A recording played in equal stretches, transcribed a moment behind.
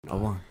A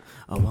one,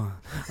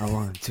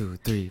 2,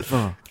 3,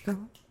 4.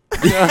 Come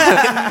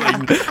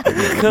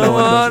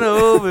on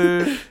over.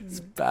 It's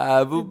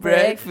Bible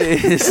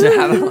breakfast. I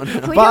don't know.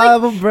 Can we do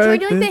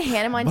like the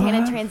Hannah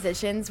Montana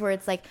transitions where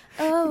it's like,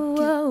 oh,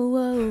 whoa,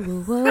 whoa,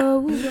 whoa,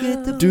 whoa,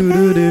 Get the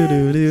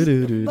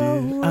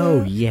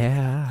Oh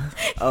yeah.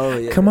 Oh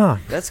yeah. Come on.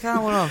 That's kind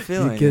of what I'm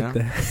feeling. You get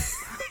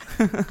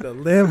the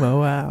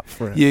limo out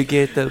front. You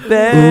get the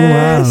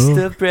best Ooh,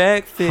 wow. of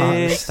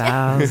breakfast.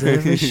 Styles,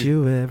 every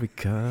shoe, every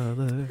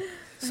color.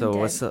 So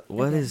I'm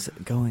what dead. is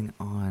going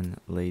on,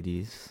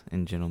 ladies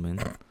and gentlemen?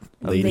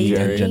 Lady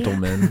and Lady.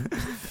 gentlemen.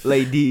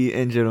 Lady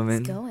and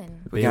gentlemen. It's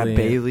going. We got Bailey.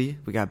 Bailey.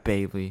 We got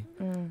Bailey.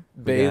 Mm.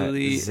 We got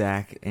Bailey,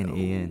 Zach, and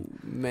Ian.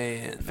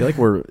 man. I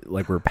feel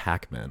like we're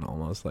Pac-Man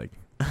almost, like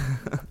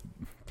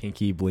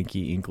Pinky,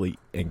 Blinky, Inkly,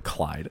 and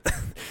Clyde.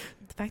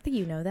 The fact that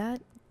you know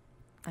that,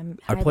 I'm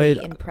I highly played.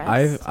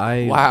 impressed.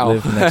 I Wow.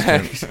 live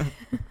next to.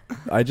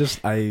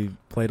 I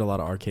played a lot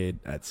of arcade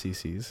at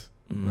CC's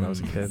when I was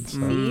a kid. So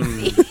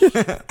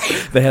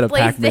they had a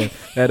Place Pac-Man. it.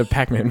 They had a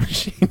Pac-Man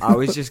machine. I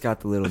always just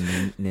got the little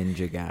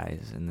ninja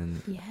guys, and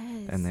then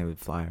Yes. they would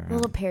fly around.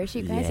 Little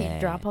parachute guys that Yeah.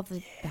 you drop off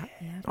the back.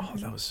 Yeah. Oh,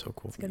 that was so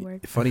cool. That's a good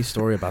word. Funny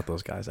story about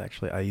those guys.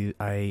 Actually,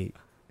 I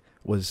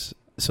was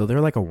so they're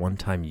like a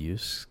one-time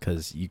use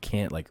because you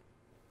can't like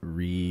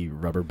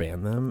rubber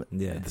band them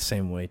Yeah. the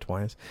same way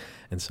twice.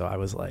 And so I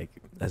was like,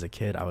 as a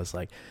kid, I was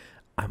like,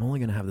 I'm only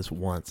gonna have this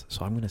once,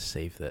 so I'm gonna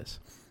save this.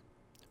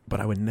 But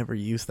I would never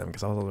use them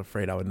because I was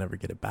afraid I would never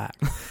get it back.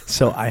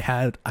 So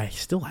I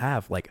still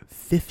have like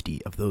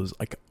 50 of those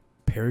like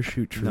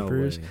parachute No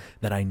troopers way.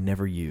 that I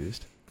never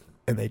used,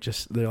 and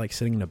they're like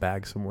sitting in a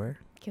bag somewhere.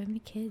 Give them to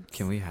kids.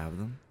 Can we have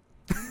them?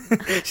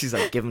 She's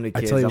like, give them to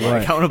I kids. tell you I'm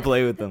like, what. I want to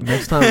play with them.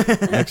 Next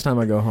time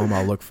I go home,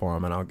 I'll look for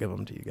them and I'll give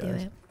them to you Do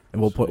guys. it.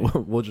 And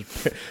we'll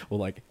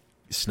like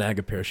snag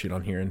a parachute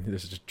on here, and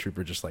there's just a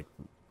trooper just like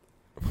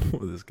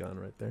with his gun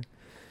right there.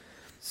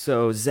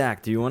 So,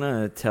 Zach, do you want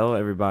to tell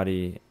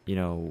everybody,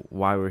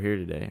 why we're here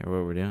today or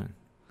what we're doing?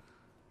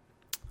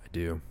 I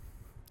do.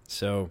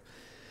 So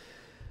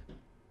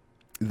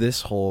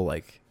this whole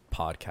like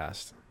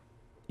podcast,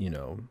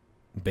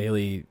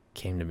 Bailey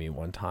came to me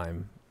one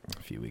time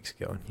a few weeks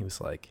ago, and he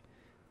was like,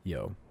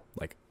 "Yo,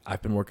 like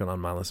I've been working on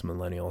Mindless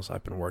Millennials.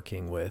 I've been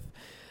working with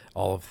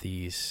all of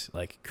these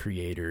like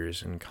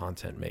creators and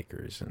content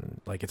makers,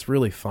 and like it's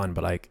really fun,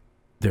 but like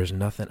there's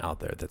nothing out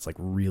there that's like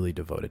really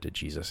devoted to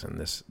Jesus in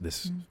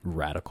this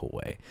radical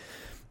way.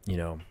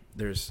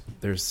 There's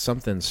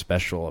something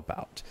special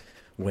about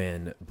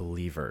when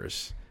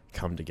believers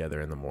come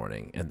together in the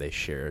morning and they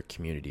share a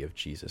community of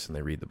Jesus and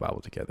they read the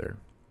Bible together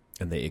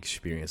and they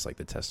experience like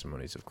the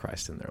testimonies of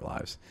Christ in their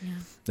lives. Yeah.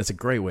 That's a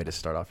great way to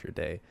start off your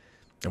day.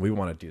 And we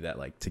want to do that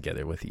like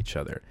together with each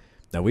other.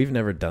 Now, we've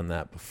never done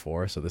that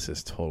before, so this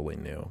is totally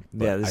new.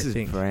 But Yeah, this I is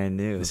think brand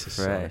new. this is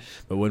fresh.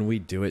 but when we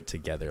do it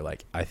together,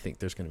 like I think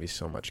there's going to be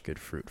so much good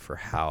fruit for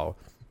how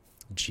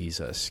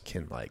Jesus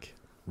can like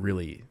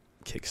really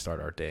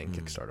kickstart our day and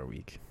kickstart our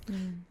week.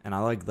 Mm. And I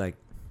like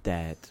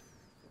that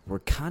we're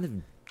kind of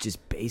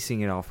just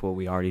basing it off what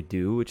we already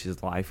do, which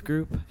is life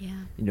group.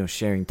 Yeah.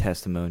 Sharing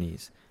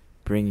testimonies,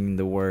 bringing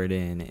the word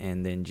in,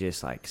 and then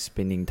just like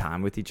spending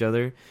time with each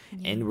other.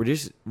 Yeah. And we're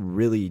just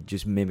really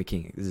just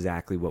mimicking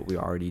exactly what we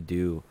already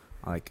do,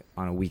 like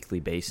on a weekly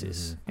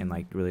basis, and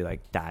like really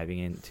like diving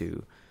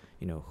into,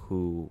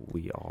 who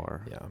we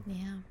are. Yeah.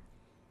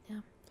 Yeah.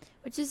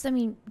 Which is,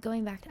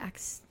 going back to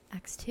Acts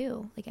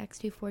 2, like Acts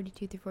 2,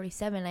 42 through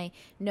 47, I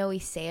know we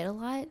say it a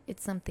lot.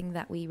 It's something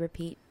that we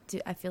repeat.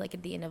 I feel like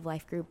at the end of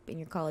life group in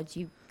your college,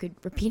 you could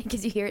repeat it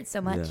because you hear it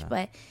so much. Yeah.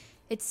 But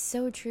it's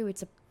so true.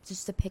 It's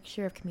just a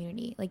picture of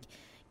community, like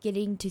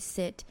getting to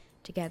sit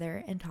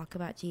together and talk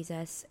about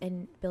Jesus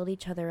and build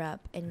each other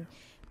up and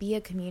be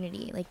a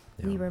community. Like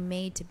we were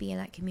made to be in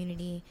that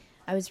community.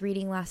 I was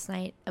reading last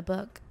night a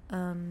book,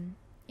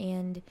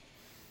 and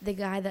the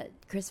guy that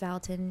Chris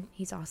Valentin,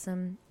 he's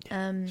awesome.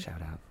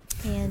 Shout out.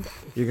 And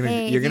You're gonna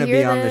hey, you're do gonna you be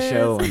hear on the this?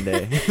 show one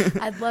day.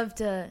 I'd love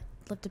to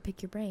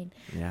pick your brain.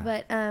 Yeah.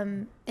 But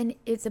and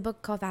it's a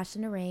book called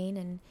Fashion to Reign,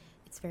 and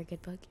it's a very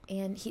good book.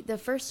 And the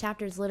first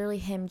chapter is literally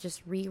him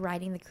just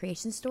rewriting the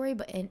creation story,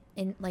 but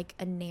in like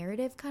a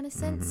narrative kind of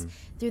sense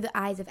through the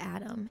eyes of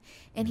Adam.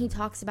 And he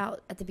talks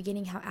about at the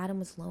beginning how Adam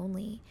was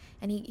lonely,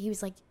 and he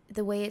was like,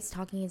 the way it's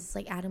talking is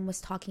like Adam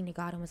was talking to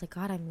God and was like,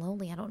 God, I'm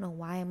lonely. I don't know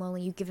why I'm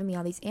lonely. You've given me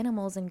all these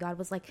animals, and God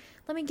was like,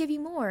 let me give you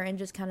more, and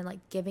just kind of like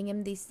giving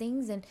him these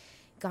things. And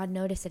God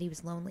noticed that he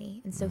was lonely,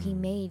 and so he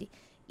made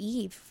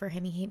Eve for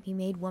him. He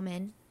made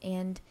woman,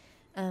 and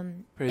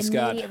Praise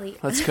God. immediately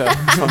Let's go.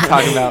 That's what I'm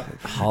talking about.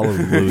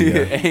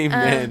 Hallelujah.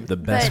 Amen. The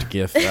best But-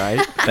 gift,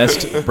 right?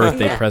 Best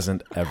birthday Yeah.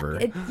 present ever.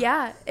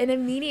 And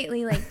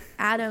immediately like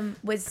Adam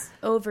was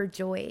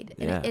overjoyed,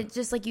 and Yeah. it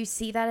just like you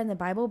see that in the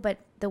Bible, but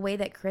the way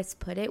that Chris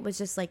put it was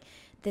just like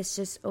this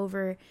just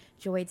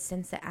overjoyed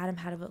sense that Adam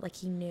had of it, like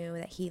he knew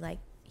that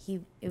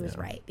it was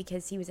right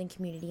because he was in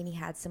community and he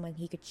had someone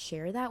he could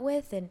share that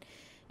with, and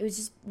it was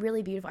just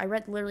really beautiful. I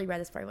literally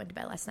read this before I went to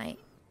bed last night,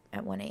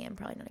 at 1 a.m.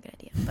 Probably not a good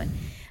idea, but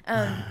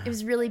it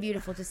was really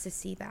beautiful just to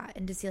see that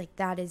and to see like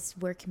that is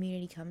where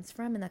community comes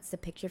from, and that's the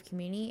picture of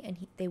community.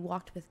 And they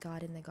walked with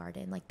God in the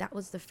garden, like that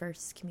was the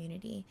first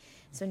community.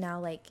 So now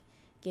like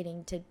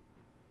getting to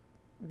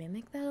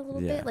mimic that a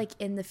little bit, like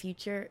in the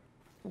future,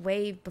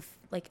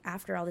 like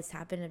after all this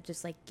happened, of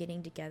just like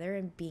getting together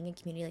and being in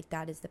community, like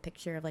that is the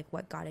picture of like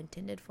what God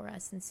intended for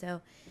us. And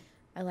so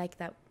I like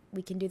that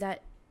we can do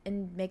that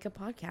and make a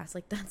podcast.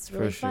 Like that's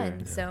really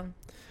fun. Yeah. So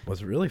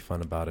what's really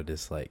fun about it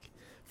is like,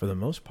 for the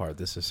most part,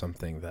 this is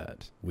something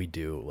that we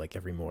do like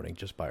every morning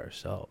just by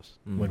ourselves.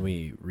 When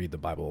we read the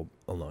Bible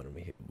alone,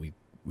 and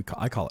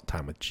I call it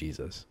time with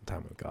Jesus,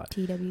 time with God.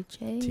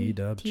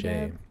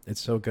 TWJ.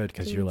 It's so good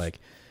because you're like,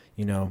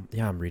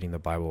 I'm reading the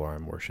Bible, or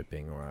I'm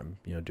worshiping, or I'm,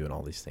 doing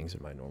all these things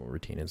in my normal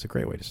routine. It's a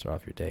great way to start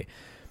off your day.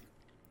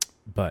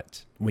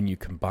 But when you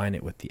combine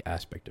it with the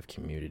aspect of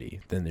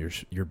community, then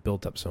you're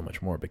built up so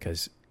much more,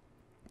 because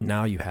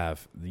now you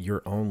have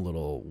your own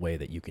little way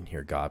that you can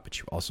hear God, but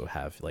you also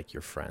have like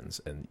your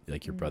friends and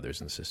like your brothers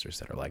and sisters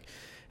that are like,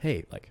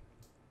 hey, like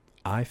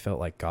I felt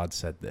like God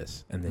said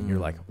this. And then you're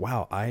like,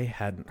 wow, I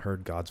hadn't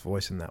heard God's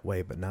voice in that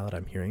way, but now that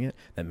I'm hearing it,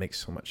 that makes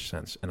so much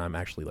sense. And I'm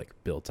actually like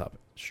built up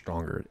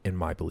stronger in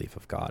my belief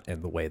of God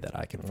and the way that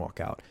I can walk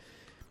out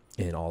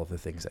in all of the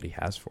things that he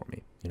has for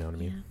me. You know what I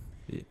mean?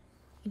 Yeah. You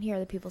can hear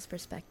other people's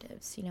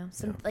perspectives,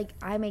 like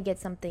I may get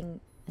something,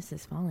 this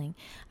is falling,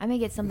 I may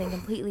get something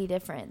completely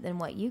different than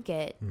what you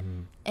get.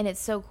 And it's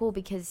so cool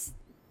because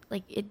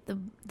like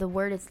the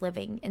word is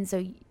living. And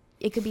so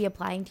it could be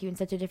applying to you in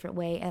such a different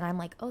way. And I'm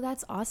like, oh,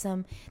 that's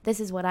awesome. This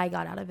is what I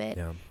got out of it.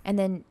 Yeah. And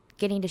then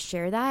getting to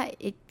share that,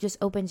 it just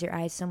opens your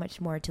eyes so much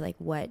more to like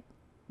what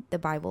the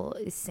Bible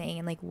is saying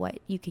and like what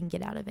you can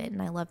get out of it.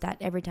 And I love that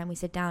every time we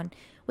sit down,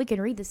 we can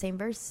read the same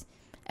verse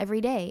every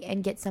day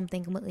and get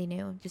something completely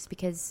new just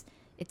because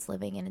it's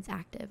living and it's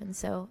active.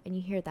 And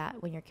you hear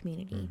that when you're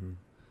community.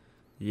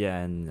 Yeah.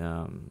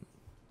 And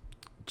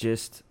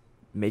just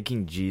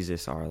making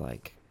Jesus our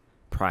like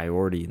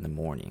priority in the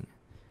morning.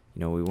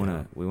 We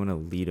want to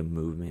lead a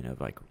movement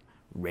of like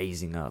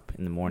raising up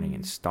in the morning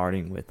and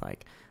starting with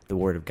like the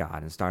word of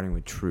God and starting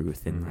with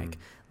truth and like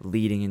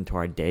leading into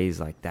our days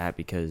like that,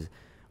 because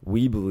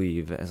we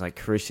believe as like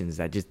Christians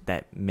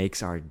that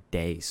makes our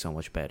day so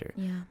much better.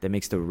 Yeah. That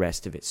makes the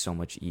rest of it so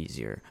much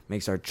easier,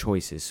 makes our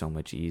choices so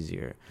much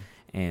easier.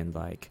 And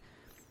like,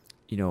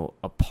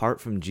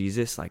 apart from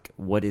Jesus, like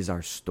what is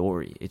our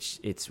story?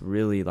 It's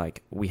really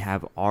like we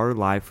have our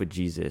life with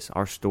Jesus,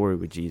 our story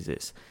with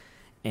Jesus.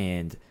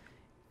 And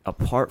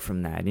apart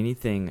from that,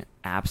 anything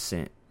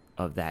absent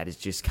of that is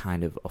just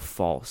kind of a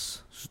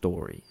false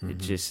story.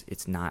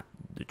 It's not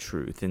the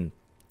truth. And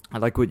I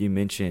like what you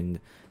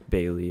mentioned,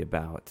 Bailey,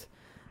 about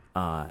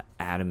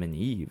Adam and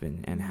Eve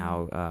and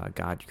how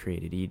God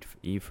created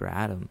Eve for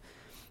Adam.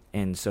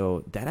 And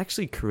so that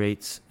actually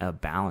creates a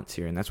balance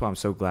here. And that's why I'm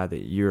so glad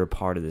that you're a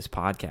part of this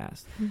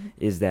podcast,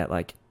 is that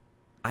like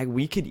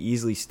we could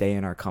easily stay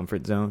in our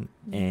comfort zone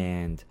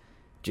and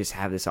just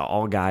have this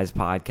all guys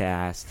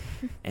podcast,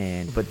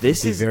 but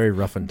this is very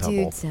rough and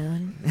tumble.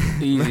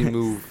 Easy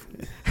move.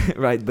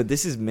 Right, but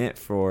this is meant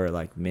for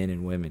like men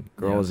and women,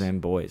 girls and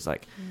boys.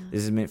 Like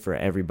this is meant for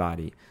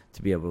everybody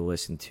to be able to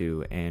listen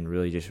to and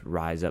really just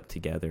rise up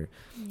together.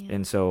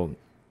 And so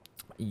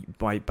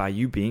by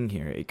you being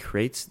here, it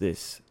creates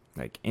this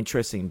like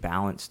interesting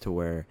balance to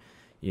where,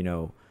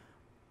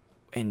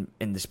 in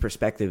this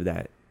perspective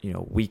that,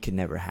 we could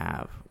never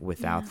have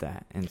without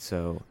that. And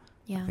so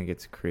I think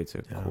it creates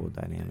a cool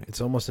dynamic.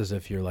 It's almost as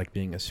if you're like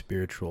being a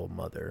spiritual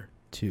mother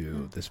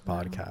to this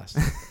podcast.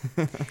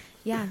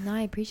 Yeah, no,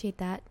 I appreciate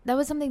that. That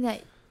was something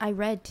that I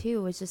read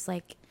too, was just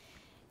like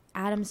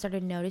Adam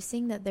started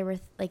noticing that there were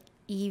like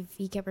Eve,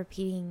 he kept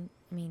repeating,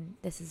 I mean,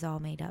 this is all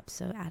made up,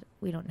 so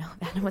we don't know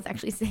if Adam was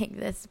actually saying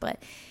this,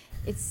 but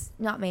it's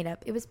not made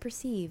up. It was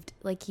perceived.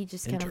 Like he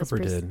just kind of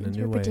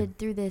interpreted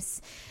through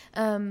this.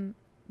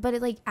 But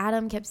it like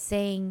Adam kept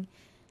saying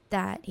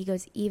that he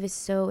goes, Eve is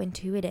so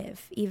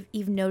intuitive.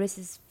 Eve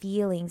notices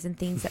feelings and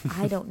things that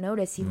I don't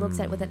notice. He looks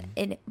at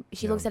it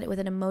she looks at it with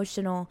an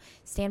emotional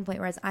standpoint,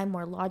 whereas I'm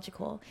more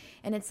logical.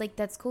 And it's like,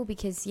 that's cool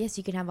because yes,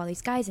 you can have all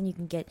these guys and you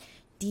can get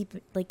deep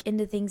like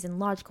into things and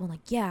logical and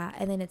like, yeah.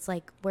 And then it's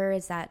like, where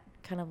is that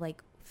kind of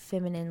like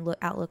feminine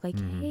outlook? Like,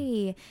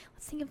 hey,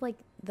 let's think of like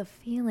the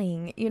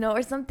feeling,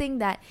 or something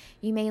that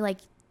you may like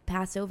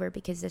pass over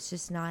because it's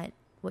just not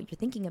what you're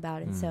thinking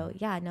about. And so,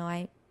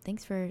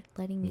 thanks for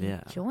letting me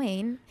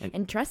join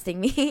and trusting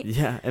me.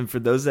 Yeah. And for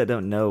those that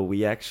don't know,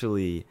 we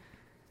actually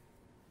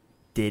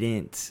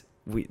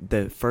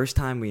the first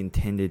time we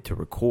intended to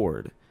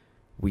record,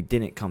 we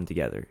didn't come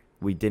together.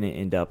 We didn't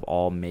end up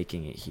all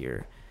making it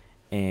here.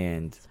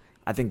 And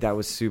I think that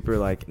was super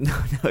like, no,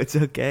 it's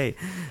okay.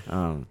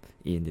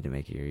 Ian didn't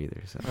make it here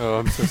either. So. Oh,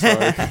 I'm so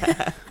sorry.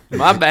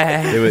 My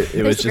bad.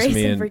 It was just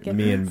me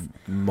and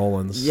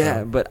Mullins.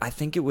 Yeah, so. But I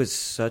think it was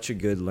such a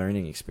good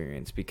learning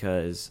experience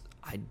because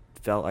I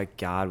felt like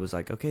God was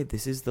like, okay,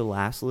 this is the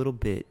last little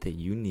bit that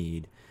you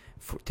need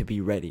to be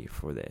ready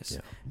for this,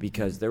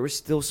 because there was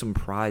still some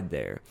pride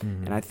there.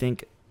 And I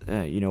think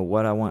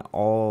what I want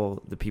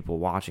all the people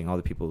watching, all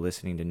the people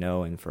listening to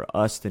know, and for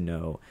us to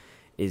know,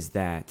 is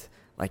that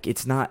like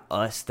it's not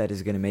us that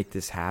is going to make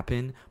this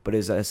happen, but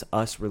it's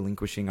us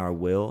relinquishing our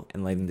will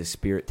and letting the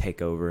Spirit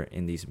take over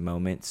in these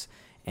moments,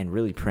 and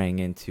really praying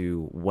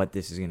into what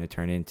this is going to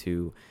turn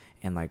into,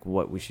 and like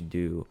what we should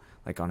do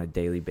like on a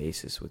daily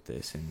basis with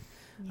this. And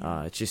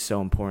it's just so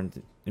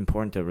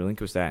important to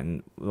relinquish that.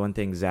 And one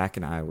thing, Zach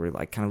and I were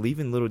like kind of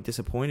leaving a little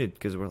disappointed,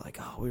 because we're like,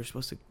 oh, we were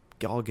supposed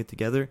to all get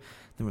together.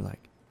 Then we're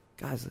like,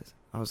 guys,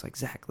 I was like,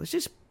 Zach, let's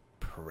just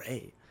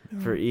pray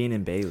for Ian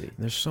and Bailey.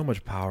 There's so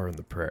much power in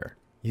the prayer.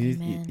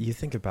 Amen. You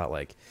think about,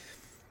 like,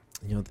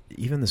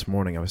 even this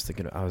morning I was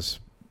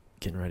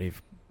getting ready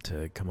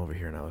to come over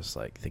here, and I was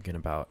like thinking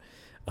about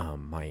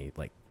my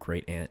like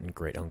great aunt and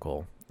great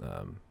uncle.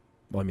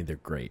 Well, I mean, they're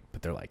great,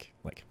 but they're like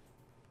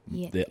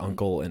the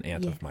uncle and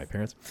aunt of my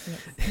parents.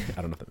 Yes.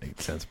 I don't know if that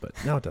makes sense, but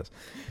now it does.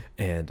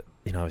 And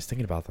I was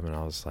thinking about them, and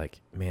I was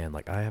like, man,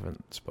 like I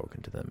haven't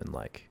spoken to them in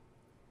like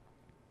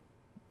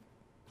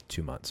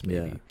 2 months,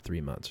 maybe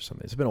 3 months or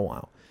something. It's been a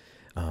while.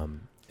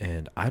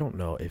 And I don't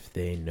know if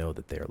they know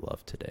that they are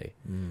loved today.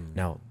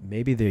 Now,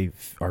 maybe they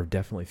are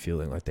definitely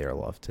feeling like they are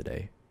loved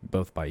today,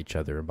 both by each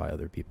other and by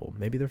other people.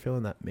 Maybe they're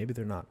feeling that. Maybe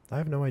they're not. I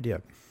have no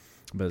idea.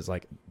 But it's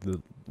like,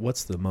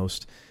 what's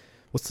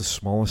the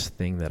smallest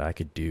thing that I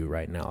could do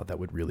right now that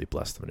would really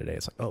bless them today?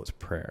 It's like, it's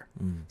prayer.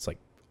 It's like,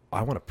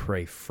 I want to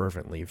pray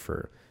fervently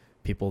for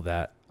people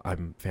that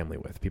I'm family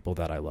with, people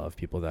that I love,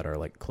 people that are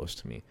like close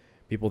to me,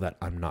 people that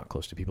I'm not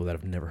close to, people that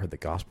have never heard the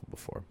gospel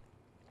before.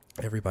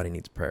 Everybody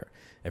needs prayer.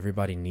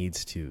 Everybody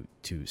needs to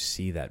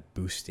see that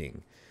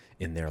boosting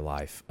in their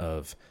life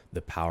of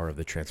the power of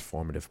the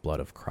transformative blood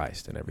of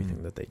Christ and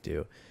everything that they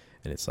do.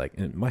 And it's like,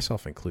 and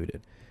myself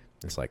included,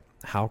 it's like,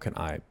 how can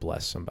I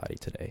bless somebody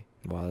today?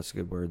 Wow, that's a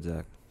good word,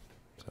 Zach.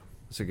 So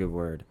that's a good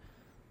word.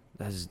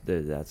 That's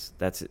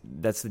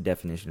the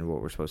definition of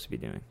what we're supposed to be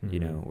doing.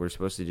 We're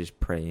supposed to just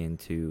pray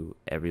into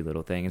every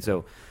little thing. And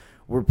so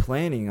we're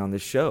planning on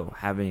this show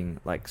having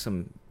like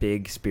some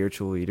big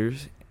spiritual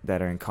leaders that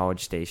are in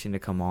College Station to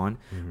come on.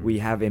 We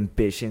have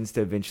ambitions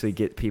to eventually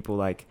get people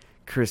like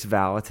Chris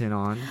Valentin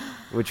on,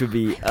 which would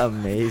be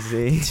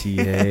amazing.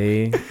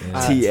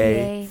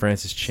 TA,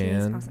 Francis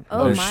Chan. Awesome.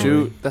 Oh,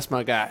 shoot. That's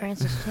my guy.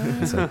 Francis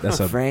Chan. That's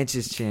a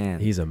Francis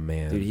Chan. He's a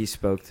man. Dude, he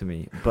spoke to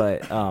me.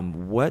 But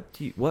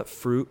what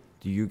fruit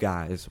do you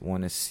guys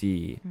want to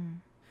see?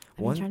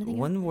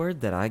 One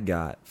word that I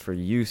got for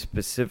you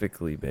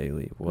specifically,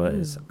 Bailey,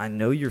 was I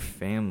know your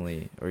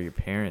family or your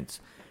parents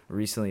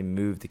recently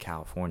moved to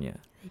California.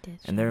 They did.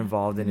 And they're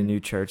involved in a new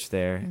church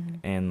there.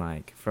 And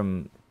like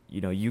from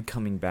you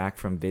coming back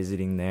from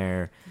visiting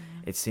there,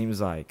 it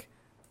seems like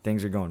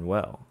things are going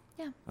well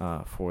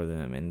for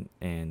them.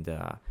 And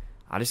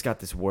I just got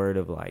this word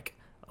of like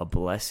a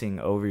blessing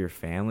over your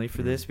family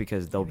for this,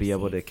 because they'll be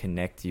able to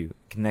connect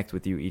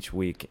with you each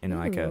week in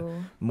like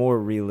a more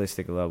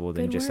realistic level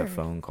than just a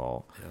phone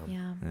call.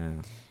 Yeah.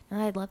 And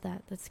I love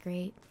that. That's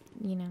great.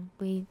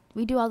 We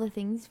do all the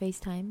things,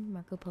 FaceTime,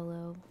 Marco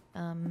Polo,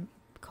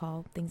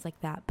 call, things like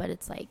that, but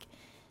it's like,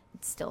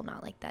 it's still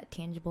not like that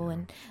tangible.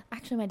 And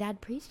actually my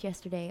dad preached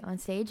yesterday on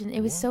stage, and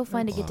it was so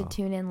fun to get to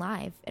tune in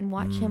live and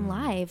watch him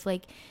live,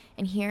 like,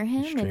 and hear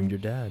him. You streamed your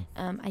dad.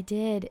 I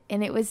did,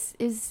 and it was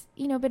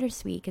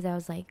bittersweet, because I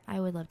was like, I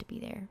would love to be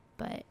there,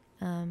 but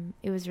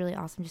it was really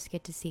awesome just to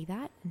get to see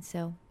that. And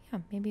so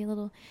maybe a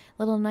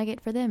little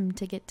nugget for them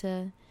to get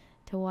to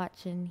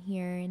watch and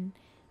hear. And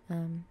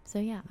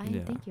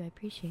thank you. I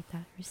appreciate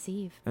that.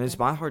 Receive. And it's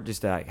my heart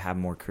just to like, have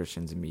more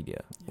Christians in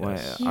media.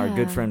 Yes. Our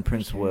good friend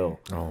Prince Will.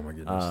 Oh my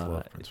goodness,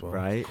 love Prince Will.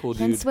 Right? Cool dude.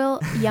 Prince Will,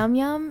 Yum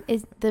Yum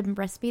is the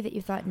recipe that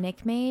you thought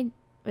Nick made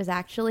was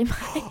actually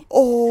mine.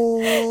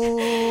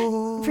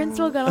 Prince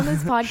Will got on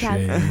this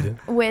podcast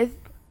with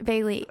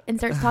Bailey and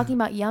starts talking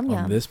about Yum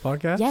Yum. On this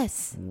podcast?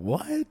 Yes.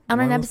 What? On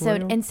an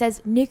episode, and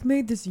says Nick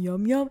made this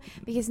Yum Yum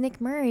because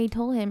Nick Murray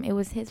told him it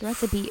was his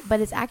recipe,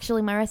 but it's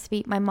actually my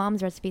recipe, my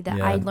mom's recipe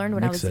that I learned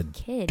when Nick's I was a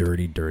kid.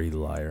 Dirty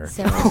liar.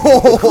 So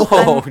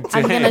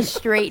I'm gonna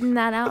straighten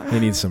that out. He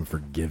needs some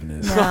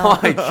forgiveness. No. Oh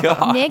my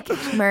God. Nick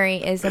Murray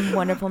is a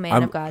wonderful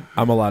man of God.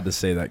 I'm allowed to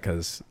say that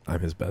because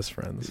I'm his best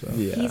friend. So.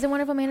 Yeah. He's a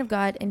wonderful man of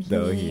God, and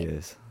he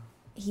is.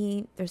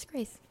 There's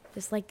grace.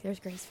 Just like there's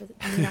grace for me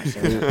not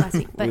sharing it last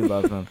week. But we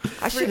love him.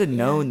 I should have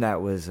known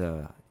that was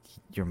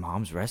your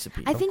mom's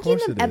recipe. I think in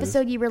the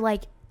episode you were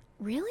like,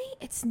 really?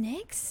 It's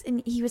Nick's?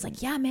 And he was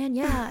like, yeah, man,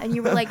 yeah. And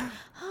you were like,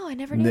 oh, I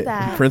never knew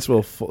that. Prince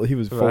Will, he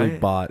was fully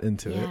bought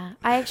into it. Yeah,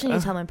 I actually need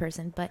to tell him in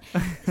person. But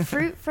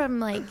fruit from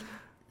like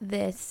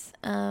this,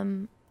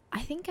 I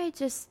think I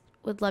just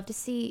would love to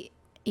see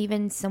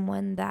even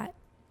someone that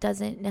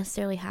doesn't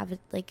necessarily have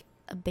like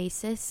a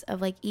basis of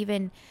like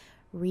even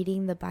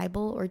reading the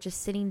Bible or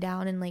just sitting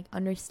down and like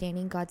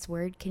understanding God's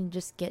word can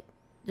just get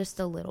just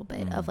a little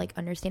bit of like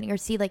understanding, or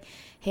see like,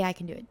 hey, I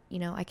can do it.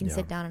 I can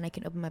sit down and I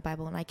can open my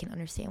Bible and I can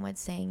understand what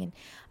it's saying. And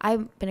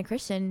I've been a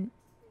Christian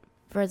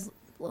for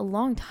a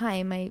long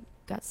time. I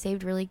got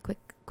saved really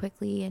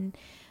quickly, and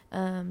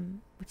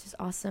which is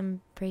awesome.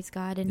 Praise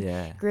God.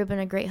 And grew up in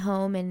a great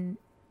home, and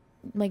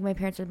like my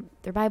parents read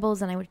their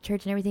Bibles and I went to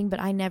church and everything, but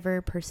I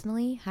never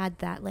personally had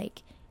that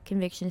like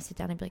conviction to sit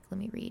down and be like, let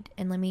me read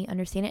and let me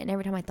understand it. And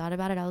every time I thought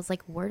about it, I was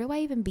like, where do I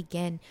even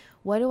begin?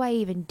 What do I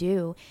even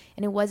do?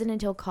 And it wasn't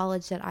until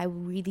college that I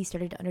really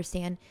started to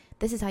understand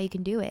this is how you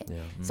can do it.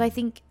 Yeah. So I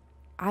think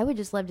I would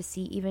just love to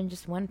see even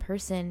just one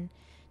person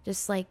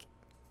just like,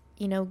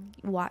 you know,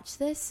 watch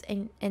this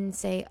and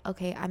say,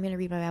 okay, I'm going to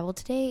read my Bible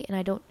today. And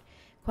I don't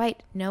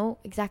quite know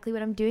exactly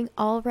what I'm doing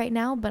all right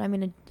now, but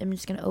I'm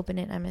just going to open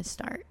it and I'm going to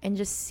start and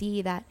just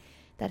see that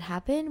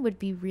happen would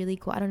be really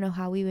cool. I don't know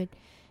how we would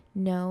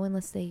know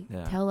unless they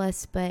tell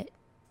us, but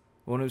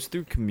well, it was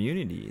through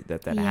community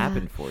that Yeah.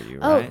 happened for you,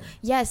 right? Oh,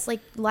 yes, like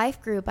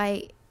life group.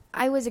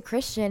 I was a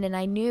Christian and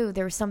I knew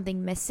there was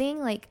something missing.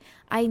 Like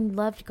I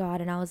loved God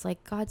and I was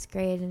like, God's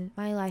great and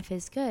my life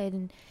is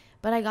good.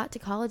 But I got to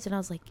college and I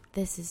was like,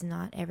 this is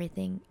not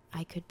everything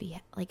I could be.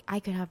 Like I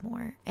could have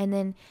more. And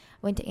then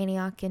went to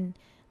Antioch and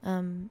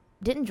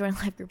didn't join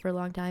life group for a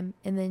long time.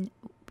 And then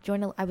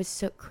I was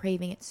so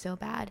craving it so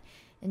bad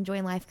and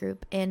joined life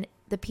group. And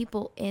the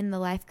people in the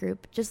life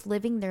group just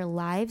living their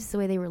lives the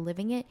way they were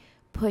living it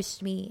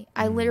pushed me.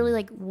 I literally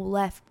like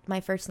left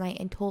my first night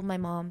and told my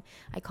mom.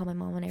 I called my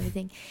mom and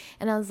everything,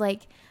 and I was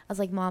like,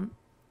 Mom,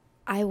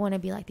 I want to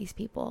be like these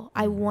people.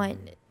 I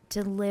want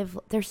to live.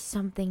 There's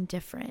something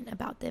different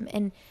about them.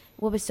 And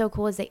what was so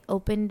cool is they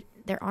opened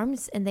their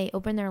arms and they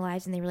opened their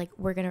lives and they were like,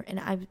 we're gonna. And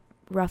I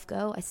rough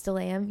go. I still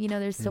am. You know,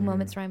 there's still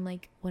moments where I'm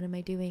like, what am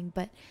I doing?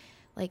 But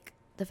like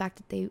the fact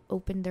that they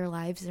opened their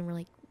lives and were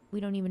like, we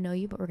don't even know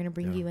you, but we're going to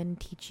bring you in and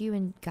teach you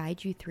and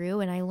guide you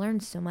through. And I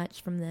learned so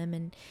much from them.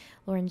 And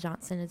Lauren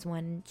Johnson is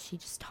one. She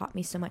just taught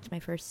me so much my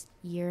first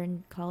year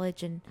in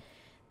college. And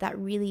that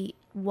really,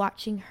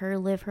 watching her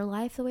live her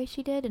life the way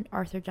she did, and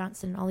Arthur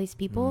Johnson and all these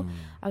people,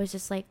 I was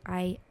just like,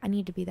 I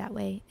need to be that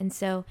way. And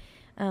so,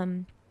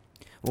 when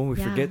we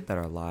forget that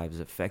our lives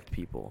affect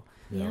people,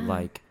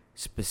 like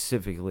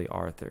specifically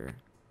Arthur,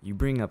 you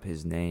bring up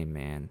his name,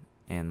 man,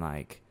 and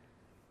like,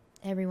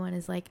 everyone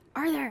is like,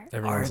 Arthur.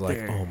 Everyone's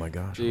like, oh my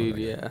gosh. Dude, oh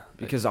my yeah. God.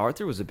 Because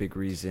Arthur was a big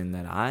reason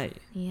that I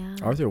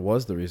Arthur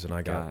was the reason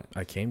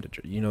I came to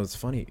church. You know, it's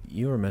funny.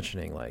 You were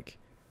mentioning like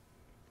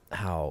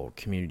how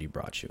community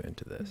brought you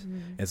into this.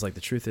 It's like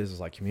the truth is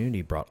like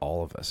community brought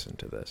all of us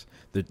into this.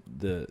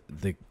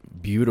 The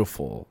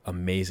beautiful,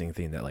 amazing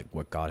thing that like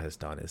what God has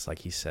done is like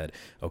he said,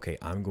 okay,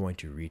 I'm going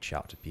to reach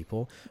out to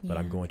people, but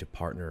I'm going to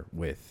partner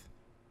with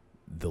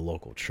the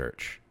local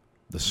church,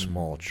 the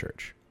small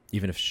church.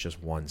 Even if it's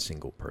just one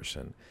single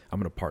person, I'm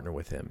going to partner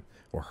with him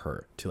or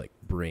her to like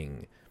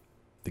bring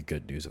the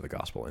good news of the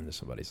gospel into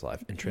somebody's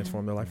life and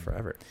transform their life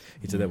forever.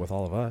 He did that with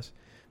all of us.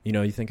 You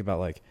know, you think about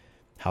like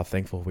how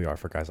thankful we are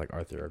for guys like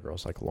Arthur or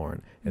girls like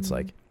Lauren. It's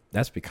like,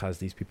 that's because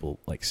these people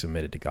like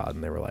submitted to God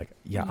and they were like,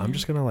 I'm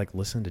just going to like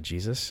listen to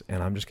Jesus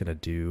and I'm just going to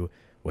do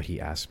what he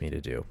asked me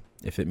to do.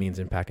 If it means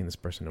impacting this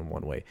person in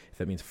one way,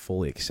 if it means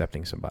fully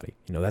accepting somebody,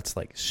 you know, that's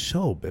like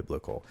so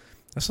biblical.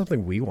 That's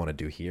something we want to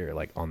do here,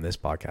 like on this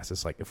podcast.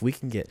 It's like if we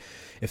can get,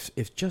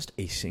 if just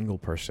a single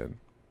person,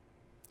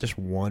 just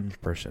one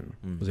person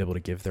was able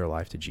to give their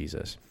life to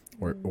Jesus,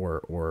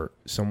 or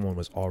someone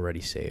was already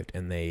saved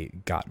and they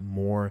got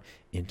more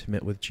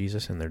intimate with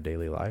Jesus in their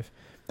daily life,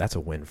 that's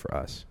a win for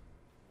us.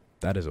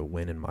 That is a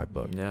win in my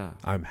book. Yeah.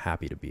 I'm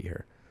happy to be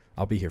here.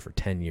 I'll be here for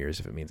 10 years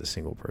if it means a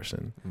single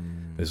person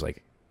is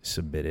like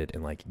submitted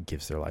and like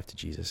gives their life to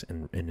Jesus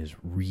and is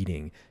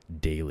reading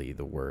daily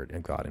the word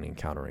and God and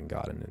encountering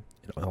God and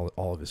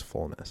all of his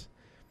fullness.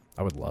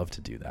 I would love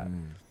to do that.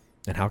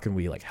 And how can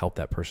we like help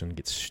that person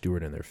get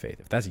steward in their faith?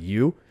 If that's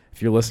you,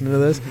 if you're listening to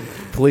this,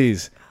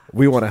 please,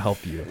 we want to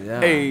help you.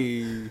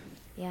 Hey.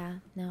 Yeah,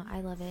 no,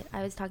 I love it.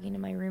 I was talking to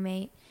my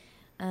roommate,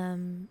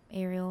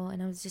 Ariel,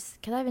 and I was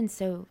because I've been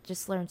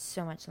just learned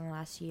so much in the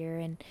last year,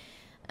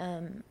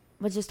 and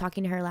was just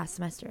talking to her last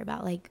semester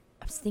about like,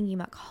 I was thinking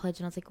about college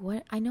and I was like,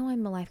 what? I know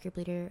I'm a life group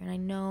leader and I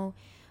know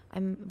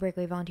I'm a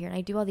breakaway volunteer and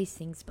I do all these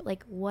things, but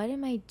like, what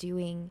am I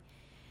doing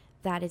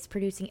that is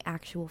producing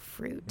actual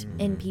fruit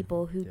in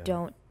people who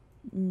don't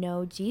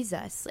know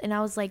Jesus? And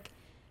I was like,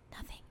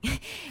 nothing.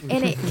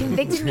 And it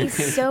convicted me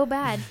so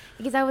bad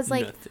because I was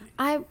like,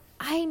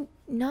 I'm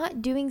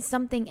not doing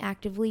something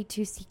actively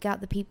to seek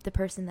out the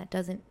person that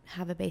doesn't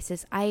have a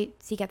basis. I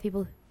seek out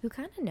people who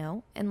kind of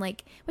know, and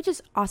like, which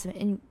is awesome,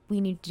 and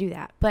we need to do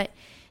that. But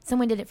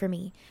someone did it for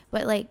me.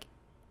 But like,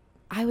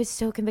 I was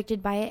so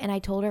convicted by it, and I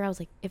told her, I was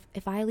like,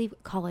 if I leave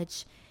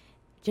college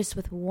just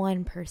with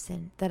one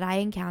person that I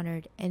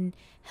encountered and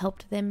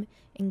helped them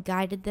and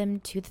guided them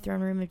to the throne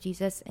room of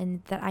Jesus,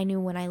 and that I knew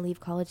when I leave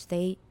college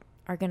they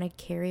are going to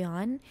carry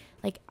on,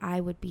 like,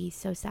 I would be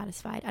so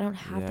satisfied. I don't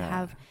have to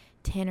have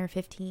 10 or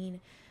 15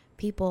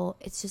 people.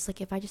 It's just like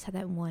if I just had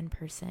that one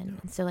person.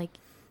 And so like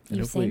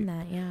you're saying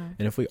that, And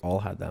if we all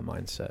had that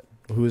mindset,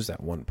 who is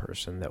that one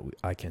person that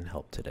I can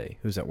help today?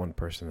 Who's that one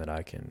person that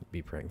I can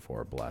be praying for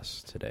or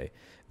bless today?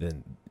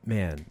 Then,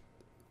 man,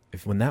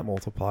 when that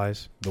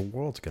multiplies, the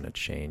world's going to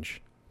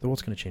change. The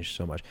world's going to change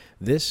so much.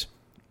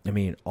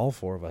 All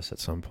four of us at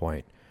some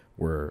point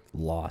were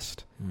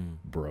lost,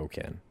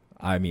 broken.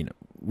 I mean,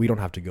 we don't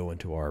have to go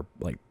into our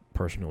like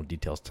personal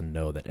details to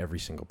know that every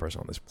single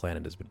person on this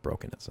planet has been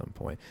broken at some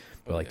point.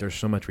 But like, Yeah. there's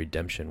so much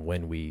redemption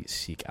when we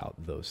seek out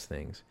those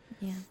things,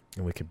 Yeah.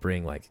 and we could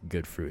bring like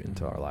good fruit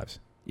into our lives,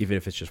 even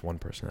if it's just one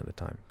person at a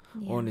time.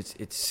 Yeah. Well, and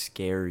it's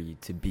scary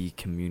to be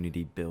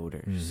community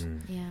builders.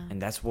 Yeah.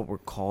 And that's what we're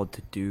called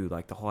to do.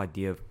 Like, the whole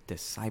idea of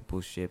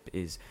discipleship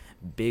is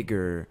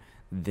bigger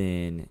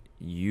than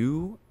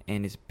you,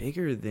 and it's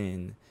bigger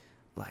than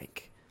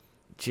like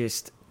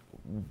just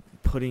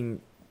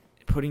putting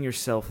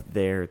yourself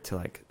there to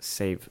like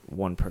save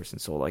one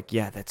person's soul. Like,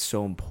 yeah, that's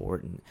so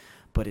important.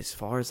 But as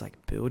far as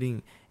like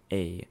building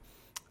a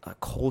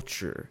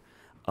culture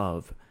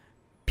of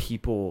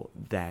people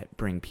that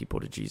bring people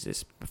to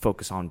Jesus,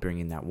 focus on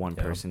bringing that one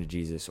Yeah. person to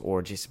Jesus,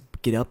 or just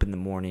get up in the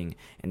morning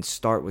and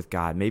start with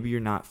God. Maybe you're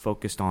not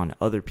focused on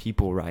other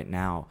people right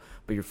now,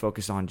 but you're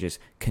focused on just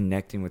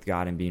connecting with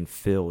God and being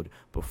filled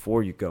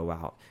before you go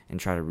out and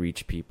try to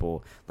reach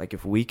people. Like,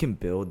 if we can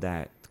build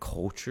that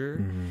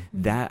culture,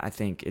 that I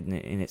think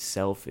in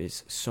itself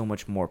is so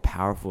much more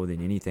powerful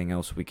than anything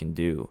else we can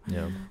do.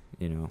 Yeah.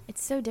 You know,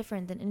 It's so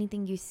different than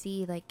anything you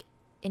see like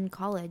in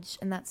college,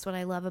 and that's what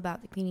I love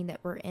about the community that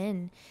we're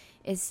in,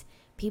 is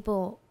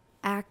people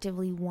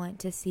actively want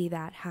to see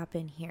that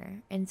happen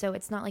here. And so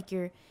it's not like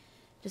you're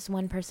just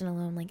one person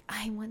alone, like,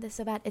 I want this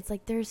so bad. It's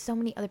like there's so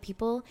many other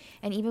people,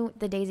 and even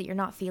the days that you're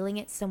not feeling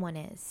it, someone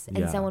is. And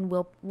Yeah. someone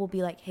will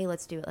be like, hey,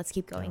 let's do it, let's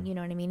keep going. Yeah. You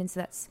know what I mean? And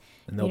so that's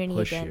And they'll unity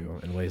push again. you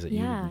in ways that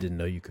Yeah. you didn't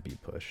know you could be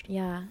pushed.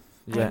 yeah.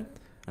 yeah.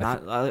 And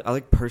I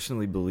like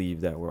personally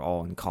believe that we're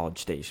all in College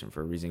Station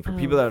for a reason. For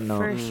people that don't know,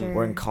 for sure.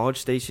 we're in College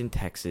Station,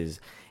 Texas,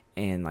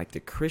 and like the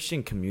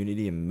Christian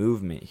community and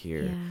movement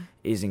here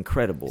is Yeah.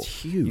 incredible.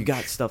 It's huge. You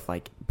got stuff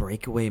like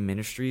Breakaway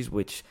Ministries,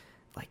 which,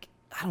 like,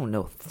 I don't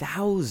know,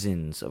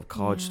 thousands of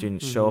college Yeah.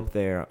 students show Mhm. up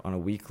there on a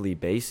weekly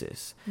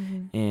basis.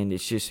 Mhm. And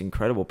it's just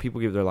incredible. People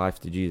give their life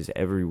to Jesus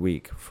every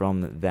week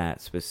from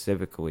that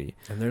specifically.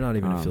 And they're not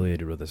even Um,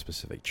 affiliated with a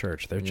specific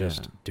church. They're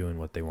just yeah. doing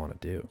what they want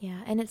to do.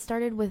 Yeah, and it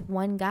started with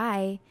one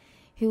guy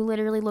who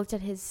literally looked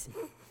at his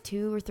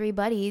 2 or 3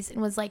 buddies and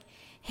was like,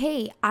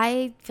 hey,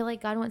 I feel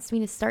like God wants me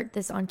to start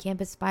this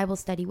on-campus Bible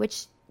study,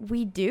 which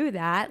we do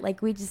that.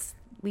 Like, we just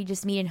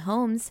meet in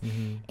homes.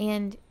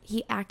 And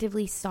he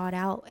actively sought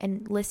out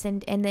and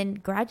listened, and then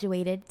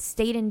graduated,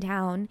 stayed in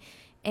town,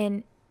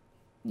 and,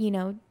 you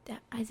know,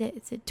 is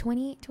it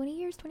 20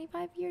 years,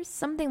 25 years,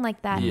 something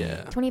like that.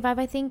 Yeah. 25,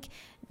 I think.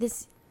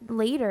 This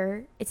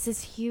later, it's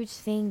this huge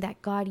thing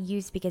that God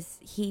used, because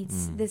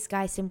this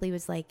guy simply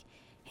was like,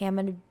 hey, I'm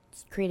going to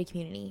create a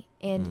community.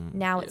 And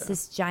now it's Yeah.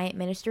 this giant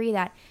ministry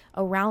that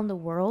around the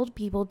world,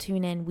 people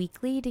tune in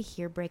weekly to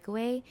hear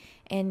Breakaway,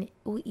 and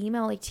we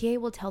email, like, TA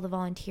will tell the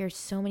volunteers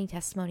so many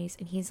testimonies,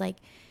 and he's like,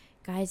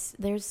 guys,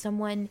 there's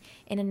someone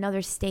in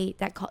another state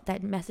that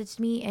that messaged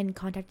me and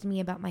contacted me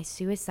about my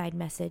suicide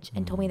message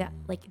and told me that,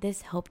 like,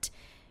 this helped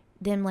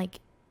them, like,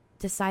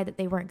 decide that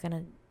they weren't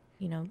gonna,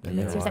 you know, commit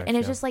their suicide. life, And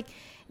it's yeah. just like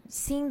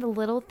seeing the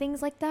little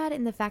things like that,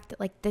 and the fact that,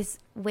 like, this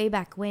way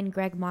back when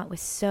Greg Mott was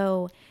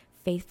so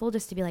faithful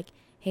just to be like,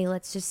 hey,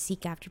 let's just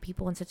seek after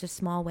people in such a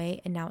small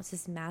way, and now it's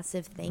this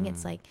massive thing.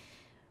 It's like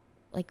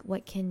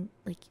what can,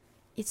 like,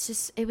 it's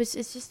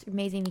just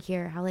amazing to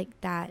hear how,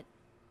 like, that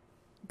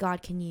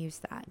God can use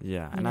that.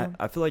 Yeah, you and know?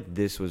 I feel like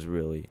this was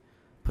really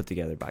put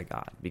together by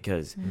God,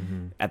 because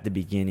at the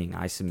beginning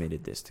I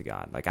submitted this to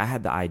God. Like, I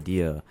had the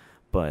idea,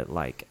 but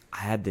like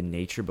I had the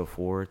nature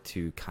before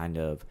to kind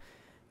of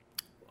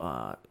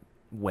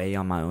weigh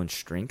on my own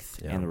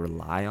strength and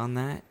rely on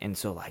that, and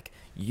so like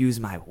use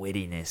my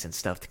wittiness and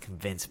stuff to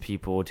convince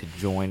people to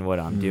join what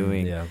I'm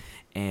doing. Yeah.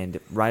 And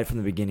right from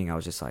the beginning I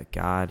was just like,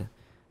 God,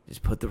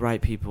 just put the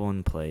right people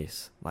in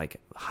place. Like,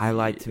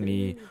 highlight to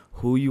me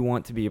who you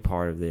want to be a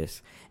part of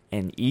this.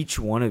 And each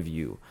one of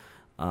you,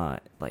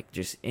 like,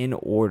 just in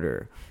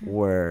order,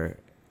 were,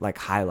 like,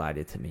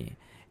 highlighted to me.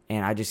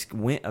 And I just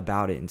went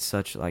about it in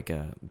such, like,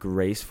 a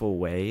graceful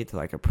way to,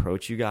 like,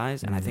 approach you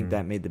guys. And I think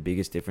that made the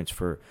biggest difference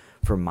for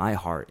my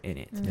heart in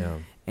it. Yeah.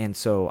 And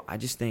so I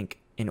just think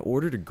in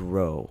order to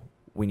grow,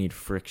 we need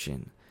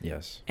friction.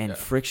 Yes. And Yeah.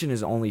 friction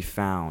is only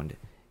found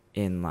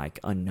in, like,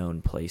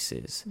 unknown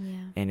places. Yeah.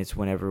 And it's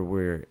whenever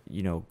we're,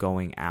 you know,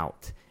 going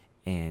out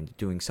and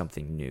doing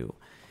something new.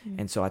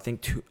 And so I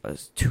think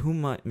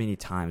many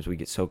times we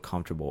get so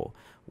comfortable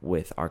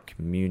with our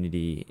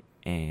community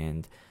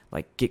and,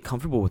 like, get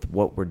comfortable with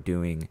what we're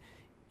doing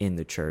in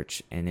the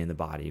church and in the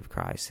body of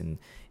Christ.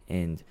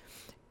 And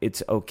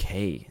it's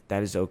okay.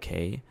 That is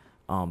okay.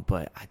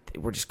 But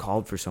we're just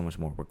called for so much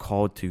more. We're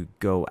called to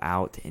go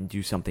out and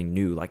do something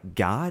new. Like,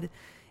 God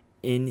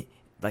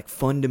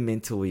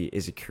fundamentally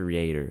is a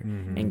creator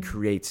and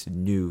creates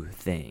new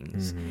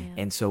things. Yeah.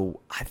 And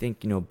so I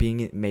think, you know,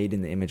 being made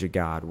in the image of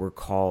God, we're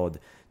called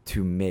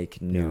to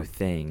make new Yeah.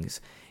 things.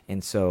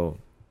 And so,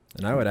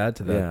 And I would add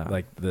to that, Yeah.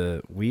 like,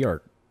 we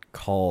are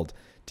called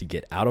to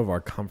get out of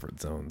our comfort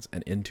zones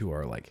and into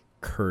our, like,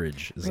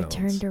 courage zones.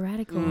 Return to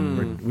radical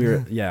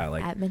We're yeah,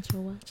 like, at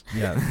Mitchell Welch.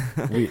 yeah.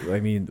 I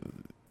mean,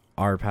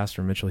 our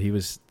pastor Mitchell, he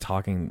was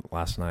talking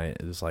last night.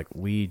 It was like,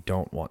 we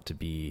don't want to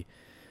be,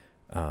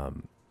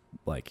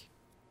 like,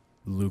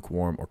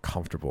 lukewarm or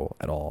comfortable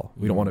at all.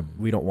 We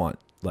don't want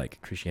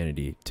like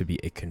Christianity to be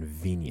a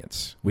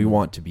convenience. We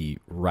want to be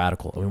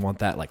radical. And we want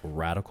that like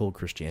radical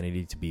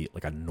Christianity to be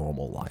like a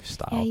normal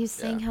lifestyle. Yeah, he was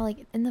saying how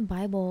like in the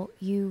Bible,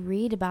 you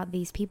read about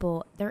these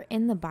people, they're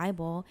in the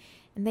Bible,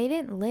 and they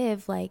didn't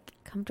live like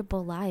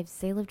comfortable lives.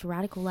 They lived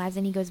radical lives.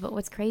 And he goes, but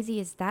what's crazy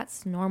is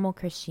that's normal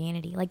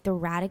Christianity. Like the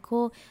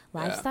radical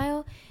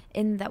lifestyle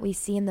in that we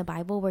see in the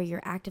Bible, where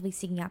you're actively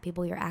seeking out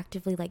people, you're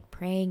actively like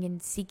praying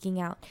and seeking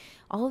out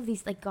all of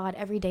these, like God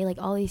every day,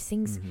 like all these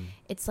things.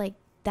 It's like,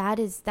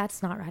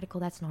 that's not radical,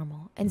 that's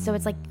normal. And so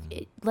it's like,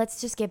 let's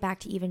just get back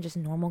to even just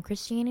normal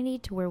Christianity,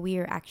 to where we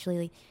are actually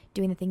like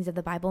doing the things of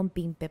the Bible and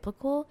being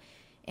biblical.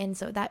 And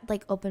so that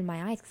like opened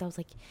my eyes, because I was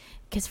like,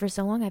 because for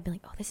so long I've been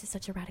like, oh, this is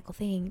such a radical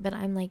thing, but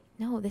I'm like,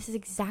 no, this is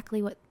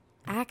exactly what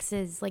Acts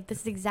is like.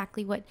 This is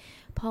exactly what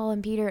Paul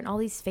and Peter and all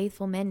these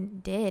faithful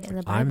men did in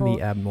the Bible. I'm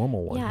the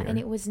abnormal one. Yeah, here. and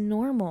it was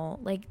normal.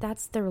 Like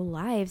that's their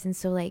lives. And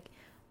so like,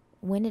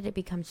 when did it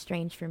become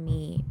strange for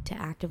me to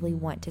actively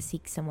want to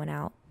seek someone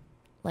out,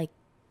 like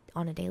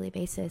on a daily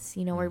basis,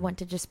 you know, or want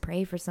to just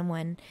pray for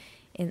someone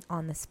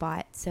on the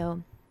spot?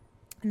 So,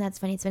 and that's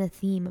funny. It's been a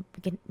theme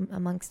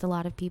amongst a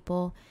lot of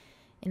people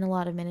in a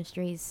lot of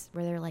ministries,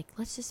 where they're like,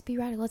 let's just be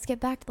radical. Let's get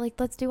back to like,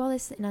 let's do all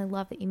this. And I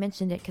love that you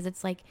mentioned it, because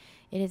it's like,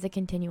 it is a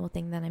continual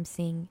thing that I'm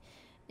seeing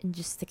in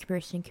just the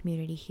Christian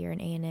community here in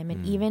A&M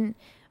and even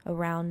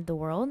around the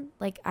world.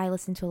 Like I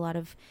listen to a lot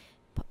of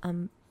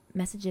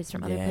messages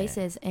from other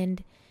places,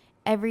 and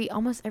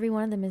almost every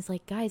one of them is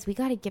like, guys, we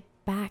got to get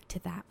back to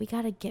that. We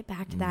got to get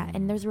back to that.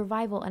 And there's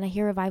revival, and I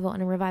hear revival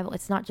and a revival.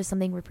 It's not just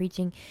something we're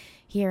preaching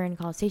here in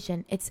College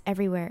Station. It's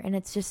everywhere. And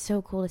it's just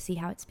so cool to see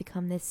how it's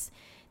become this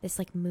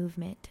like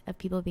movement of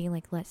people being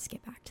like, let's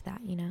get back to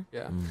that, you know?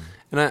 Yeah.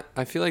 And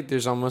I feel like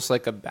there's almost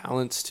like a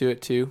balance to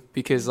it too,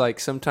 because like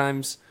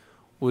sometimes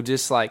we'll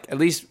just like, at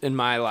least in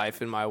my life,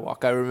 in my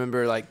walk, I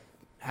remember like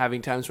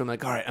having times where I'm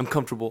like, all right, I'm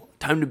comfortable.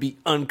 Time to be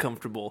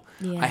uncomfortable.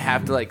 Yeah. I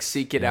have to like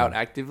seek it out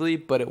actively,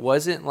 but it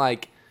wasn't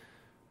like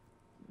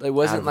a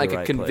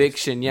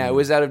conviction. Place. Yeah. It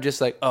was out of just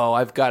like, oh,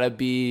 I've got to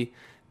be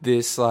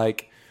this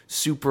like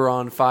super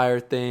on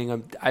fire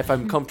thing. If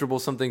I'm comfortable,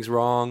 something's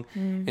wrong.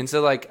 And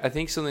so like, I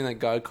think something that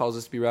God calls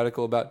us to be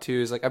radical about too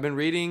is like, I've been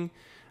reading,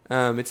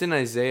 it's in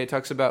Isaiah. It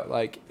talks about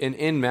like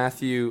in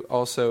Matthew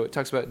also, it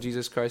talks about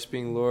Jesus Christ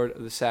being Lord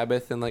of the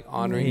Sabbath and like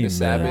honoring the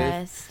Sabbath.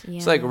 Rest, yeah.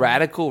 So like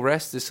radical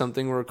rest is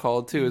something we're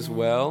called to as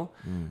well.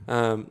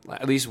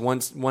 At least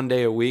one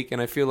day a week.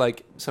 And I feel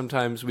like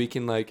sometimes we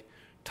can like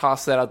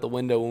toss that out the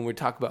window when we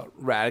talk about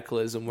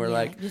radicalism. We're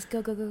like, just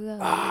go.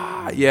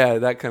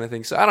 That kind of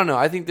thing. So I don't know.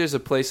 I think there's a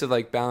place of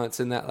like balance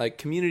in that like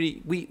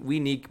community.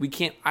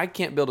 I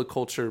can't build a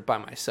culture by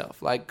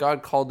myself. Like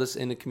God called us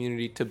in a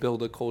community to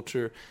build a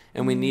culture,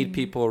 and we need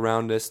people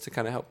around us to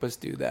kind of help us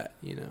do that,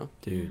 you know?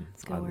 Dude,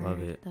 I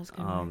love it.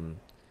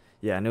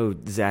 Yeah, I know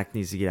Zach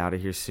needs to get out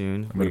of here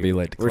soon. I'm going to be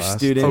late to class. We're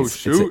students. Oh,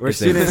 shoot. We're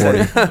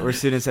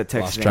students at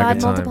Texas.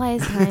 God multiply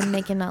his time,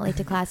 make him not late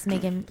to class,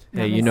 make him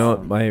Hey, you know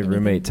what? My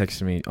roommate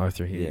texted me,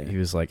 Arthur. He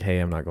was like, hey,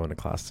 I'm not going to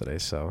class today,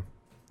 so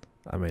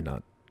I may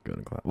not go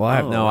to class. Well,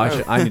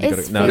 I need to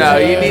go to No,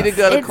 you need to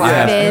go to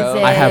class.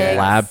 I have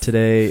lab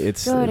today.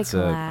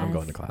 I'm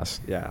going to class.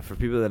 Yeah, for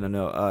people that don't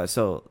know.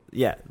 So,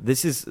 yeah,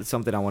 this is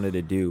something I wanted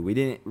to do. We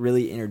didn't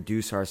really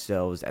introduce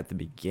ourselves at the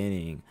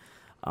beginning.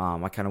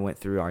 I kind of went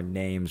through our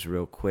names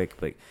real quick,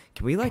 but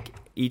can we like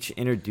each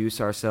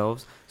introduce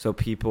ourselves so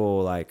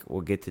people like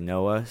will get to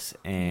know us?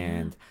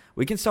 And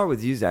we can start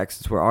with you, Zach,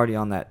 since we're already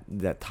on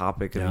that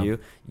topic of you.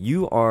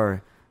 You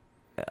are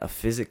a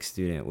physics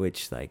student,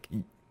 which like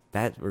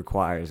that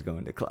requires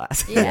going to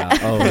class. Yeah.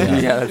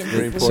 That's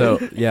very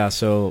important.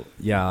 So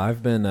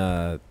I've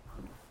been,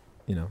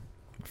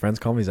 friends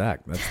call me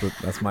Zach.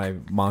 That's my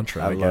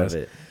mantra. I guess.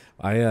 Love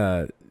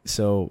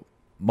it.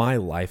 My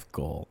life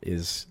goal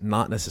is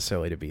not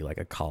necessarily to be like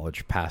a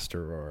college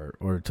pastor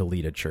or to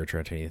lead a church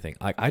or anything.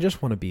 I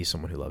just want to be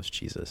someone who loves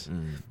Jesus.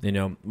 You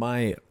know,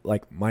 my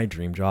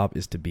dream job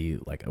is to be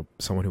like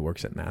someone who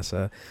works at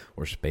NASA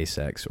or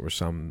SpaceX or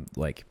some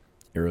like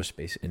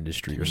aerospace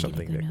industry or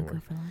something.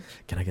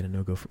 Can I get a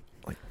no-go for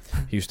like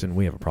Houston?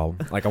 We have a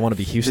problem. Like I want to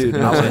be Houston.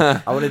 Dude,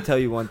 I want to tell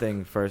you one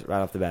thing first,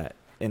 right off the bat.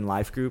 In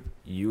life group,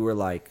 you were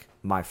like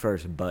my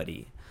first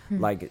buddy.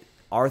 Like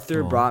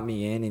Arthur brought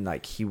me in, and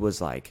like he was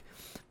like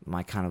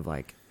my kind of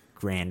like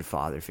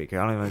grandfather figure.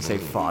 I don't even want to say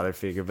father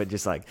figure, but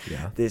just like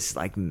this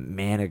like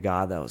man of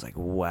God that was like,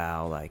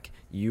 wow, like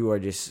you are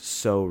just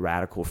so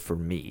radical for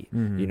me.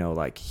 You know,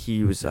 like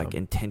he was like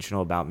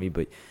intentional about me,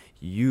 but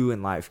you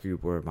in life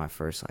group were my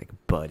first like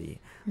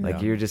buddy.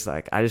 Like you're just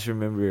like, I just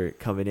remember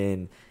coming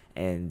in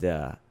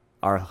and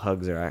our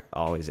hugs are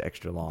always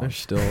extra long. They're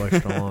still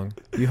extra long.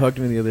 You hugged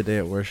me the other day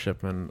at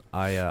worship, and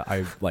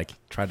I like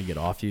tried to get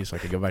off you so I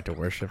could go back to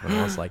worship, and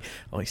I was like,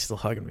 oh, he's still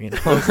hugging me. And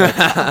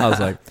I was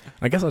like,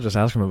 I guess I'll just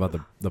ask him about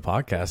the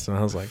podcast. And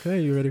I was like,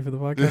 hey, you ready for the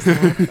podcast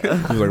tomorrow?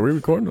 He was like, are we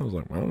recording? I was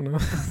like, I don't know.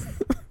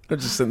 I'm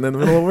just sitting in the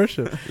middle of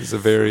worship. It's a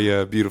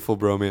very beautiful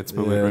bromance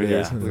moment right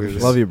here.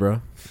 Love you,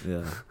 bro.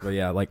 Yeah. But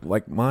yeah,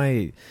 like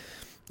my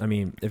I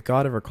mean, if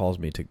God ever calls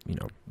me to,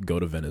 go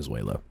to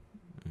Venezuela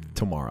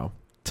tomorrow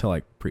to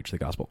like preach the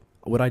gospel,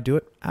 would I do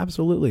it?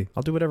 Absolutely.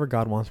 I'll do whatever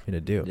God wants me to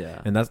do.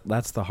 Yeah. And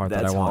that's the heart that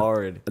I That's want.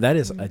 hard. That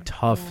is a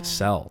tough Yeah.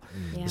 sell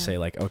Yeah. to say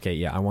like, okay,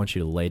 yeah, I want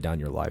you to lay down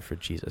your life for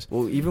Jesus.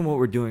 Well, even what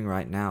we're doing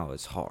right now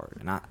is hard.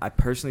 And I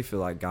personally feel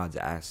like God's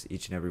asked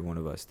each and every one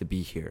of us to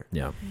be here.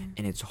 Yeah.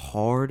 And it's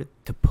hard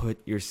to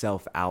put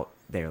yourself out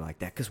there like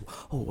that. Because,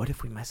 what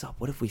if we mess up?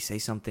 What if we say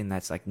something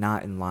that's like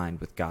not in line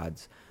with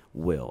God's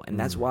will? And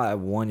that's why I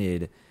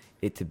wanted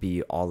it to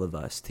be all of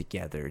us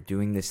together,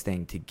 doing this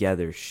thing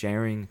together,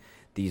 sharing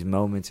these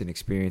moments and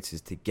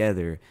experiences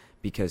together,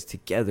 because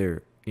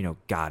together,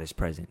 God is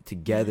present.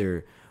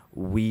 Together,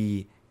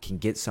 we can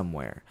get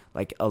somewhere.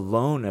 Like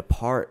alone,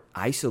 apart,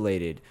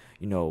 isolated,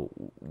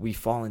 we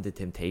fall into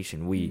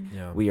temptation.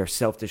 We are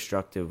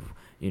self-destructive,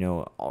 and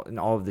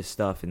all of this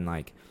stuff. And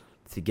like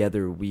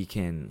together, we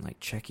can like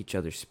check each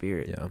other's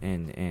spirit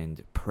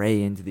and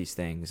pray into these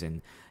things.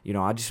 And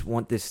I just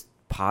want this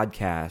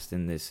podcast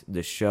and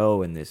this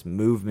show and this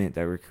movement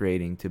that we're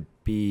creating to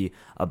be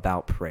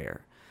about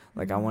prayer.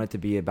 Like I want it to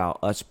be about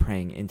us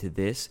praying into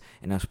this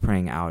and us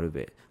praying out of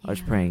it. Us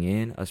praying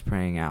in, us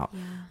praying out.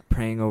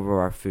 Praying over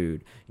our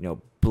food,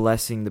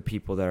 blessing the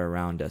people that are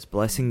around us,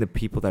 blessing the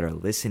people that are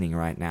listening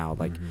right now,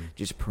 like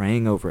just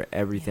praying over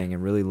everything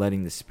and really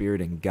letting the Spirit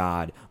and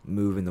God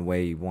move in the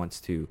way He wants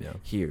to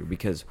here.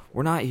 Because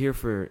we're not here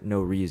for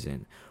no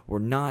reason. We're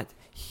not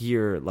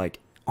here like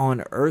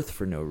on earth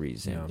for no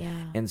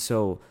reason. And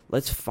so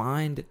let's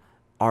find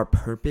our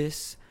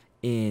purpose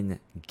in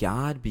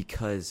God,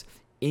 because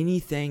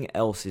anything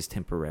else is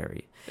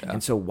temporary.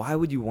 And so why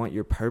would you want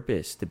your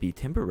purpose to be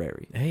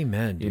temporary?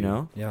 Amen,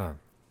 dude. Yeah.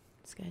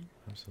 It's good.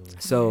 Absolutely.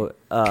 So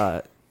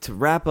to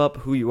wrap up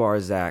who you are,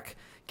 Zach,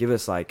 give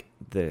us like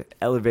the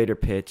elevator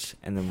pitch,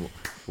 and then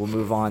we'll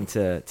move on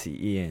to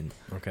Ian.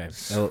 Okay.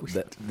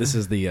 This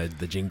is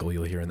the jingle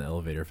you'll hear in the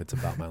elevator if it's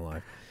about my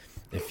life.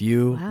 If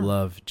you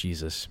love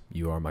Jesus,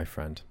 you are my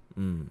friend.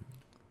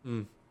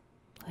 What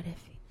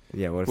if?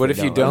 Yeah. What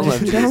if you don't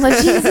love You don't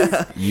love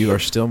Jesus? You are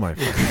still my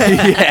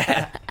friend.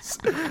 Yes.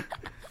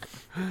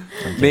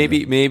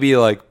 Maybe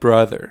like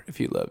brother if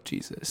you love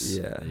Jesus.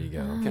 Yeah. There you go.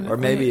 Kind of Or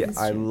maybe That's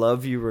I true.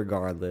 love you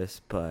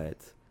regardless, but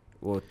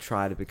we'll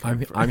try to become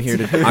friends. I'm here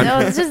to No,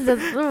 it's just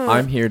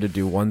I'm here to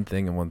do one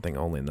thing and one thing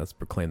only, and that's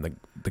proclaim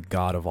the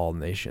God of all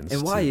nations.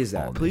 And why to is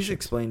all that? Please nations.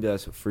 explain to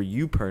us, for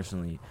you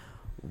personally,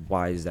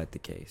 why is that the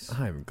case?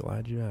 I'm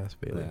glad you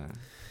asked, Bailey. Yeah.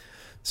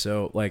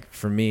 So, like,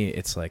 for me,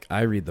 it's like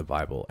I read the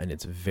Bible, and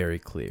it's very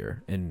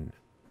clear in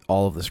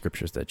all of the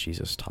scriptures that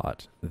Jesus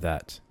taught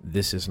that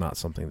this is not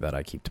something that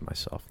I keep to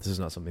myself. This is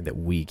not something that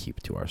we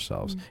keep to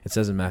ourselves. It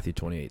says in Matthew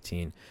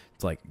 20:18,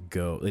 it's like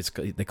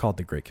they call it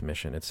the Great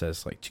Commission. It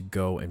says like to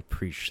go and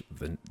preach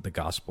the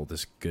gospel,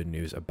 this good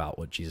news about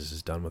what Jesus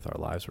has done with our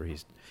lives, where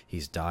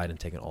he's died and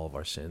taken all of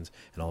our sins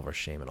and all of our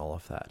shame and all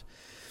of that.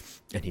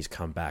 And he's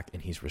come back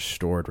and he's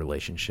restored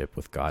relationship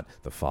with God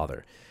the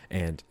Father.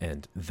 And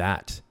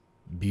that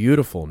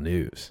beautiful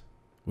news,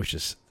 which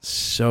is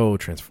so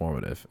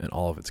transformative in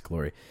all of its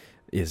glory,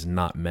 is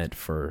not meant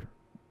for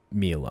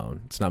me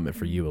alone. It's not meant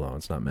for you alone.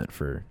 It's not meant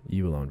for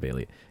you alone,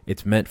 Bailey.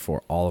 It's meant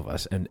for all of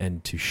us.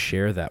 And to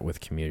share that with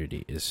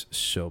community is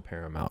so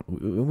paramount.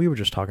 We were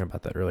just talking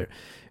about that earlier.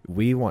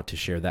 We want to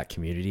share that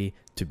community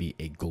to be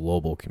a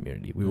global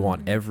community. We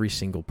want every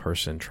single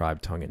person,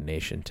 tribe, tongue, and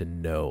nation to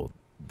know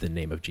the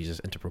name of Jesus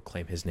and to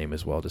proclaim his name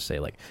as well, to say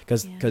like,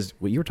 because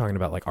what you were talking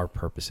about, like our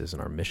purposes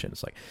and our mission,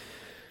 it's like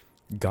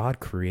God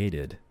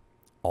created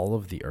all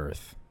of the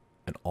earth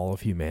and all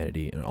of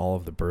humanity and all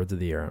of the birds of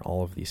the air and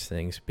all of these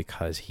things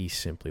because he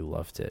simply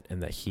loved it,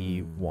 and that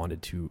he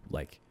wanted to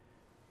like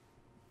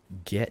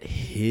get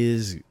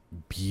his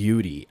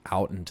beauty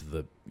out into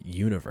the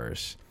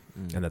universe,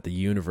 and that the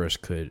universe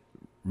could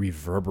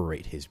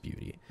reverberate his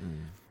beauty.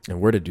 And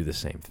we're to do the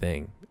same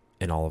thing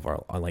in all of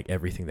our, like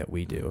everything that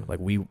we do.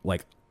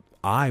 Like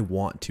I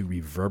want to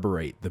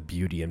reverberate the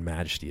beauty and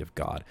majesty of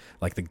God.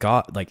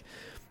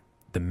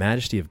 The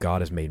majesty of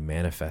God is made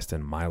manifest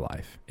in my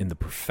life in the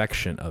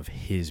perfection of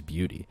his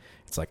beauty.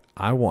 It's like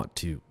I want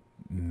to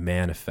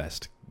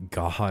manifest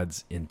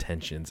God's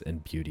intentions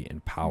and beauty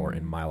and power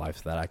in my life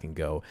so that I can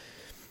go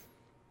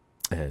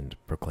and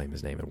proclaim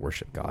his name and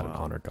worship God and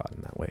honor God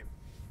in that way.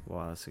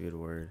 Wow, that's a good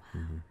word.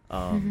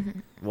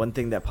 One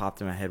thing that popped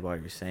in my head while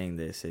you're saying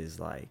this is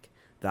like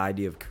the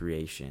idea of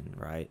creation,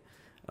 right?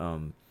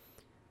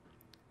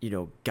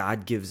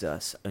 God gives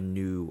us a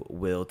new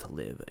will to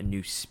live, a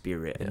new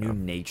spirit, a new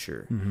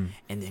nature.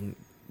 And then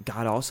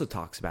God also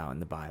talks about in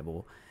the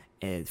Bible,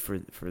 and for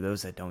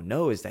those that don't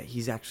know, is that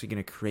he's actually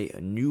going to create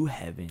a new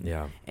heaven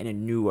and a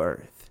new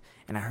earth.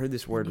 And I heard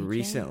this word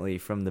recently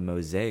from the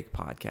Mosaic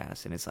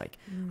podcast, and it's like,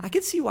 I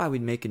could see why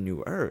we'd make a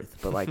new earth,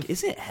 but like,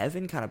 isn't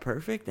heaven kind of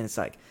perfect? And it's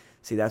like,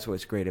 see, that's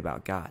what's great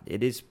about God.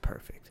 It is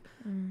perfect,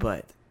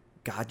 but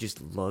God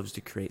just loves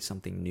to create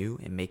something new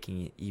and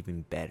making it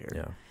even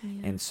better.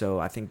 And so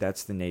I think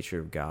that's the nature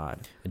of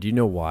God. And do you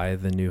know why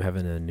the new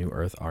heaven and the new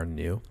earth are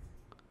new?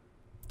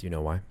 Do you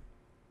know why?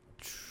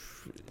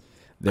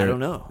 I don't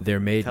know. They're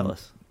made. Tell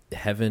us.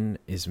 heaven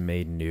is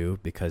made new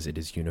because it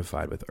is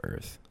unified with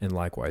earth, and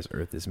likewise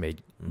earth is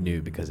made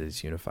new because it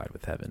is unified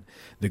with heaven.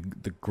 The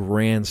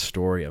grand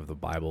story of the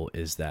Bible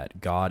is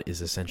that God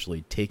is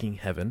essentially taking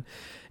heaven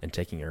and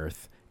taking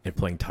earth and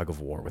playing tug of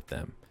war with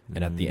them.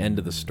 And at the end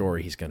of the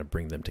story, he's going to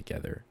bring them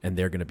together, and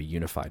they're going to be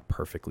unified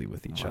perfectly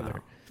with each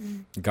other.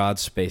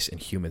 God's space and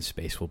human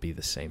space will be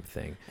the same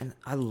thing. And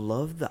I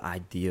love the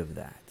idea of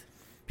that,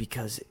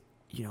 because,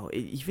 you know, it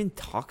even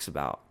talks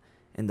about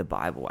in the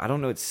Bible, I don't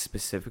know it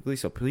specifically,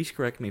 so please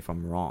correct me if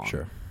I'm wrong.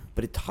 Sure.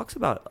 But it talks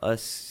about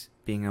us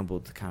being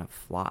able to kind of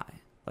fly,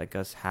 like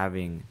us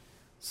having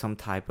some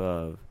type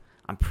of,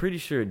 I'm pretty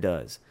sure it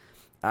does.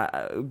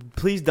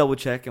 Please double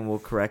check and we'll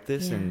correct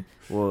this and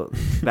we'll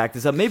back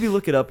this up. Maybe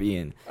look it up,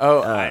 Ian.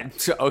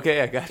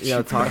 Okay, I got you. You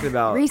know, talking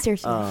about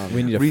Research.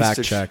 We need a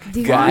fact check.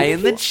 Guy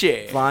in the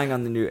chair. Flying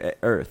on the new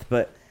earth.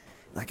 But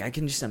like, I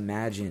can just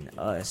imagine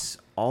us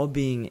all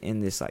being in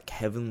this like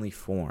heavenly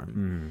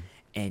form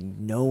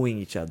and knowing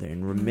each other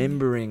and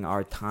remembering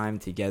our time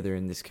together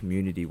in this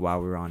community while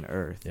we were on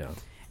earth. Yeah.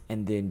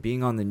 And then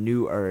being on the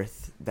new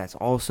earth that's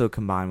also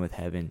combined with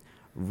heaven,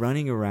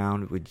 running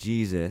around with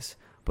Jesus,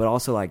 but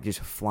also like just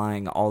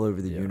flying all over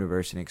the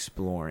universe and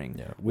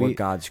exploring what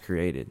God's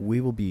created.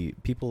 We will be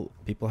people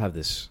have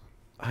this,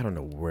 I don't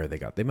know where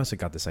they must have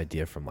got this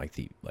idea from like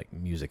the like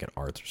music and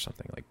arts or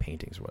something, like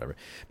paintings or whatever.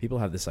 People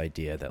have this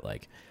idea that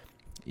like,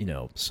 you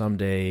know,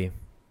 someday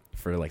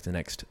for like the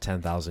next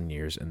 10,000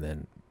 years and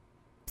then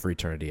for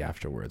eternity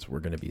afterwards, we're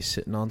going to be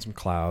sitting on some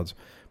clouds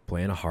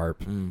playing a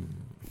harp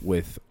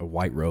with a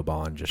white robe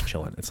on, just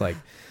chilling. It's like,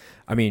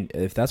 I mean,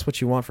 if that's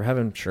what you want for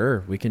heaven,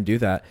 sure, we can do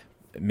that.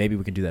 Maybe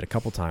we can do that a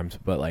couple times,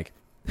 but like,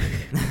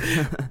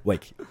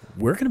 like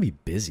we're gonna be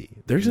busy.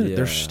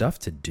 There's stuff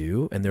to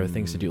do, and there are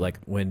things to do. Like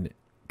when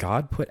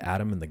God put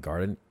Adam in the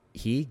garden,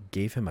 He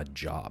gave him a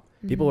job.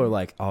 People are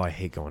like, "Oh, I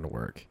hate going to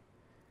work."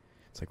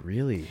 It's like,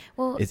 really?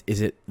 Well,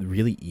 is it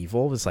really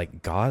evil? It's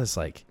like God is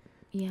like,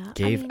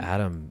 gave I mean,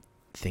 Adam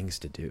things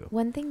to do.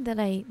 One thing that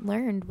I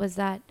learned was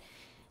that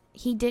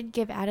he did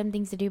give Adam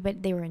things to do,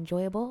 but they were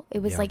enjoyable.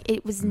 It was like,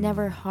 it was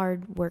never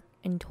hard work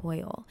and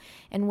toil.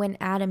 And when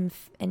Adam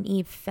and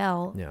Eve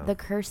fell, the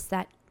curse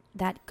that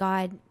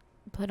God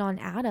put on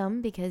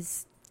Adam,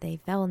 because they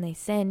fell and they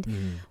sinned,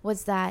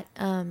 was that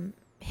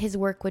his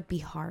work would be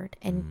hard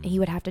and he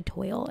would have to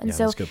toil. And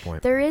so that's a good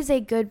point. There is a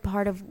good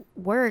part of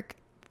work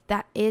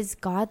that is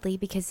godly,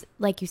 because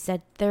like you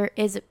said,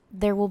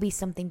 there will be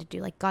something to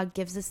do. Like God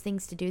gives us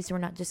things to do, so we're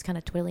not just kind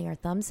of twiddling our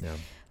thumbs.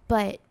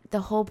 But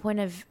the whole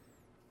point of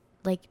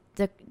like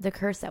the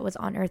curse that was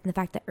on earth and the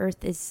fact that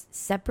earth is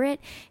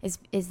separate is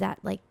that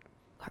like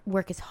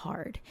work is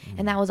hard.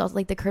 And that was also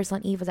like the curse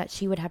on Eve, was that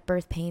she would have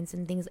birth pains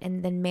and things,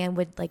 and then man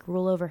would like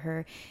rule over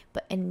her,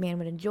 and man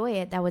would enjoy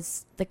it. That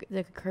was the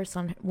curse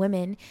on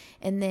women.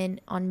 And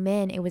then on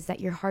men, it was that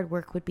your hard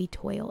work would be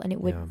toil, and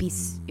it would be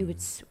you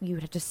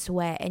would have to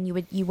sweat, and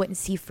you wouldn't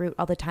see fruit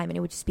all the time, and it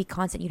would just be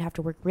constant. You'd have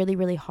to work really,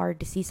 really hard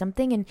to see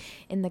something. And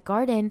in the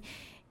garden,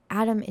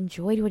 Adam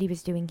enjoyed what he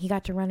was doing. He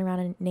got to run around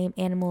and name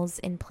animals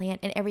and plant,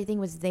 and everything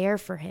was there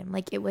for him.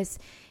 Like it was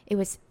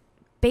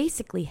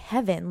basically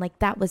heaven. Like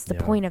that was the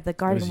point of the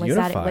garden, was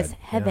that it was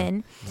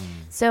heaven.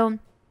 So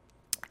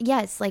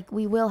yes, like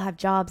we will have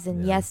jobs,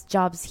 and yes,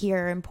 jobs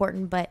here are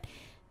important, but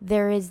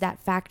there is that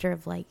factor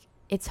of like,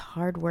 it's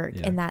hard work.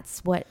 And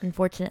that's what,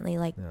 unfortunately,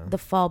 like the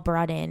fall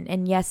brought in.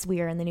 And yes, we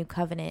are in the new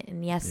covenant,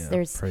 and yes,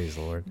 praise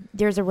the Lord,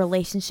 there's a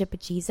relationship with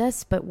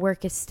Jesus, but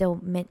work is still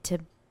meant to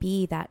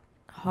be that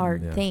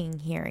hard thing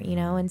here, you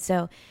know. And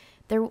so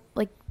there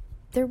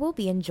will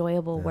be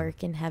enjoyable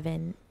work in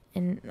heaven,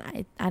 and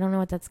I don't know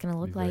what that's gonna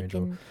look like,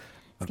 and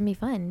it's gonna be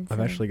fun. I've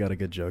actually got a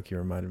good joke you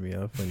reminded me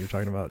of when you're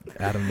talking about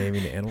Adam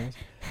naming the animals.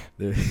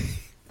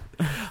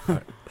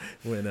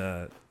 When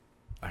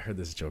I heard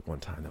this joke one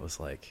time that was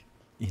like,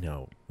 you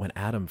know, when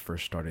Adam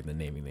first started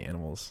naming the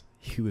animals,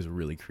 he was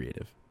really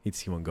creative. He'd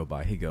see one go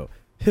by, he'd go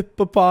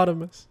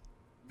hippopotamus.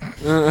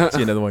 See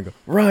another one go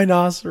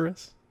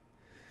rhinoceros.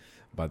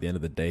 By the end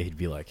of the day, he'd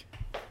be like,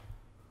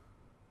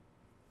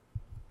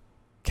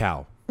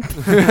 cow.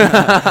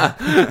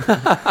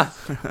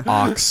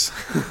 Ox.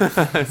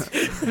 That's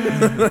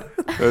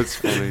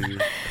funny.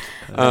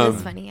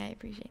 That's funny. I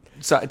appreciate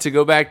it. So to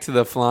go back to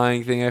the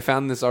flying thing, I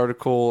found this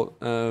article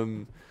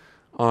on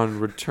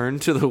Return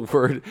to the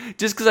Word,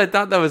 just because I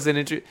thought that was an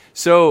interesting.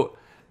 So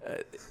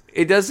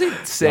it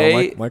doesn't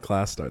say. No, my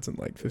class starts in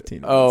like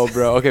 15 minutes. Oh,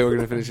 bro. Okay, we're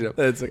gonna finish it up.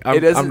 It's like, I'm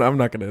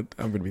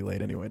gonna be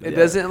late anyway. It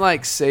doesn't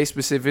like say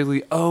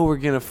specifically, oh, we're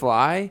gonna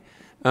fly.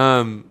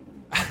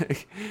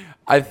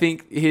 I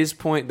think his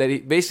point that he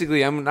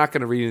basically, I'm not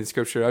gonna read in the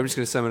scripture. I'm just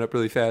gonna sum it up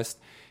really fast.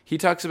 He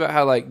talks about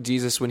how like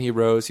Jesus, when he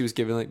rose, he was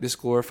given like this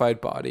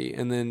glorified body,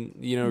 and then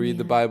read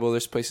the Bible.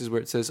 There's places where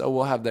it says, oh,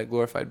 we'll have that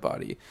glorified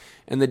body,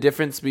 and the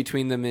difference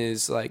between them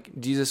is like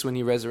Jesus, when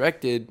he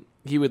resurrected,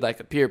 he would like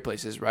appear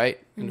places, right?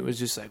 And it was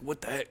just like,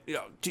 what the heck?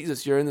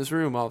 Jesus, you're in this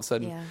room all of a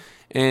sudden. Yeah.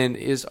 And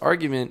his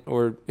argument,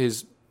 or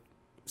his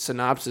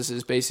synopsis,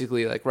 is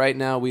basically like, right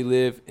now we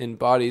live in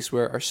bodies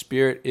where our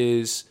spirit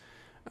is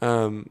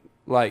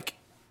like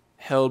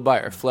held by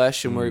our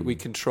flesh, and we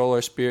control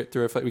our spirit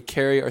through our flesh. We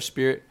carry our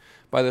spirit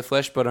by the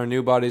flesh, but our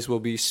new bodies will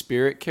be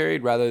spirit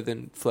carried rather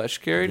than flesh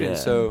carried. Yeah. And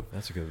so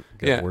That's a good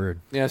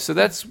word. Yeah, so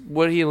that's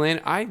what he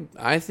landed.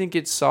 I think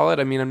it's solid.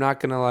 I mean, I'm not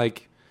gonna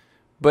like,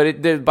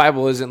 but the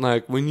Bible isn't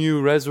like when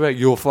you resurrect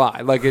you'll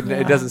fly. Like it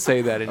doesn't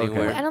say that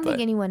anywhere. I don't but-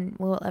 think anyone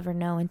will ever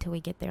know until we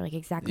get there, like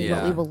exactly what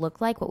Yeah. we will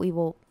look like, what we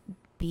will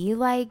be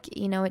like.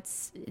 You know,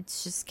 it's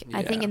just.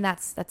 I think, Yeah. and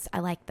that's I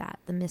like that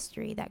the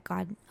mystery that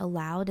God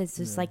allowed is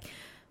just like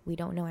we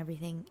don't know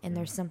everything, and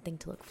there's something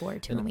to look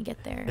forward to when we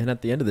get there. And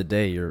at the end of the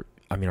day,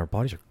 our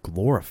bodies are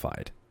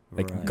glorified.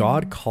 Like Right.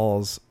 God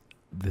calls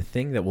the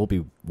thing that we'll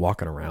be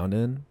walking around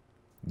in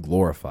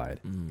glorified.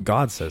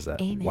 God says that.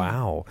 Amen.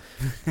 Wow.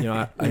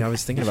 I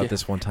was thinking about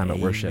this one time at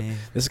worship. Amen.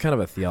 This is kind of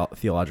a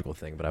theological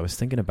thing, but I was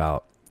thinking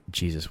about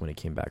Jesus when he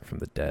came back from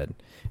the dead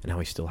and how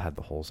he still had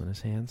the holes in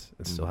his hands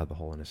and still had the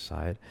hole in his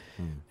side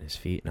and his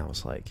feet. And I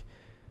was like,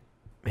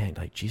 man,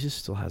 like Jesus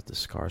still has the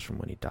scars from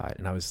when he died.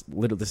 And I was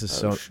literally, this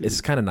is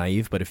it's kind of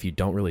naive, but if you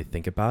don't really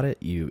think about it,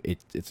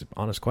 it's an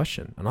honest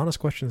question, and honest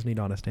questions need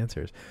honest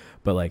answers.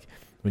 But like,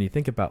 when you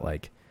think about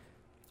like,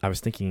 I was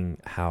thinking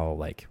how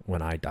like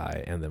when I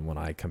die and then when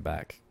I come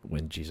back,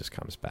 when Jesus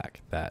comes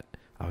back, that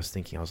I was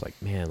like,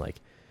 man,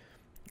 like,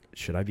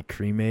 should I be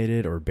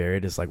cremated or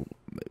buried? Is like,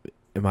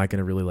 am I going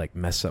to really like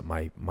mess up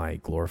my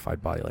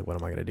glorified body? Like, what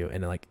am I going to do?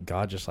 And like,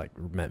 God just like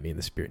met me in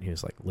the spirit and he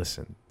was like,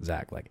 listen,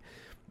 Zach, like,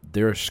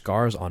 there are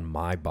scars on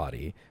my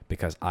body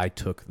because I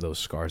took those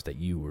scars that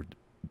you were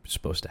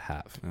supposed to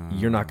have.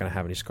 You're not going to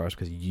have any scars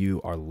because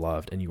you are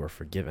loved and you are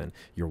forgiven.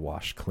 You're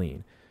washed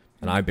clean.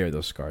 And I bear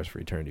those scars for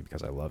eternity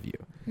because I love you.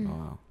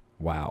 Wow.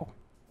 Wow.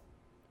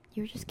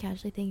 You were just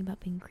casually thinking about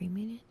being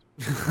cremated.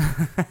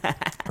 I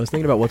was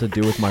thinking about what to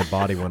do with my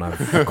body when I'm a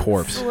It's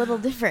corpse. a little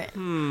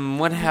different.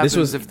 What happens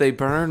was- if they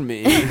burn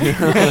me? But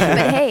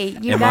hey,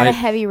 you Am got I- a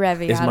heavy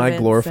revy. Is out my of it,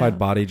 glorified so.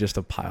 body just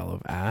a pile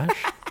of ash?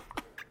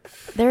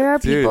 There are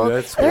Dude, people.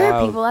 that's There are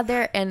wild. people out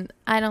there, and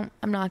I'm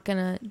not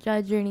gonna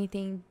judge or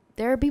anything.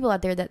 There are people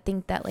out there that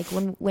think that like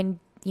when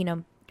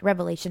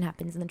Revelation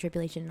happens and the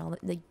tribulation and all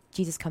that, like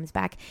Jesus comes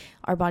back,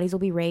 our bodies will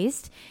be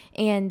raised,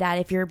 and that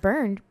if you're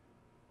burned,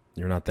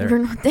 You're not there. you're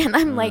not. Then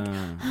I'm like,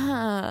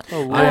 huh.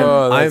 Oh,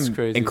 whoa, that's I'm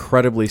crazy.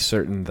 incredibly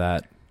certain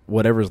that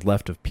whatever's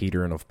left of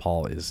Peter and of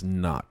Paul is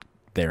not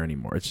there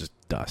anymore. It's just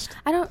dust.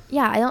 I don't.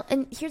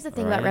 And here's the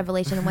thing about Right.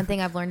 Revelation, and one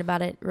thing I've learned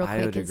about it real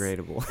quick is,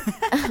 Biodegradable.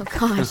 oh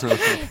gosh,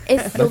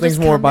 is they'll Nothing's just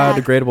more come back.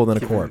 biodegradable than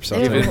a corpse. I'll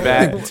tell you Giving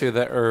that. back to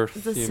the earth.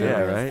 It's a you service. know?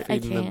 Yeah, right? I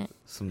Feeding them. can't.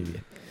 Some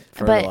But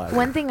fertilizer.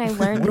 one thing I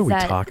learned What are is we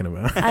that talking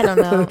about? I don't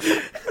know.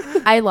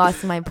 I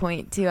lost my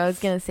point too. I was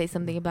gonna say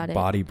something about it.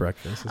 Body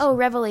breakfast. Oh,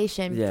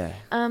 Revelation. Yeah.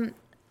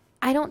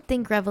 I don't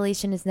think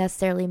Revelation is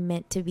necessarily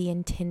meant to be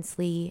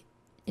intensely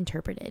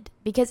interpreted,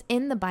 because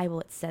in the Bible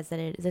it says that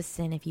it is a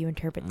sin if you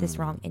interpret this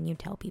wrong and you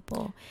tell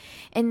people,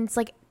 and it's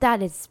like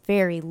that is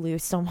very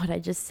loose on what I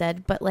just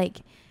said, but like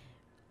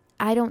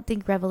I don't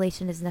think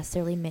Revelation is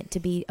necessarily meant to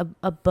be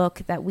a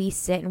book that we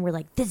sit and we're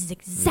like, this is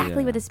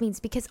exactly what this means,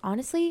 because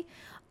honestly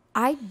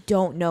I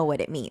don't know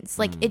what it means.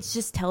 Like it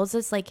just tells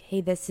us like,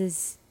 hey, this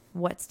is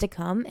what's to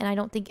come, and I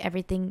don't think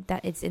everything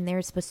that is in there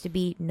is supposed to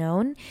be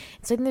known.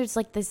 So I think there's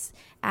like this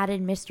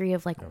added mystery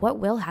of like what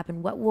will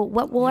happen, what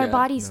will our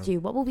bodies do,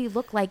 what will we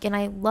look like, and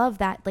I love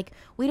that like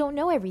we don't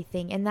know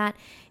everything, and that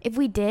if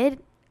we did,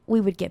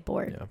 we would get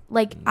bored. Yeah.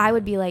 Like I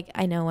would be like,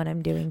 I know what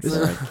I'm doing.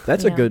 So like,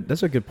 That's you a know. good.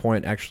 That's a good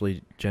point,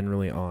 actually.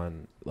 Generally,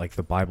 on like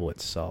the Bible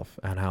itself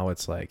and how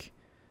it's like,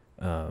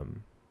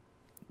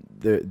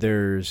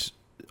 there's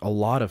a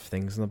lot of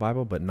things in the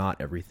Bible, but not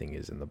everything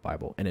is in the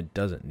Bible, and it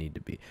doesn't need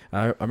to be.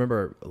 I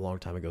remember a long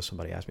time ago,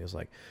 somebody asked me, I was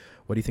like,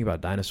 "What do you think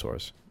about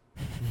dinosaurs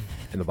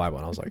in the Bible?"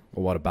 And I was like,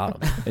 "Well, what about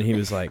them?" And he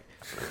was like,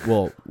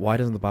 "Well, why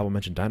doesn't the Bible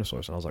mention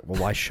dinosaurs?" And I was like,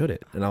 "Well, why should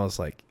it?" And I was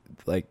like,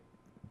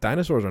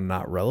 dinosaurs are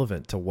not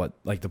relevant to what,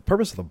 like, the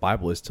purpose of the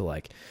Bible is to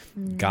like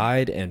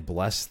guide and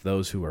bless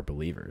those who are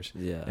believers.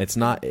 Yeah. It's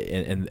not,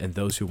 and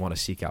those who want to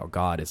seek out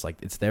God. It's like,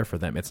 it's there for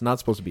them. It's not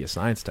supposed to be a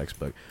science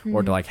textbook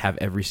or to like have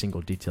every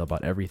single detail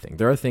about everything.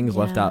 There are things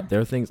left Yeah. out.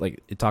 There are things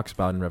like it talks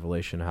about in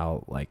Revelation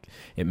how like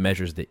it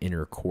measures the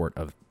inner court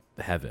of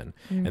heaven,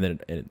 and then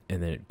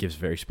it gives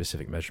very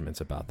specific measurements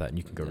about that, and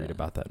you can go read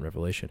about that in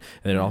Revelation.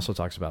 And then it also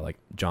talks about like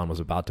John was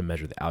about to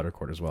measure the outer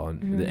court as well,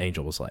 and the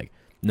angel was like,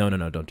 no,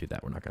 don't do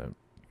that. We're not gonna.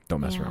 Don't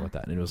mess around with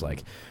that. And it was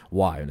like,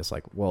 why? And it's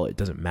like, well, it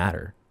doesn't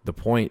matter. The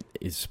point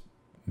is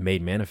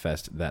made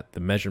manifest that the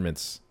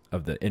measurements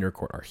of the inner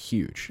court are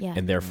huge,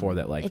 and therefore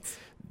that like It's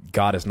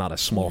God is not a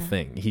small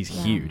thing. He's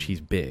Yeah. huge. He's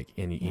big,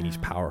 and he's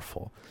Yeah.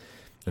 powerful.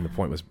 And the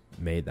point was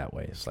made that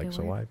way. It's like, Good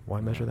so word.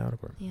 why measure the outer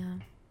court? yeah.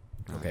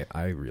 Okay,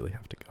 I really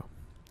have to go.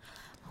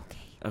 Okay.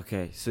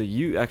 Okay, so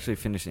you actually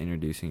finished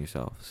introducing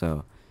yourself,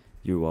 so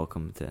you're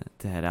welcome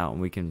to head out,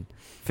 and we can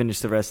finish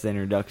the rest of the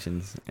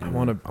introductions. I And,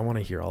 want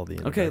to hear all the.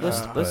 Okay, let's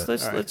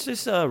introductions, but- let's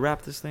just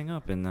wrap this thing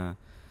up and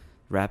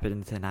wrap it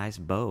into a nice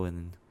bow and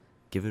then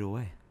give it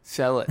away.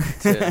 Sell it.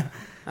 To,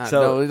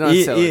 So no, we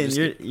don't sell it. Ian,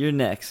 Just you're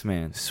next, man.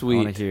 I want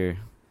Sweet. to hear.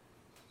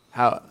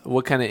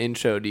 what kind of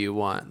intro do you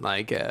want?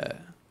 Like,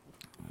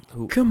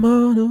 Come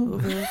on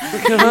over.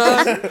 Come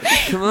on,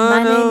 come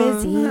on.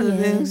 My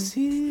name is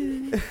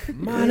Ian.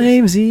 My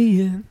name's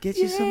Ian. Get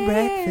you some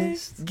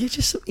breakfast. Get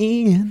you some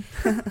Ian.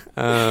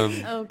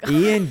 Oh god.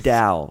 Ian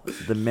Dow,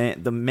 the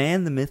man, the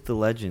myth, the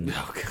legend,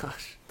 Oh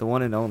gosh, the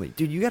one and only.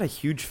 Dude, you got a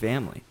huge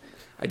family.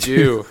 I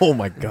do. Oh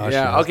my gosh.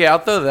 Yeah. yes. Okay, I'll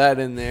throw that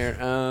in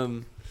there.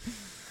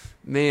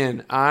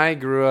 Man, I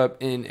grew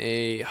up in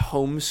a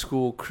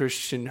homeschool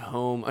Christian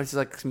home. It's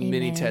like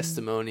mini Amen.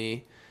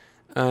 testimony.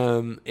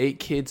 8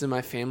 kids in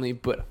my family,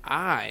 but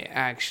I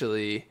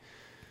actually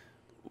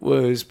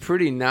was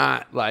pretty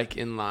not like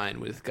in line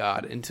with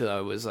God until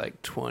I was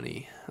like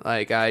 20.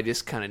 Like I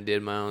just kind of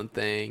did my own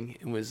thing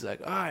and was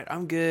like, all right,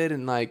 I'm good.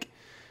 And like,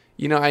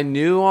 you know, I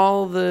knew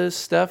all the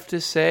stuff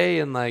to say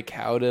and like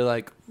how to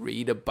like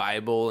read a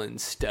Bible and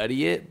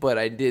study it, but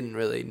I didn't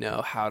really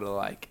know how to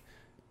like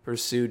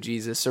pursue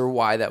Jesus or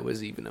why that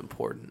was even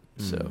important.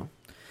 So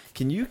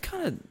Can you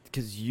kind of,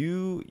 because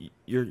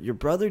your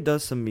brother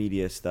does some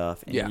media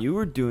stuff, and Yeah. you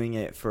were doing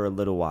it for a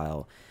little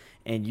while,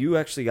 and you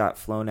actually got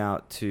flown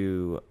out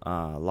to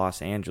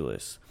Los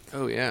Angeles,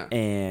 oh yeah.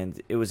 and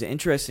it was an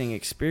interesting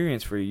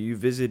experience for you. You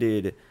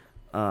visited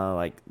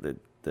like the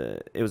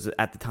it was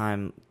at the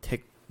time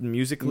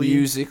Musically,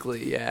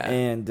 Yeah.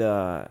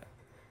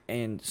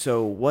 and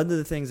so one of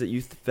the things that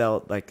you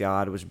felt like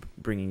God was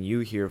bringing you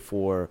here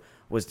for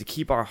was to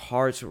keep our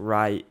hearts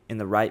right in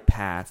the right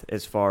path,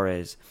 as far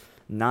as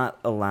not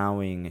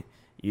allowing,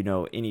 you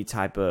know, any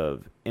type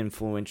of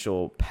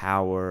influential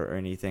power or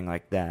anything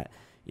like that,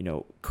 you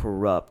know,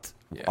 corrupt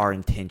Yeah. our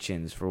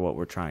intentions for what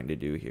we're trying to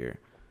do here.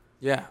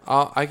 Yeah,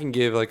 I can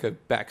give like a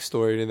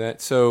backstory to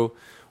that. So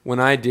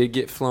when I did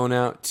get flown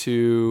out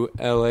to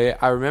LA,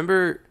 I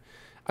remember,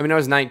 I mean, I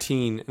was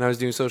 19 and I was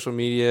doing social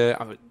media.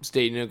 I was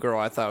dating a girl.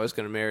 I thought I was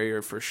going to marry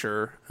her for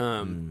sure.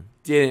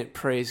 Didn't,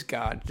 praise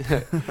God.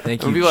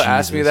 Thank When you. people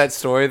ask me Jesus. that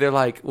story, they're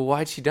like, well,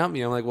 why'd she dump me?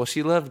 I'm like, well,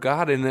 she loved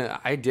God and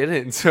I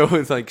didn't. So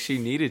it's like she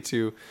needed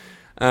to.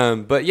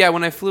 But yeah,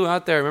 when I flew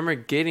out there, I remember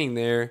getting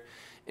there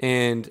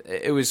and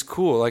it was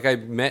cool. Like I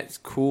met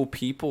cool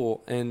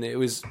people and it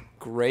was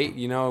great.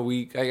 You know,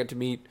 I got to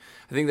meet,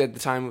 I think at the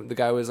time the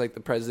guy was like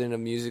the president of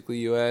Musically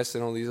US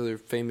and all these other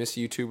famous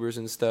YouTubers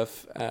and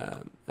stuff.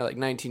 At like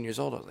 19 years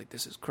old, I was like,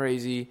 this is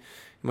crazy.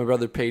 My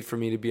brother paid for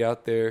me to be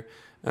out there.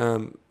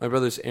 My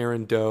brother's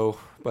Aaron Doe,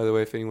 by the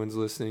way, if anyone's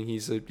listening.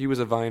 He was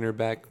a Viner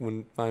back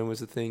when Vine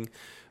was a thing.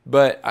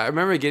 But I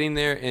remember getting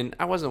there, and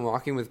I wasn't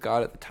walking with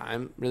God at the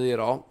time, really at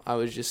all. I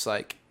was just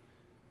like,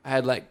 I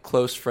had like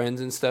close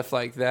friends and stuff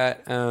like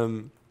that.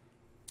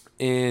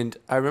 And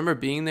I remember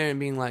being there and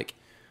being like,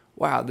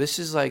 wow, this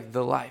is like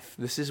the life.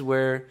 This is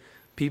where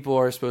people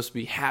are supposed to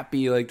be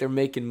happy. Like they're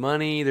making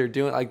money. They're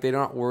doing, like they're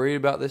not worried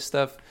about this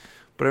stuff.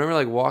 But I remember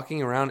like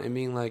walking around and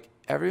being like,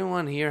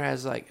 everyone here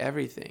has like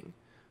everything.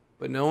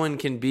 But no one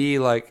can be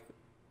like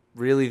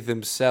really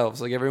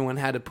themselves. Like everyone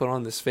had to put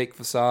on this fake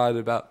facade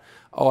about,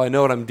 oh, I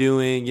know what I'm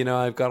doing. You know,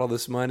 I've got all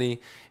this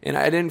money. And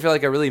I didn't feel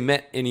like I really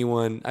met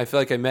anyone. I feel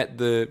like I met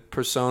the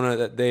persona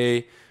that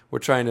they were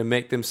trying to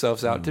make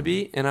themselves out to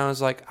be. And I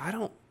was like, I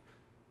don't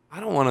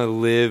want to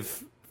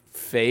live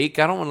fake.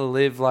 I don't want to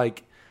live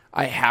like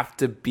I have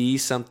to be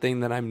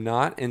something that I'm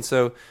not. And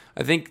so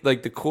I think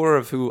like the core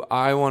of who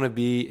I want to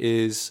be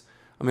is,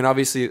 I mean,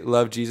 obviously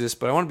love Jesus,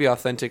 but I want to be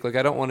authentic. Like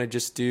I don't want to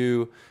just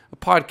do a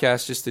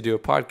podcast just to do a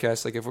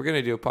podcast. Like if we're going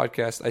to do a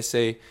podcast, I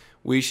say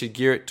we should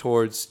gear it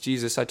towards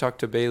Jesus. I talked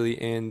to Bailey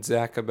and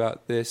Zach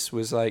about this,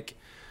 was like,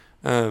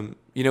 you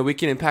know, we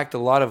can impact a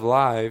lot of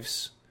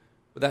lives,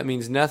 but that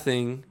means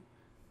nothing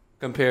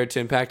compared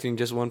to impacting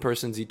just one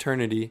person's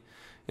eternity.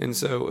 And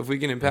so if we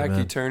can impact Amen.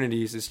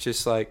 eternities, it's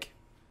just like,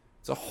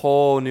 it's a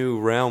whole new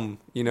realm,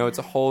 you know, it's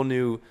a whole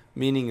new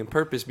meaning and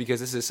purpose, because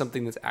this is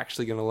something that's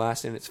actually going to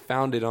last, and it's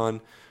founded on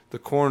the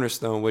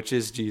cornerstone, which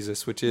is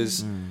Jesus, which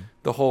is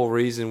the whole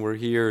reason we're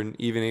here and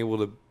even able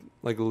to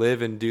like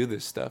live and do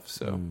this stuff.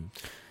 So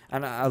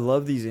And I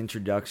love these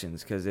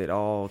introductions because it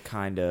all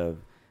kind of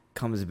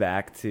comes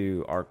back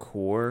to our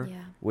core, Yeah.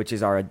 which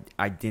is our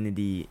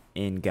identity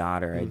in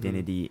God, our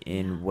identity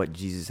in what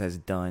Jesus has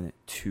done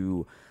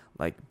to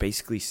like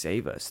basically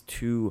save us,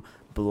 to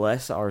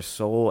bless our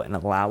soul and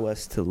allow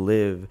us to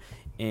live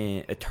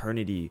in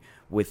eternity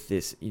with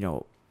this, you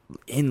know,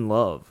 in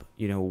love,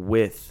 you know,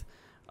 with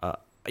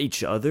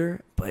each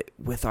other, but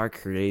with our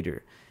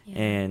Creator. Yeah.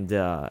 And,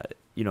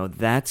 you know,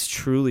 that's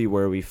truly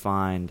where we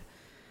find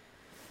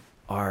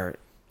our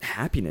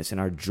happiness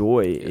and our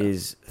joy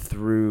is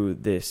through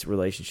this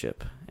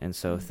relationship. And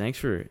so thanks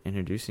for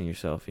introducing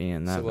yourself,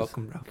 Ian. That so was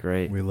welcome, bro.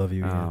 great. We love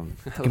you. Ian.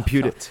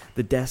 Computer,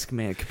 the desk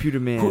man, computer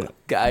man.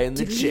 Guy in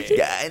the chair.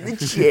 Guy in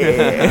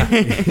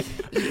the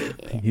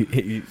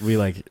chair. We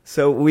like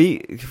So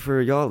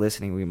for y'all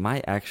listening, we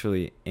might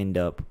actually end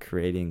up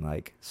creating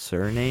like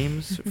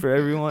surnames for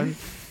everyone.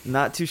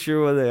 Not too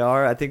sure what they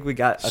are. I think we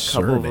got a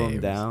couple of them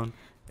Surnames. down.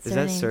 Is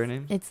that Surnames.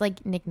 surname? It's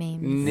like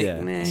nicknames.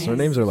 Nicknames.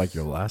 surnames are like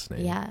your last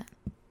name. Yeah.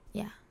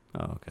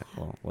 Oh, okay.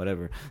 Well,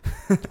 whatever.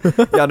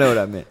 Y'all know what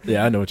I meant.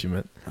 Yeah, I know what you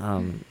meant.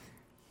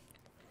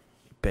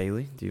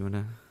 Bailey, do you want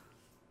to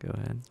go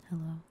ahead?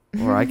 Hello.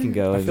 or I can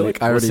go. I and feel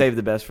like I we'll already- save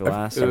the best for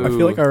last. Ooh. I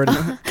feel like I already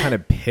kind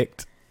of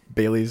picked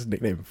Bailey's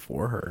nickname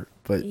for her,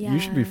 but you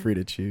should be Yeah. free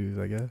to choose,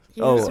 I guess.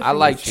 Oh, I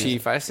like Chief.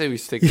 Chief. I say we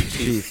stick to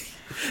Chief.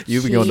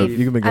 You've been going to. Chief.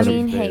 You've been I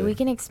going mean, to. hey, we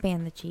can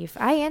expand the chief.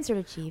 I answered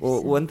a chief.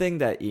 Well, so- one thing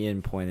that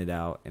Ian pointed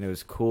out, and it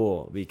was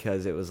cool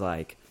because it was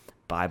like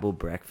Bible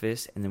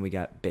breakfast, and then we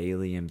got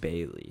Bailey and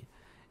Bailey,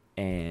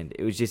 and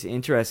it was just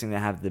interesting to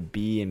have the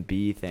B and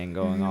B thing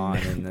going on,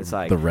 and it's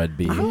like the red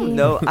bee. I don't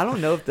know. I don't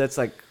know if that's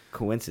like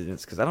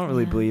coincidence because I don't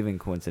really Yeah. believe in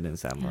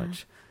coincidence that Yeah.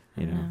 much.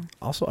 I You don't know,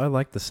 Also, I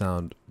like the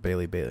sound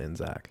Bailey, and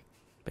Zach.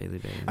 Bailey,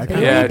 Bailey. I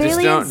Bailey, Yeah, Bailey, just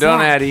and don't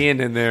Zach. add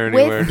Ian in there With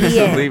anywhere. Just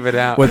Ian. leave it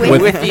out. With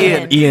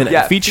Ian. Ian,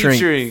 Yeah, featuring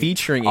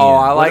featuring- Ian. Oh,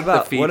 I like what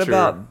about, the What feature.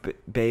 about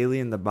Bailey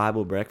and the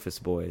Bible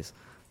Breakfast Boys?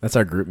 That's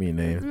our group me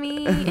name.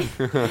 me.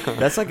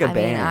 That's like a I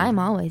band, mean, I'm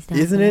always down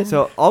Isn't for it? that.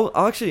 So I'll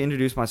actually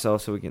introduce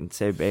myself so we can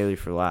say Bailey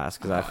for last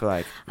because I feel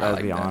like that would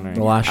like be that. honoring.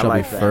 The last I shall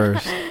like be that.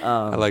 first.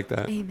 I like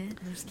that. Amen.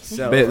 I'm just kidding.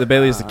 So, The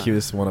Bailey's the uh,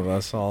 cutest one of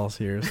us all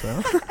here. So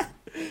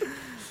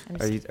I'm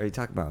Are just you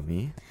talking about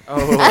me?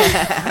 Oh,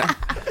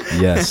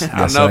 yes, I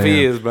don't know if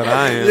he is, but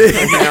I am. You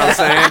know what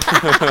I'm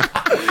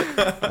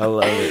saying? I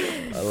love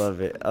it. I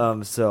love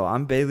it. So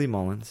I'm Bailey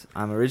Mullins.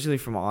 I'm originally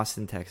from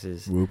Austin,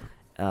 Texas. Whoop.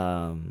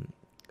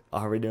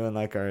 Are we doing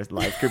like our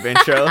life group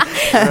intro?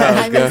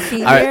 I'm a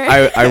senior.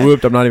 I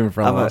whooped. I'm not even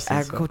from I'm an Austin.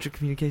 so- agriculture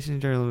communication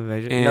and journalism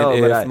major. And no,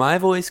 if but I, my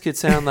voice could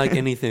sound like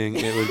anything,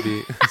 it would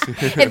be.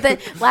 If the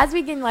last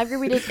week in live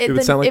group we did, It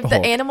would sound like if the the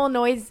Hulk. animal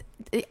noise,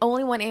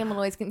 only one animal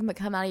noise can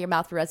come out of your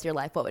mouth for the rest of your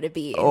life, what would it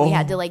be? And we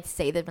had to like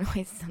say the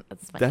noise.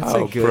 That's funny. that's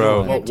Oh, a good bro.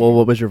 one. Well,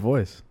 what was your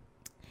voice?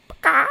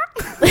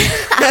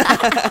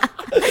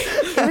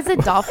 It was a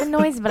dolphin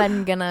noise, but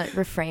I'm gonna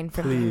refrain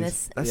from doing Please.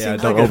 this. That Yeah,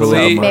 seems don't like a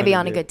overlap lot mine. Maybe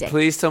on a good day.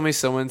 Please tell me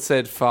someone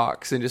said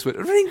fox and just went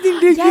ring ding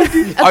ding. Yes,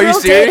 a Are you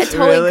girl serious? did. A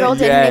totally Really? girl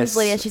did. Her name's Yes.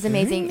 Lydia. She's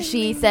amazing.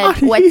 She said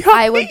what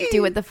I would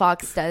do what the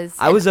fox does.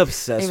 I was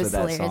obsessed It was with that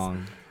hilarious.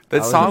 song. I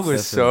That song was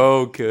obsessed with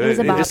so good was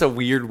in about- just a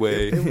weird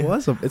way. It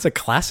was. It's a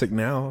classic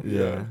now. it.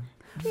 Yeah.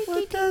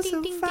 What does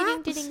a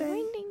fox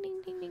say?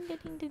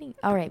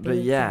 All right, But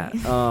Bailey, yeah,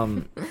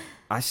 sorry.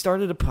 I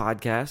started a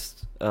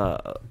podcast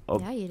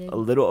Yeah, you did. a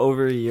little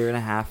over a year and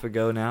a half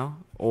ago now,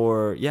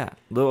 or yeah,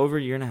 a little over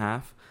a year and a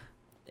half,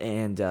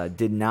 and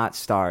did not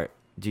start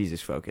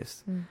Jesus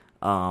Focused.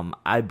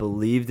 I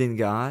believed in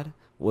God,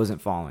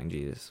 wasn't following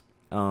Jesus.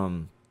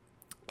 And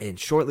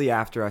shortly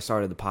after I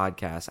started the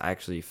podcast, I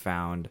actually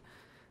found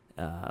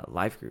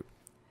Life Group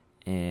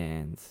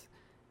and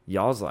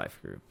y'all's Life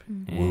Group,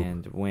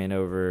 and went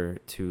over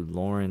to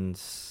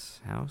Lauren's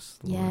house.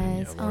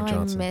 Yes, Lauren oh,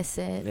 Johnson. I miss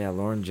it. Yeah,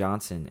 Lauren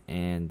Johnson,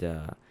 and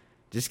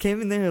just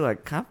came in there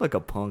like kind of like a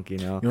punk, you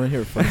know. You want to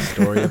hear a funny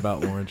story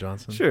about Lauren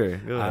Johnson? Sure,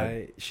 go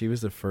ahead. She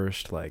was the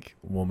first like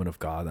woman of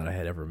God that I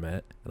had ever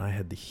met, and I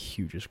had the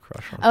hugest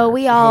crush on her. Oh,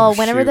 we all. Oh,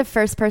 Whenever shoot. the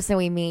first person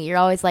we meet, you're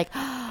always like,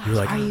 You're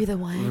like, "Are you the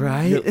one?"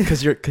 Right?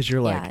 Because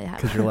you're like, Yeah,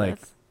 because you're like,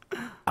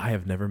 I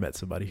have never met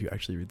somebody who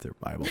actually reads their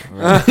Bible.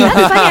 That's funny.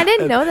 I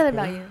didn't know that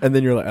about you. And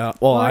then you're like, well,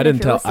 Lauren, I if didn't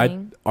you're tell.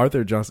 listening.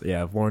 Arthur Johnson.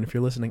 Yeah, Lauren, if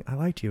you're listening, I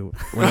liked you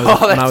when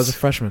I was a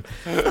freshman.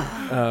 But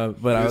I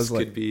This was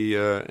like, could be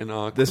an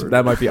awkward.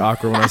 that might be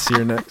awkward when I see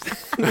her next.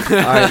 All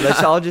right,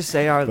 let's all just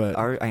say our But-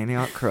 our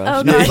Antioch crush.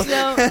 Oh gosh,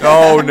 no.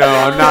 Oh no,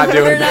 I'm not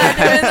doing We're not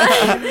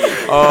that. doing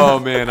that. Oh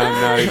man, I'm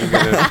not even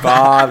gonna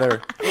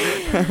bother.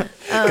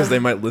 Because they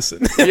might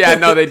listen. Yeah,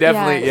 no, they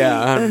definitely.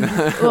 Yeah. I'm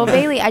not- Well,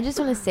 Bailey, I just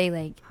want to say,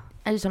 like,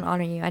 I just want to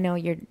honor you. I know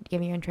you're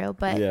giving your intro,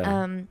 but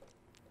Yeah.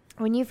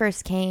 when you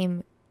first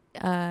came,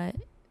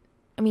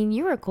 I mean,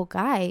 you were a cool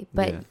guy,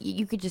 but Yeah.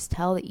 you could just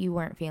tell that you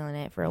weren't feeling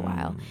it for a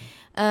while.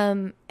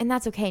 Mm. And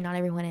that's okay. Not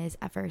everyone is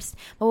at first.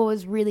 But what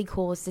was really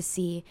cool was to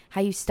see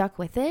how you stuck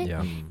with it.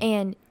 Yeah.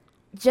 And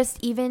just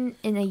even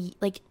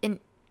in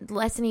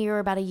less than a year or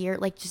about a year,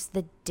 like just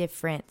the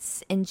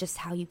difference in just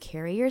how you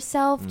carry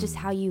yourself, just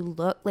how you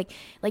look, like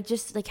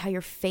just like how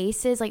your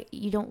face is, like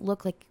you don't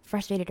look like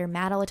frustrated or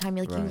mad all the time.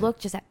 You're like, you Right. look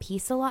just at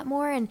peace a lot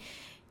more. And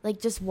like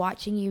just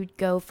watching you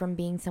go from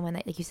being someone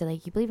that, like you said,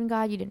 like you believe in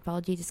God, you didn't follow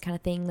Jesus kind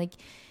of thing, like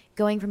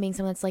going from being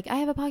someone that's like, I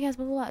have a podcast,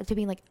 blah, blah, blah, to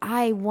being like,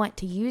 I want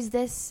to use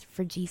this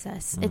for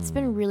Jesus. It's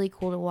been really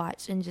cool to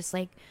watch and just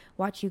like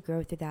watch you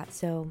grow through that.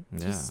 So Yeah.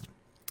 just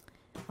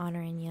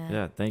honoring you.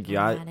 Yeah, thank you.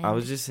 on I that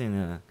was end.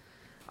 just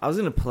I was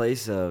in a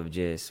place of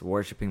just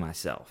worshiping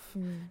myself.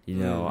 You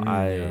know,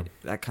 Yeah.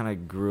 I kind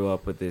of grew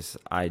up with this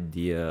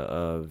idea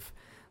of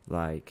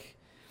like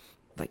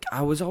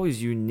I was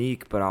always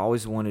unique, but I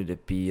always wanted to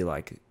be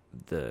like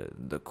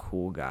the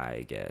cool guy,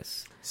 I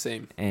guess.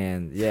 Same.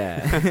 And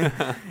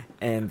yeah,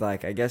 and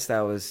like I guess that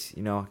was,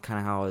 you know, kind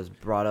of how I was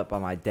brought up by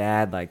my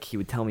dad. Like he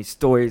would tell me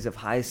stories of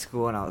high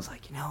school, and I was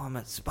like, you know, I'm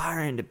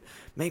aspiring to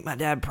make my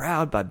dad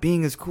proud by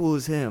being as cool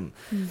as him.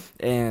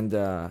 And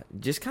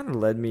just kind of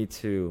led me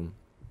to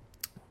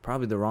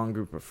probably the wrong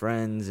group of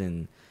friends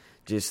and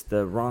just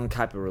the wrong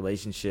type of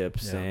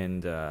relationships, Yeah.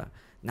 and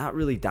not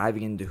really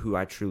diving into who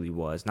I truly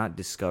was, not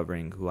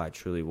discovering who I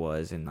truly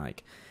was, and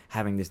like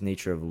having this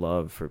nature of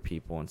love for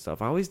people and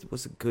stuff. I always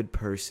was a good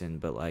person,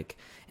 but like,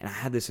 and I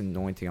had this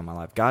anointing on my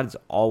life. God's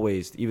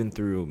always, even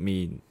through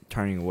me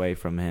turning away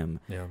from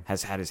him,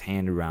 has had his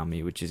hand around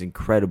me, which is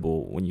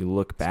incredible when you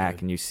look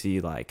back and you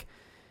see like,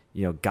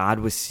 you know, God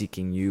was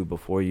seeking you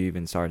before you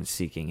even started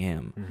seeking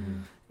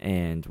him.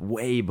 And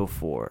way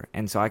before.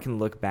 And so I can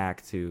look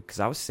back to,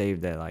 because I was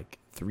saved at like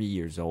 3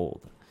 years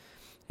old.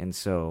 And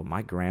so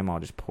my grandma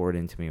just poured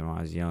into me when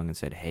I was young and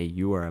said, hey,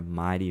 you are a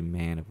mighty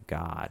man of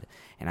God.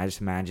 And I just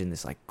imagined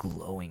this like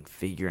glowing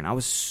figure. And I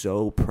was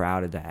so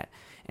proud of that.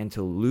 And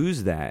to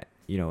lose that,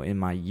 you know, in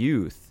my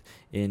youth,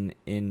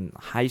 in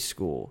high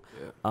school,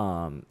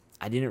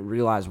 I didn't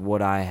realize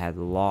what I had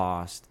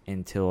lost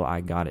until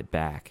I got it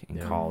back in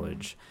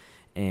college.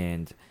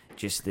 And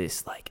just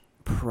this like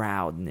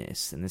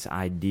proudness and this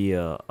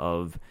idea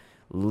of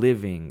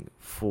living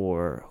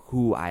for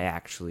who I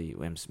actually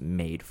am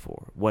made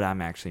for, what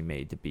I'm actually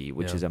made to be,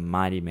 which is a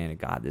mighty man of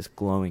God, this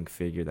glowing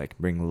figure that can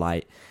bring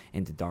light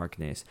into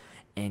darkness.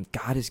 And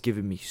God has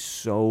given me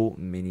so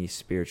many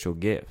spiritual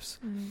gifts.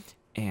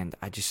 And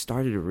I just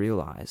started to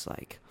realize,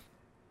 like,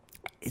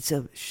 it's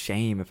a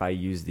shame if I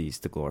use these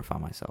to glorify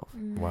myself.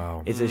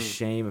 Wow. It's a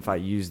shame if I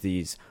use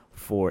these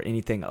for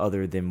anything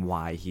other than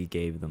why he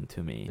gave them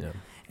to me.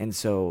 And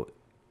so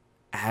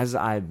as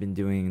I've been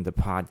doing the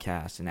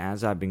podcast and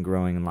as I've been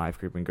growing in life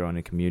group and growing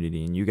in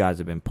community, and you guys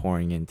have been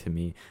pouring into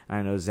me, and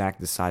I know Zach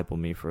discipled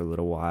me for a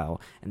little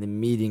while, and then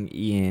meeting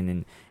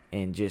Ian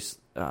and just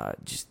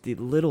the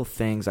little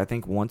things, I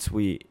think once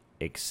we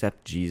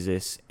accept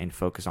Jesus and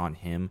focus on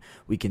him,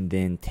 we can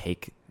then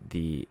take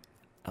the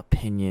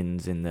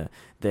opinions and the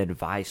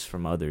advice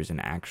from others and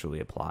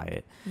actually apply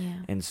it.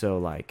 And so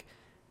like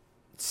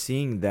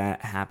seeing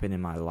that happen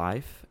in my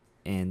life,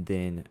 and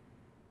then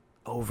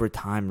over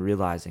time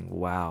realizing,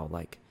 wow,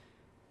 like,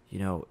 you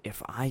know,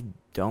 if I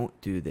don't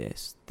do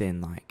this,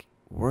 then like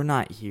we're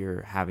not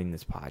here having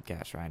this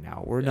podcast right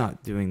now. We're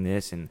not doing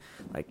this. And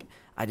like,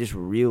 I just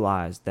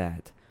realized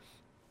that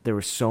there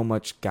was so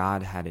much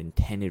God had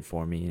intended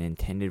for me and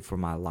intended for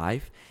my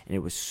life. And it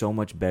was so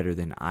much better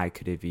than I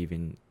could have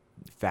even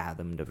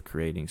fathomed of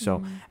creating.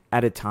 So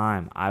at a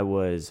time I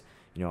was,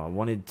 you know, I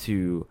wanted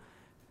to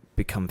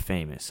become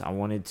famous. I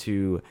wanted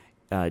to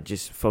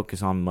just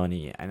focus on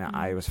money, and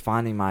I was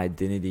finding my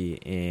identity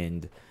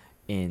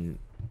in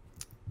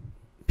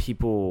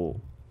people,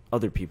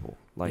 other people,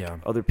 like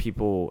other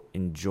people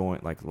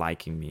enjoying, like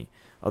liking me,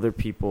 other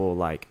people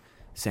like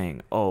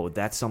saying, "Oh,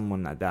 that's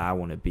someone that I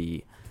want to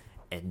be."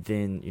 And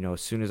then, you know,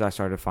 as soon as I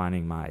started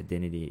finding my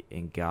identity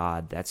in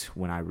God, that's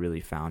when I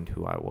really found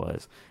who I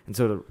was. And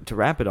so to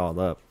wrap it all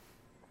up,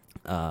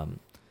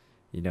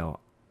 you know,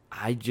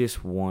 I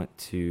just want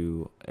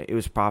to, it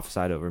was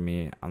prophesied over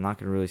me. I'm not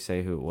going to really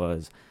say who it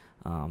was.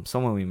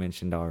 Someone we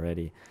mentioned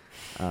already.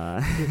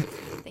 I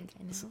think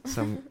I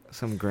know.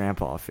 Some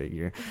grandpa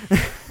figure.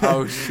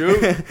 Oh,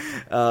 shoot.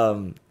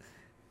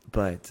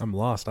 But I'm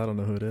lost. I don't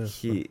know who it is.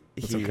 He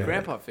okay.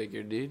 Grandpa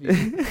figure, dude.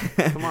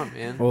 Come on,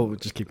 man. Well, we'll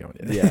just keep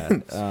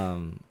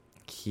going.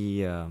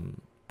 He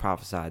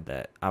prophesied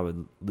that I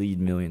would lead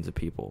millions of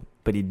people,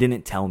 but he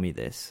didn't tell me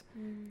this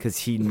because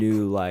he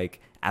knew, like,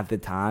 at the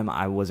time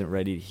I wasn't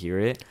ready to hear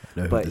it.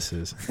 I know who this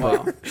is.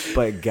 Wow.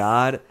 But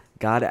God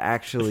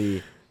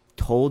actually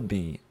told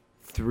me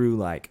through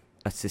like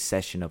a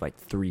succession of like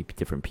 3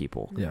 different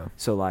people.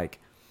 So like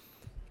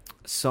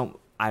so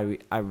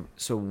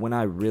when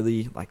I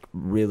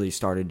really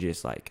started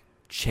just like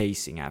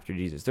chasing after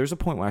Jesus, there's a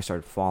point where I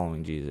started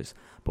following Jesus,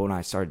 but when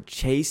I started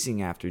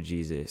chasing after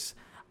Jesus,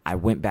 I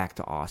went back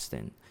to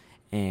Austin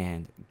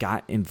and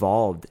got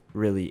involved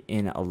really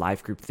in a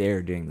life group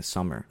there during the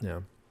summer.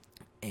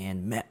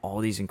 And met all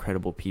these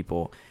incredible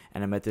people.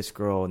 And I met this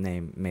girl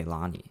named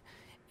Melanie.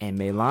 And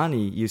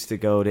Melanie used to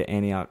go to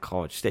Antioch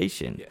College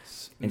Station.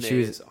 Yes. And May she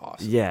was is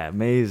awesome. Yeah,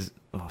 May's,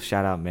 oh,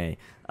 shout out May.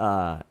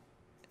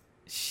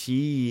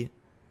 She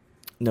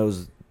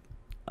knows,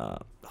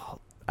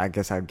 I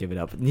guess I'll give it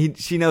up.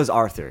 She knows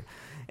Arthur.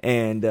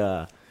 And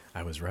I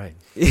was right.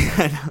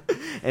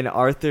 And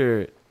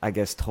Arthur, I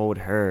guess, told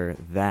her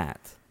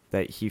that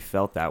he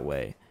felt that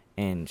way.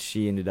 And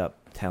she ended up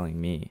telling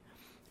me.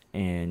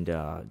 And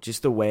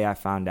just the way I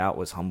found out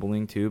was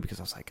humbling too,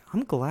 because I was like,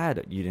 I'm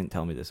glad you didn't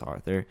tell me this,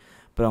 Arthur,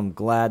 but I'm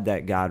glad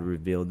that God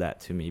revealed that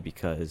to me,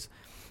 because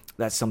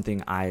that's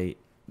something I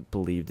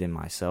believed in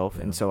myself.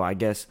 And so I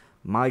guess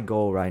my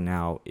goal right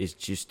now is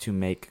just to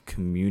make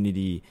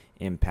community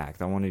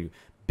impact. I want to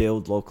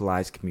build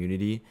localized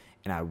community,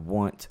 and I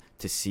want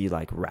to see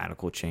like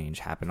radical change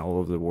happen all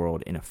over the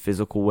world in a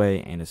physical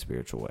way and a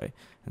spiritual way.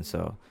 And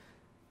so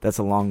that's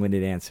a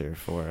long-winded answer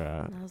for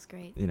That was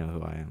great. you know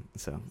who I am.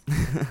 So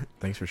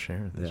Thanks for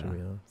sharing. That's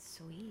really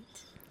Sweet.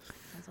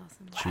 That's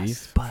awesome.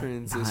 Chief. but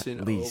Transition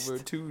not least. over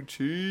to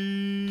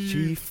Chief.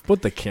 Chief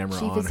Put the camera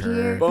Chief on is her.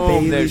 here. Boom,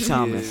 Bailey there she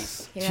Thomas.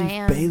 is. Here Chief I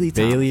am. Bailey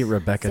Thomas. Bailey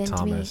Rebecca Send me.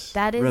 Thomas.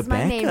 That is Rebecca.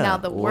 my name now.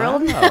 The Wow.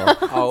 world knows.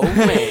 Oh,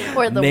 man.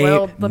 Or the Name-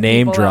 world. The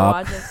name people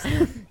drop. That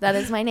watch us. That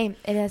is my name.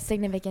 It has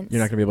significance. You're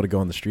not gonna be able to go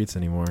on the streets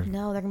anymore.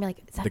 No, they're gonna be like,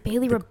 is that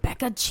Bailey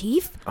Rebecca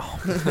Chief?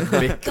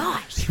 Oh,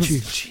 Gosh.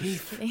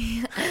 Chief.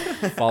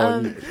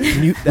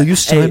 Will you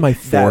sign my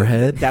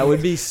forehead? That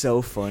would be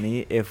so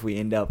funny if we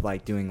end up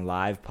like doing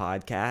live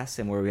podcasts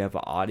and where we have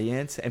an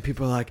audience and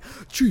people are like,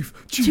 Chief,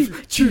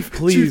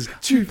 please,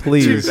 Dude,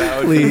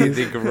 that would be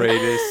the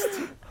greatest.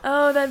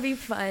 Oh, that'd be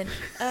fun.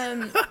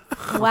 Oh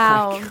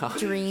Wow,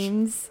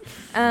 dreams.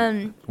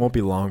 Won't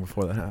be long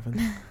before that happens.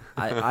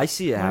 I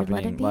see it Lord,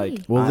 let happening. it be.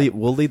 Like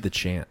We'll lead the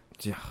chant.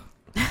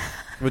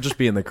 We'll just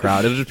be in the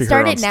crowd. It'll just be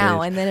Start her on it now,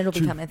 stage. and then it'll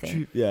become a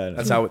thing. yeah.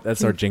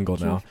 That's our jingle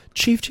now.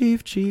 Chief.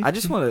 I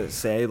just want to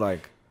say,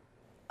 like,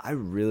 I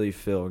really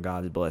feel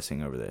God's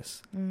blessing over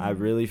this. I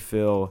really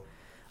feel.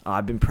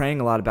 I've been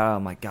praying a lot about it.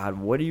 I'm like, God,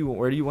 where do you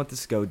want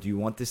this to go? Do you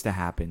want this to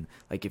happen?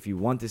 Like, if you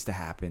want this to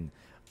happen,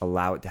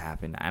 allow it to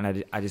happen.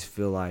 And I just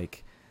feel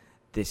like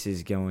this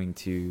is going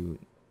to,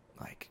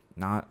 like,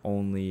 not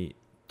only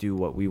do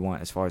what we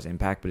want as far as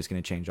impact, but it's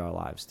going to change our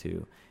lives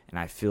too. And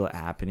I feel it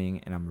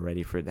happening, and I'm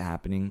ready for it to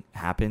happen.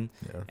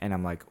 Yeah. And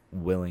I'm like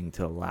willing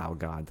to allow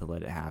God to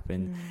let it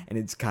happen. And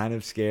it's kind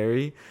of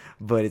scary,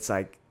 but it's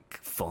like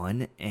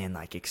fun and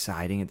like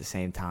exciting at the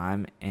same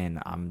time. And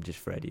I'm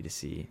just ready to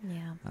see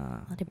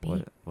Let it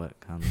be. what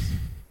comes.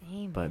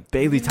 Amen. But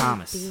Bailey Let it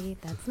Thomas. be.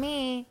 That's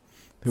me.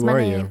 Who That's my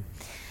are name. you?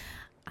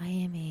 I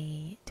am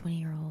a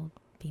 20-year-old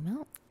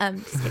female.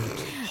 Just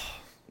kidding.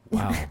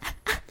 Wow.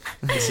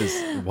 This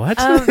is what?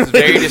 It's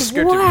very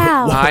descriptive.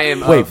 Wow. I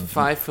am Wait.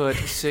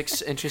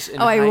 5'6" in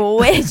Oh, I height.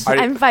 wish. Are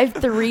you- I'm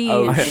 5'3".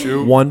 Oh,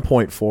 shoot.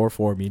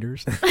 1.44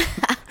 meters. I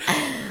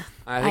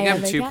think I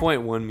I'm like that.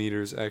 2.1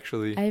 meters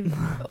actually. Did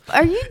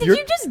You're-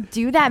 you just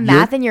do that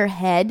math in your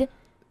head?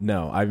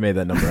 No, I've made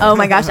that number. Oh up.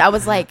 my gosh, I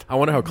was like, I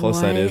wonder how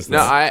close that What? is. No,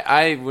 though.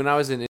 I when I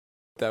was in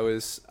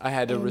I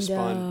had to And,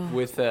 respond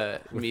with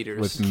meters.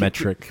 with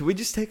metric. Could we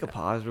just take a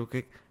pause real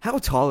quick? How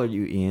tall are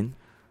you, Ian?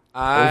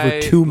 Over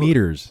 2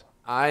 meters.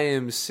 I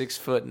am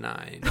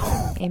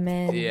 6'9".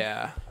 amen.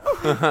 Yeah.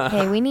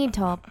 Hey, we need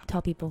tall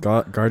people.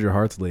 Guard your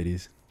hearts,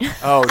 ladies.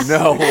 Oh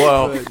no!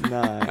 Whoa.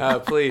 Nah. It's a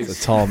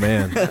Please. tall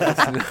man.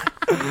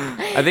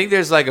 I think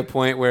there's like a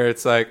point where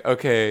it's like,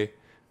 okay,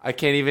 I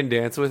can't even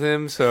dance with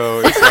him,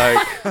 so it's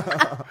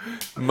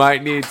like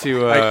might need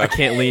to. I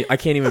can't lean. I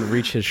can't even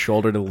reach his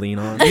shoulder to lean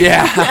on.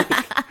 Yeah.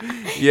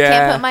 Can't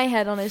Yeah. put my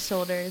head on his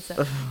shoulder. So.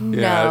 Yeah, No,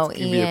 that's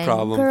gonna be a Ian.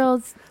 problem.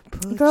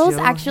 Girls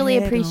actually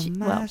appreciate.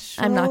 Well,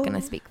 I'm not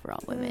gonna speak for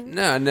all women,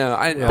 No,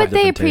 I Yeah. but they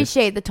different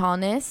appreciate the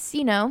tallness.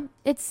 You know,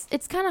 it's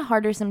kind of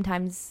harder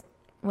sometimes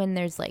when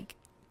there's like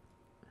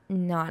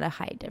not a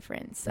height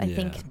difference. I Yeah.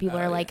 think people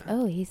Oh, are like, yeah.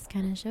 oh, he's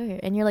kind of short,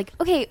 and you're like,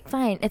 okay,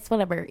 fine, it's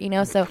whatever. You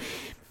know, so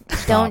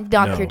Stop. don't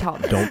dock No, your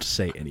tallness. Don't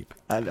say anything.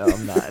 I know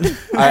I'm not.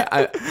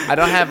 I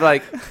don't have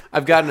like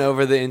I've gotten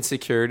over the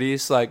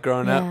insecurities like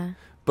growing up. Yeah.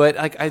 But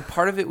like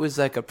part of it was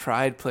like a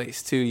pride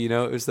place too, you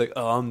know. It was like,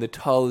 oh, I'm the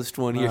tallest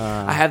one here.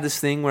 I have this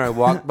thing where I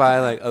walk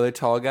by like other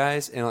tall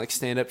guys and like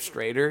stand up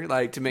straighter,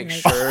 like to make Like-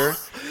 sure.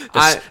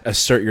 I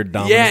Assert your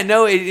dominance. yeah,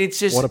 no, it's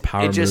just What a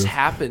power it just move.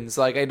 happens.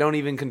 Like I don't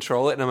even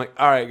control it, and I'm like,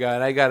 all right,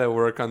 God, I got to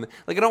work on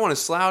like I don't want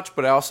to slouch,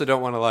 but I also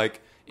don't want to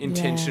like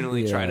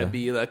intentionally try to Yeah.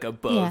 be like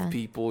above Yeah.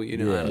 people, you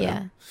know.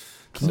 Yeah.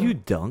 Can you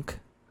dunk?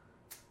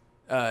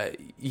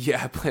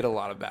 Yeah, I played a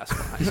lot of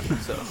basketball in high school,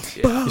 so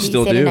yeah. You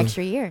still stayed do. an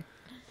extra year.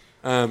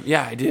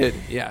 Yeah, I did.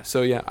 Yeah,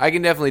 so yeah, I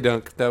can definitely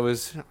dunk. That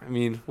was, I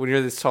mean, when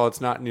you're this tall,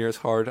 it's not near as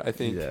hard. I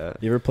think, Yeah.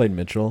 You ever played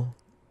Mitchell?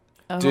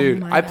 Oh dude,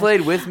 my I gosh.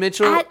 played with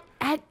Mitchell.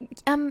 at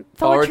Fall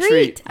Fall Retreat.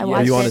 Retreat. I Yeah. Are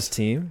watched you on it. his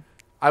team?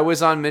 I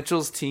was on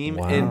Mitchell's team,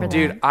 Wow. and Remember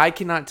dude, that. I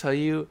cannot tell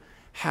you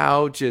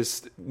how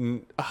just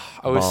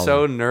I was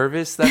so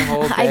nervous that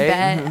whole day. I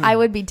bet I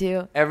would be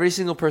too. Every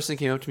single person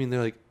came up to me and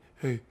they're like,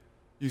 "Hey,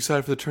 you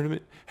excited for the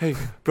tournament? Hey,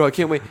 bro, I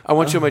can't wait. I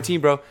want you on my team,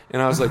 bro."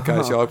 And I was like,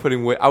 "Guys, y'all are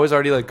putting weight." I was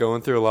already like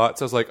going through a lot,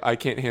 so I was like, "I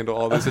can't handle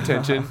all this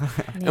attention."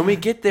 And we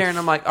get there, and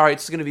I'm like, "All right,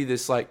 it's gonna be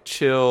this like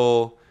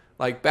chill,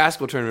 like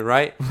basketball tournament,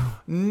 right?"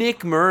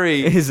 Nick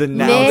Murray Is Nick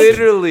announced.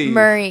 literally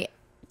Murray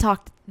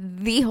talked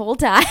the whole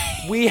time.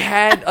 We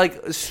had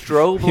like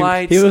strobe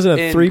lights. He was in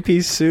a and-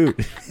 3-piece suit.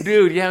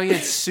 Dude, yeah, we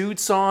had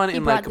suits on He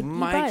and brought like he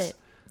brought mics. it.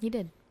 He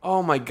did.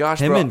 Oh my gosh,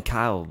 Him bro. and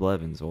Kyle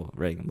Blevins, well,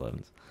 Reagan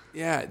Blevins.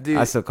 Yeah, dude.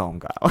 I still call him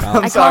Kyle.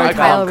 I sorry,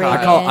 call him Kyle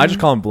Kyle. Reagan. I just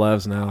call him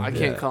Blevs now. I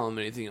can't Yeah. call him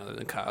anything other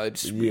than Kyle.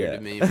 It's just Yeah. weird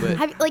to me. But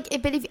Have, but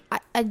if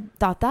I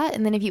thought that,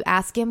 and then if you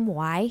ask him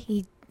why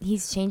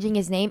he's changing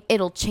his name,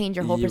 it'll change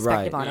your whole You're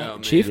perspective right. on No,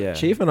 it. Chief Yeah.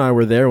 Chief and I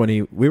were there when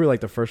we were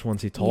like the first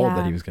ones he told Yeah.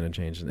 that he was going to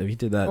change. If he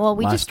did that, Well,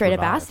 we last just straight up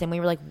Revive. asked him. We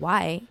were like,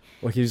 why?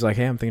 Well, he was like,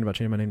 "Hey, I'm thinking about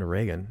changing my name to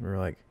Reagan." We were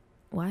like,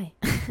 Why?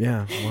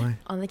 "Yeah, why?"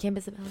 On the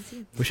campus of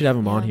LSU. We should have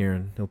him on Yeah. here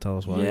and he'll tell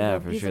us why. Yeah,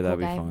 He's for a sure, cool that'd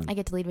be guy. fun. I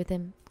get to lead with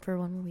him for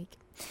one more week.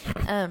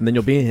 And then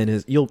you'll be in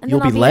his. You'll And you'll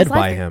then be I'll led his by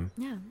lifer. him.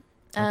 Yeah.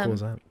 How cool is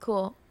that?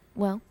 Cool.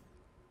 Well,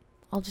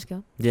 I'll just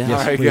go. Yeah. Yes,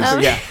 all right, please.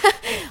 good. Yeah.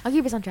 I'll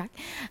keep us on track.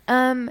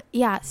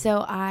 Yeah.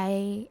 So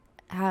I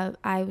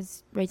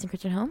was raised in a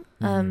Christian home.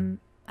 Mhm.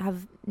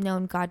 Have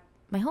known God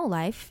my whole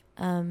life.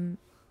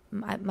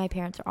 my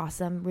parents are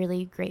awesome,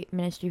 really great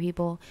ministry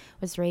people.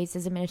 Was raised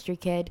as a ministry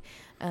kid,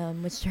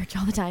 was church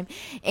all the time,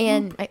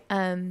 and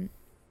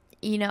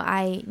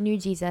I knew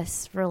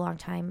Jesus for a long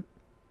time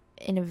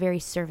in a very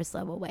service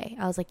level way.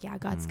 I was like, yeah,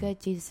 God's good,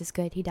 Jesus is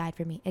good, he died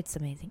for me. It's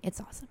amazing, it's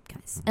awesome,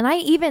 guys. And I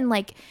even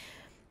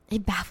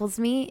it baffles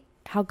me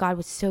how God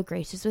was so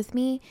gracious with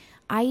me.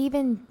 I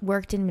even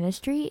worked in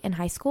ministry in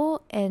high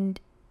school and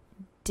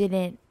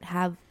didn't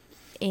have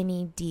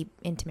any deep,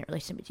 intimate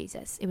relationship with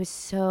Jesus. It was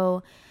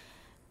so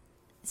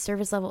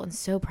surface level and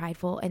so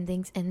prideful and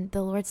things, and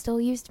the Lord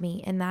still used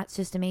me, and that's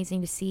just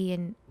amazing to see.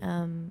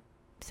 And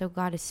so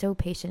God is so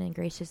patient and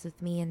gracious with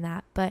me in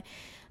that. But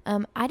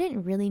I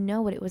didn't really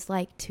know what it was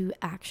like to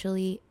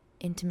actually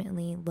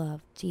intimately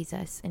love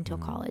Jesus until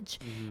college,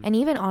 and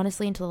even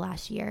honestly until the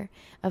last year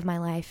of my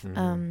life.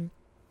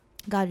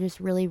 God just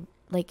really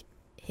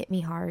hit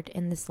me hard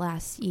in this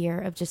last year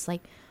of just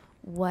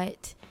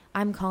what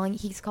I'm calling.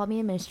 He's called me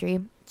in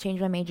ministry,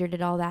 changed my major,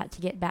 did all that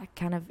to get back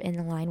kind of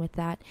in line with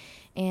that.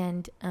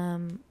 And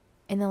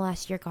in the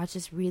last year, God's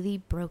just really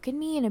broken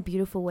me in a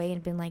beautiful way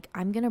and been like,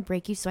 I'm going to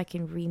break you so I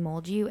can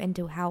remold you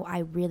into how I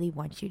really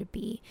want you to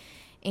be.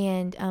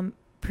 And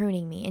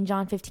pruning me. And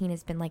John 15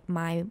 has been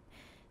my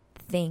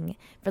thing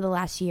for the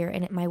last year,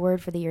 and my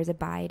word for the year is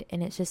abide.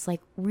 And it's just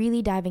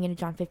really diving into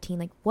John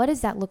 15, what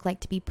does that look like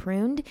to be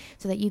pruned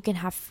so that you can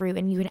have fruit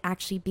and you can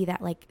actually be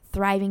that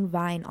thriving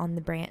vine on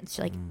the branch,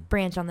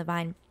 branch on the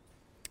vine.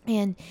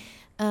 And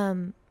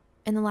in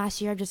the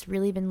last year, I've just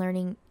really been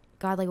learning,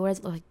 God, what does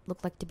it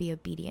look like to be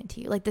obedient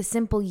to you? The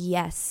simple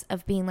yes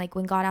of being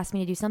when God asks me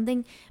to do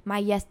something, my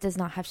yes does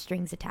not have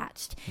strings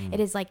attached. It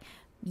is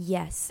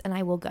yes, and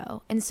I will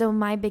go. And so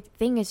my big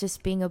thing is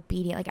just being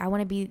obedient. I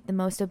want to be the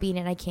most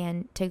obedient I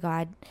can to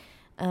God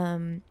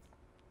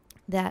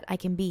that I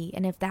can be.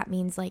 And if that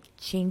means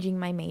changing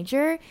my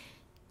major,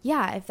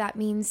 yeah. If that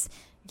means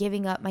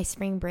giving up my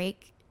spring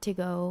break to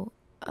go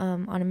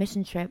on a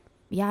mission trip,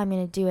 yeah, I'm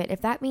going to do it.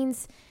 If that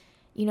means,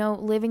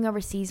 living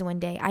overseas one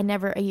day,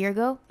 a year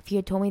ago, if you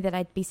had told me that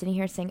I'd be sitting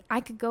here saying I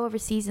could go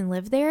overseas and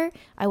live there,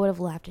 I would have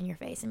laughed in your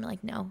face and be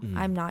like, no,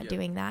 I'm not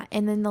doing that.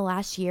 And then the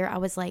last year I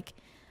was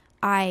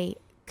I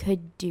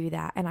could do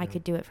that, and I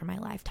could do it for my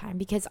lifetime,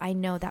 because I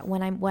know that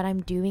what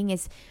I'm doing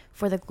is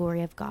for the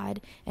glory of God,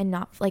 and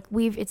not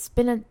it's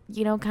been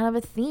a kind of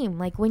a theme.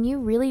 When you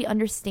really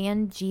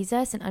understand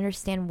Jesus and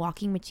understand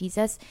walking with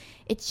Jesus,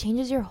 it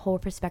changes your whole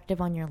perspective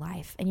on your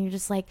life, and you're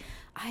just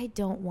I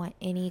don't want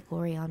any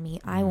glory on me.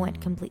 I want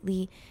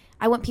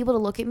people to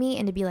look at me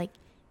and to be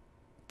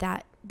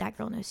that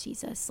girl knows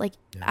Jesus.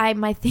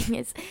 My thing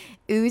is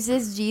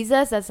oozes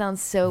Jesus. That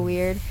sounds so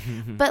weird,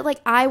 but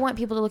I want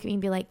people to look at me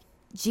and be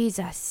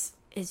Jesus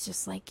is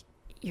just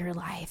your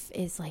life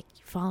is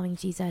following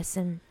Jesus.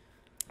 And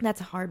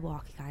that's a hard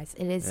walk, guys.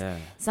 It is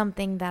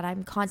something that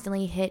I'm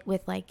constantly hit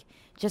with,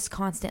 just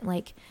constant,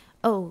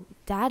 oh,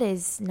 that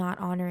is not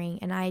honoring.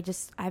 And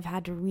I've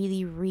had to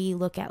really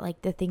re-look at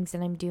the things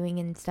that I'm doing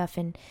and stuff,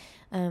 and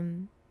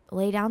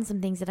lay down some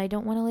things that I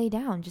don't want to lay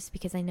down, just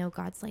because I know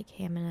God's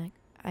hey,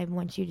 I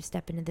want you to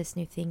step into this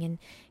new thing. And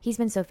he's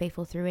been so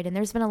faithful through it. And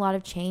there's been a lot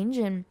of change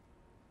in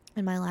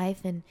my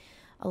life, and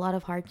a lot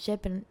of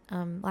hardship. And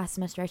last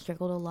semester I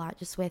struggled a lot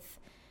just with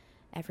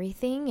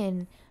everything,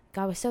 and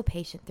God was so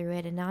patient through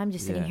it. And now I'm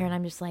just sitting here and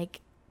I'm just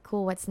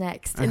cool, what's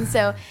next? And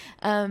so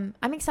I'm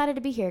excited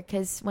to be here,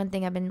 because one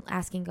thing I've been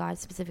asking God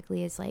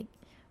specifically is I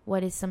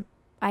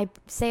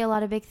say a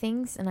lot of big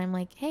things, and I'm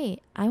hey,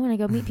 I want to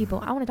go meet people.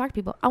 I want to talk to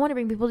people. I want to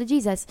bring people to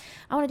Jesus.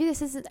 I want to do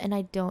this, and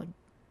I don't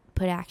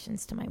put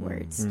actions to my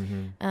words.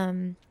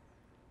 And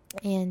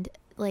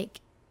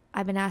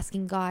I've been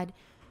asking God,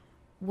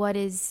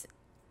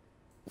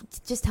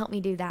 just help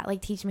me do that.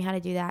 Teach me how to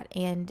do that.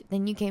 And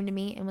then you came to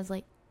me and was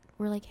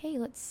we're hey,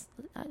 let's,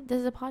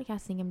 there's a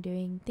podcast thing I'm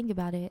doing. Think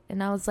about it.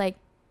 And I was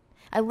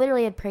I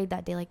literally had prayed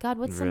that day, God,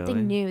 what's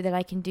something new that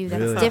I can do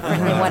that's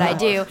different than what I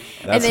do?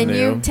 And then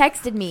you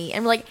texted me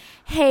and were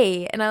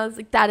hey, and I was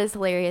that is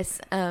hilarious.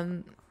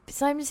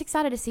 So I'm just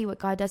excited to see what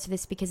God does for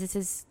this, because this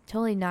is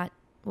totally not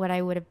what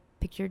I would have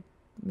pictured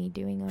me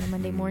doing on a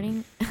Monday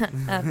morning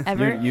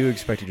ever. You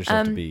expected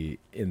yourself to be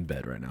in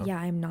bed right now. Yeah,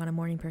 I'm not a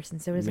morning person,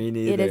 so it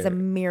is a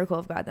miracle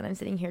of God that I'm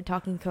sitting here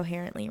talking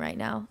coherently right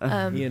now.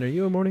 Ian, are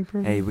you a morning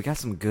person? Hey, we got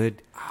some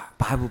good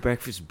Bible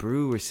breakfast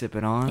brew we're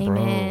sipping on.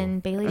 Amen.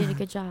 Bailey did a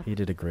good job. He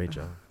did a great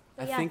job.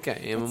 I think I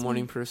am a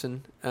morning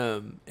person.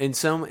 In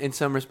some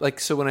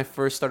so when I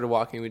first started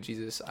walking with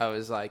Jesus, I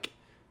was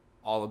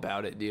all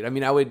about it, dude. I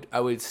mean, I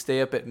would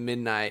stay up at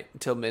midnight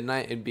until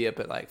midnight and be up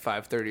at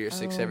 5:30 or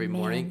 6 every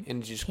morning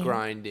and just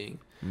grinding.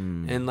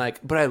 And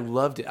but I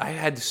loved it. I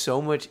had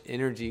so much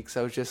energy because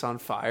I was just on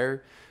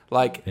fire.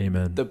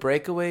 Amen. The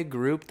breakaway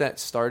group that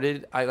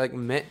started, I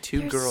met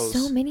two girls.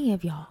 So many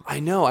of y'all. I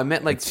know. I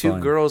met two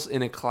girls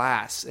in a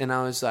class, and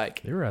I was they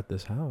were at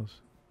this house.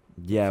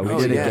 Yeah, we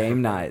did a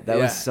game night. That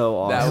was so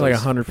awesome. That was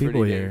 100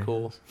 people here.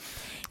 Cool.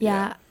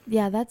 Yeah,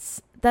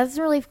 that's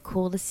really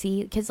cool to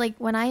see, because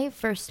when I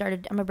first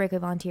started, I'm a breakaway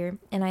volunteer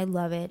and I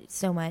love it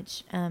so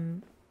much.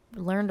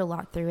 Learned a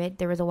lot through it.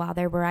 There was a while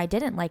there where I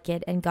didn't like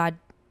it, and God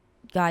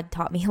God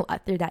taught me a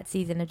lot through that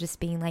season of just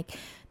being like,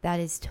 that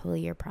is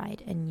totally your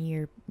pride,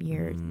 and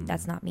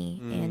that's not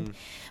me.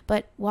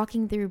 But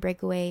walking through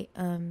Breakaway,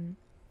 and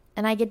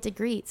I get to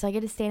greet, so I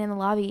get to stand in the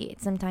lobby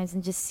sometimes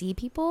and just see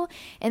people,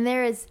 and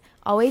there is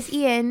always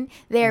Ian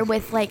there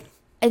with like,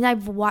 and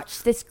I've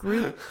watched this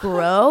group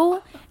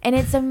grow, and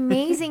it's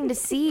amazing to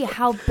see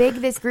how big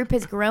this group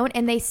has grown.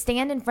 And they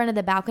stand in front of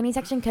the balcony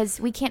section because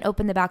we can't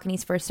open the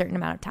balconies for a certain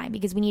amount of time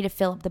because we need to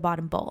fill up the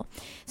bottom bowl.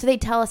 So they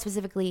tell us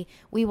specifically,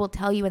 we will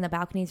tell you when the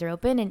balconies are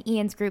open, and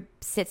Ian's group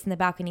sits in the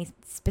balconies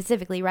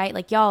specifically, right?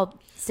 Like y'all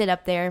sit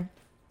up there.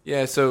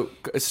 Yeah, so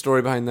a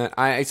story behind that.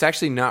 It's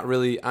actually not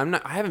really, I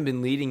haven't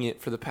been leading it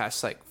for the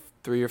past like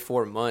 3 or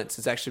 4 months.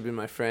 It's actually been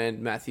my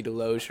friend Matthew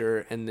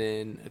DeLozier, and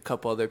then a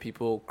couple other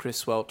people,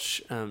 Chris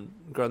Welch,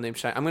 girl named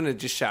Cheyenne. I'm gonna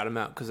just shout them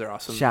out because they're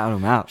awesome. Shout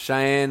them out.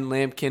 Cheyenne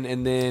Lampkin,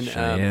 and then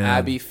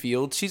Abby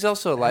Fields. She's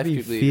also a life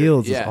group leader.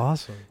 Fields is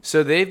awesome.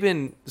 So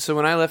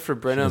when I left for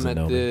Brenham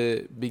at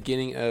the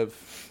beginning of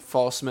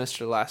fall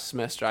semester last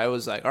semester, I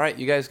was like, all right,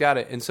 you guys got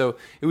it. And so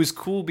it was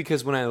cool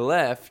because when I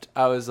left,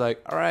 I was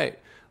like, all right,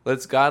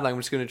 let's God, like, I'm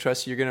just going to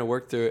trust you. You're going to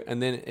work through it. And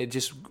then it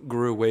just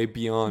grew way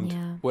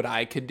beyond what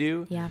I could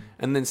do. Yeah.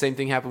 And then same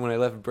thing happened when I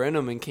left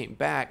Brenham and came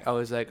back. I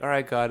was like, all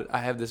right, God, I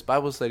have this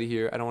Bible study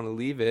here. I don't want to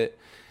leave it.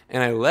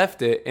 And I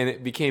left it, and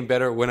it became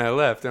better when I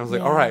left. And I was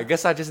like, all right, I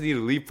guess I just need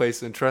to leave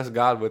place and trust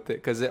God with it.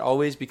 Because it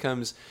always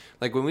becomes,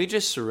 like, when we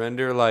just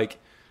surrender, like,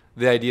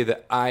 the idea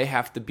that I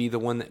have to be the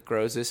one that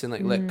grows this and,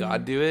 like, let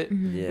God do it.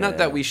 Yeah. Not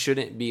that we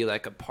shouldn't be,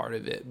 like, a part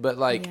of it. But,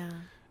 like,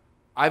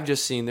 I've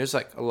just seen there's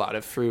like a lot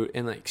of fruit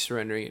in like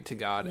surrendering it to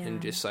God and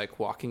just like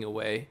walking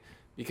away,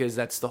 because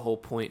that's the whole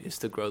point, is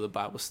to grow the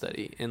Bible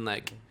study and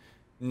like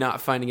not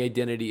finding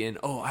identity in,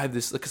 oh, I have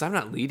this, because I'm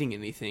not leading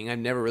anything. I've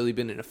never really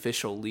been an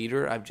official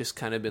leader. I've just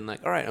kind of been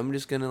like, all right, I'm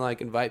just going to like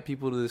invite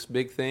people to this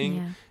big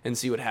thing and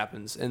see what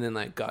happens. And then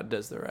like God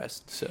does the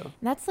rest. So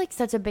that's like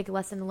such a big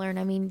lesson to learn.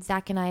 I mean,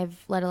 Zach and I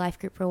have led a life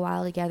group for a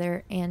while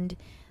together, and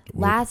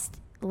last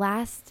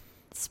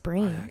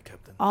spring,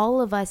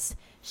 all of us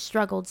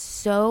struggled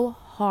so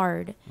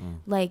hard,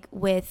 like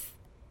with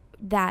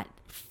that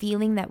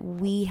feeling that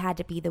we had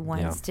to be the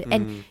ones to,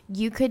 and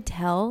you could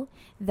tell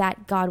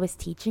that God was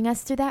teaching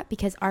us through that,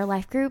 because our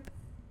life group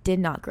did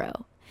not grow.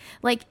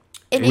 Like,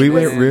 it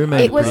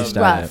was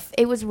rough.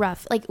 It was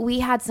rough. Like, we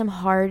had some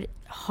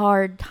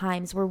hard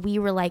times where we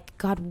were like,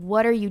 God,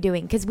 what are you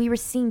doing? Because we were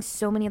seeing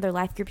so many other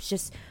life groups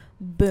just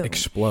boom,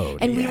 explode,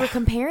 and we were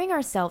comparing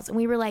ourselves, and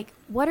we were like,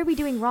 what are we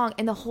doing wrong?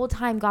 And the whole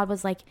time God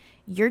was like,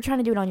 you're trying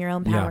to do it on your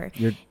own power,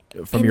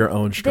 from your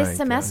own strength. This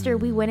semester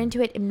we went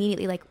into it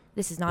immediately like,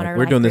 this is not like, our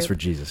we're life doing group. This for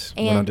Jesus,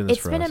 and we're not doing this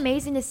it's for been us.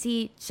 amazing to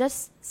see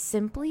just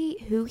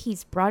simply who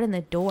he's brought in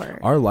the door.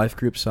 Our life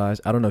group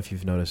size, I don't know if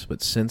you've noticed,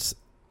 but since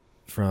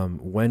from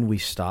when we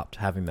stopped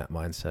having that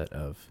mindset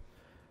of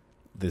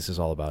this is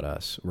all about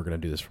us, we're going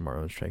to do this from our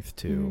own strength,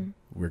 to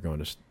we're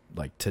going to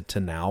like to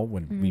now,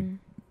 when we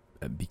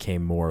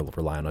became more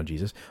reliant on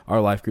Jesus,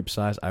 our life group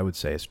size, I would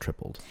say, is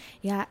tripled.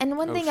 Yeah, and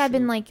one thing I've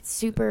been like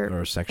super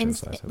or section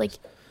size, like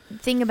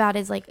thing about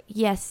is like,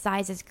 yes,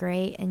 size is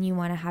great, and you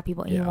want to have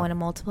people and you want to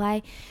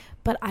multiply,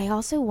 but I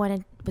also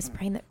was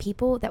praying that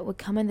people that would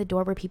come in the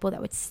door were people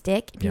that would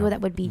stick, people that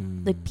would be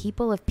the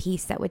people of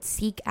peace that would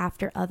seek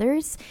after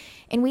others.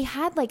 And we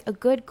had like a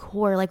good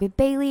core, like with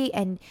Bailey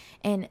and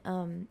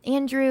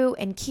Andrew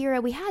and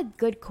Kira, we had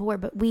good core,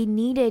 but we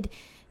needed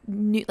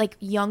like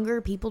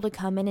younger people to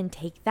come in and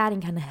take that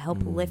and kind of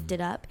help lift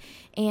it up.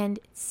 And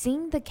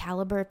seeing the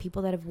caliber of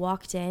people that have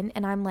walked in,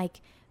 and I'm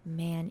like,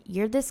 man,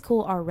 you're this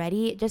cool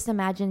already. Just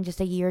imagine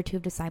just a year or two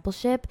of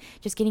discipleship,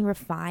 just getting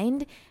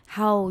refined,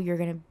 how you're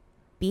going to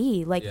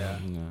be like,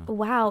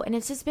 wow. And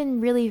it's just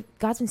been really,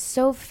 God's been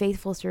so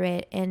faithful through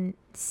it, and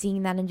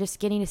seeing that and just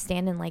getting to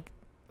stand and like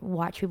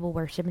watch people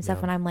worship and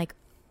stuff. And I'm like,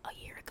 a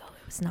year ago,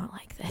 it was not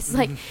like this.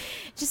 Like,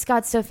 just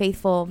God's so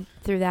faithful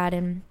through that.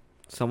 And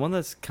someone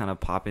that's kind of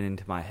popping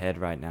into my head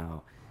right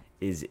now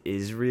is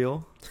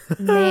Israel.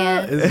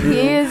 Man, he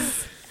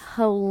is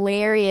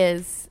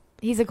hilarious.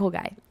 He's a cool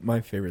guy. My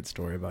favorite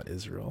story about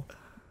Israel,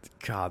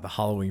 God, the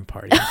Halloween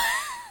party.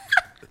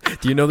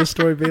 Do you know the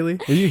story, Bailey?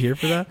 Were you here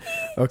for that?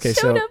 Okay,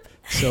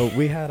 so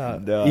we had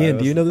Ian,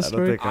 do you know the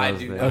story? I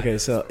do. Okay,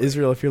 so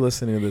Israel, if you're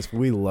listening to this,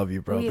 we love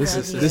you, bro. This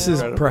is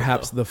incredible.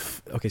 perhaps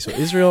okay, so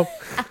Israel,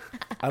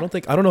 I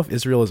don't know if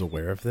Israel is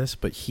aware of this,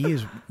 but he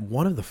is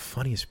one of the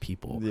funniest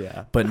people.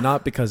 Yeah. But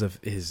not because of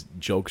his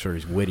jokes or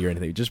his witty or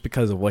anything, just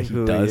because of what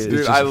he does.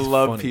 Dude, I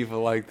love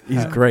people like that.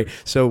 He's great.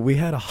 So we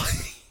had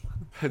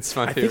That's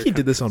my favorite. I think he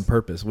did this on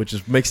purpose,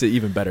 which makes it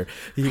even better.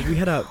 We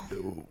had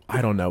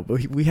I don't know,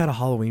 but we had a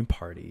Halloween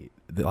party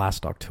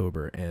last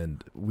October,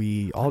 and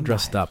we all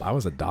dressed up. I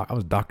was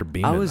Dr.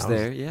 Beeman. I was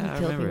there. Yeah, I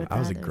remember. I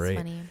was great.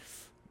 Funny.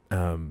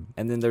 And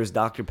then there's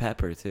Dr.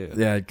 Pepper too.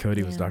 Yeah,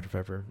 Cody was Dr.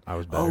 Pepper. I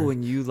was better. Oh,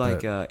 and you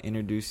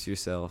introduced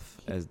yourself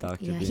as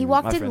Dr. Yeah, Beeman. he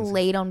walked in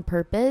late on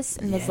purpose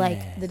and was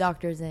like, "The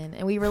doctor's in,"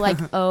 and we were like,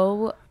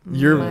 "Oh,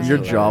 your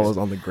jaw was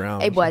on the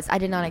ground." It was. I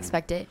did not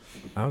expect it.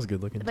 I was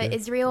good looking. But too.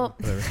 Israel.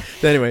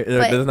 Anyway,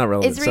 that's not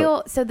relevant.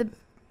 Israel.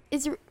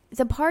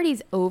 the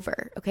party's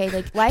over. Okay,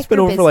 like life It's been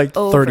group over is for like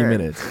 30 over.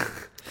 minutes.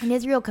 And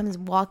Israel comes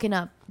walking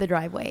up the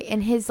driveway,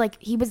 and his like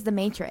he was the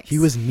Matrix. He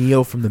was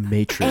Neo from the and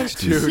Matrix,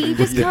 dude. he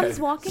just Yeah. comes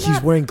walking He's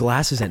up. wearing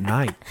glasses at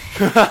night.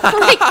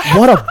 Like,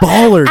 What a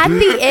baller, at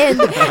dude. the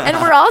end, and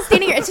we're all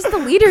standing here. It's just the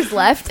leaders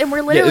left, and we're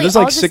Yeah, literally there's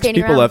all like just 6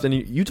 standing people around. left, and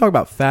you talk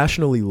about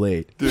fashionably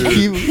late.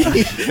 He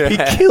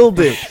killed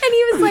it. And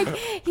he was like,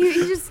 he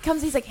just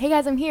comes. He's like, "Hey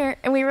guys, I'm here,"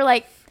 and we were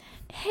like,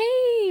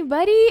 "Hey,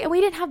 buddy," and we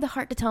didn't have the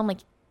heart to tell him like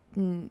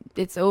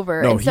it's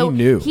over. No, and so he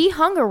knew. He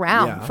hung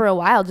around Yeah. for a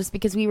while just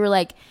because we were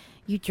like,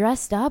 "You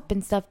dressed up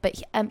and stuff,"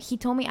 but he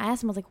told me. I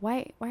asked him, I was like,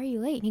 "Why are you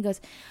late?" And he goes,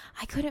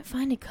 "I couldn't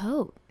find a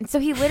coat," and so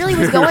he literally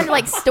was going to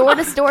like store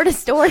to store to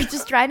store,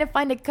 just trying to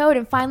find a coat,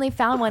 and finally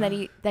found one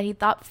that he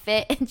thought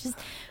fit, and just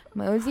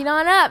moseyed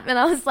on up. And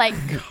I was like,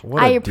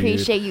 What I a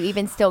appreciate you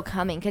even still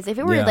coming, because if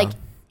it were Yeah. like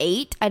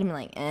 8, I'd be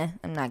like,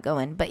 I'm not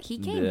going. But he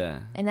came, Yeah.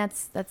 and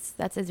that's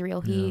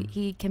Israel.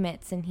 He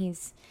commits, and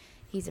he's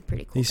a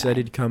pretty cool. He said guy.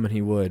 he'd come and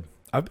he would.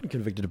 I've been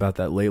convicted about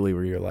that lately,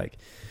 where you're like,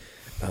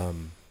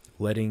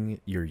 letting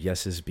your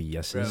yeses be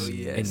yeses Bro,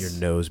 yes. and your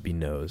no's be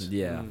no's.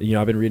 Yeah. You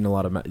know, I've been reading a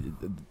lot of.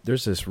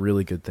 There's this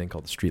really good thing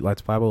called the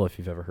Streetlights Bible. If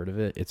you've ever heard of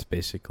it, it's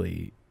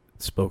basically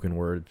spoken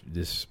word.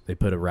 They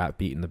put a rap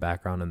beat in the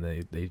background and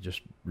they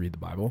just read the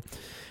Bible.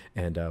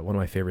 And one of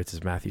my favorites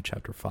is Matthew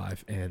chapter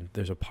 5, and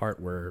there's a part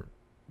where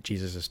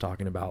Jesus is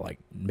talking about like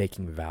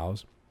making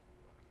vows,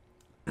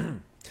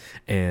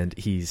 and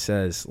he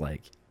says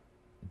like,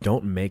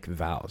 don't make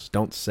vows.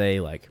 Don't say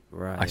like,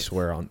 Right. I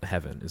swear on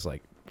heaven. Is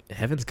like,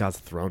 heaven's God's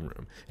throne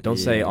room. Don't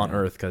say on Yeah.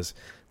 earth, because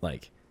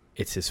like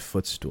it's his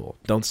footstool.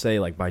 Don't say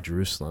like by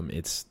Jerusalem,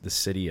 it's the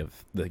city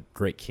of the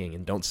great king.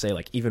 And don't say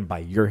like even by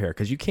your hair,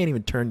 because you can't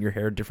even turn your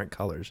hair different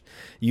colors.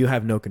 You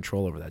have no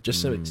control over that.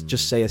 Just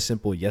say a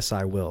simple yes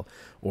I will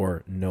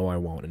or no I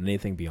won't, and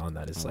anything beyond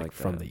that is I like like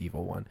from that. the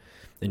evil one.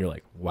 And you're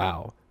like,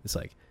 wow. It's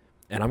like,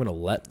 and I'm gonna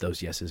let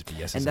those yeses be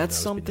yeses. And that's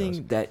no's be no's.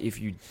 something that if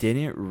you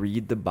didn't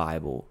read the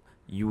Bible,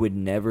 you would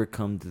never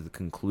come to the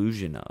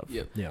conclusion of.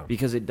 Yep. Yeah.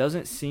 Because it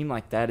doesn't seem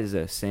like that is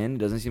a sin. It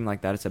doesn't seem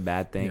like that is a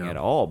bad thing Yeah. at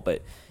all.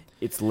 But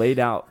it's laid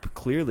out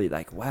clearly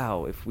like,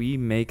 wow, if we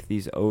make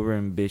these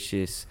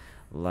overambitious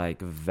like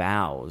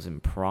vows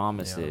and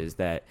promises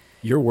that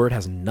Your word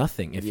has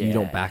nothing if you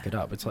don't Yeah. back it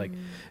up. It's like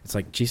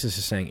Jesus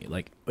is saying,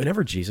 like,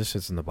 whenever Jesus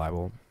sits in the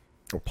Bible,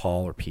 or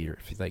Paul or Peter,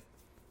 if he's like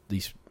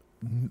these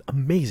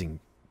amazing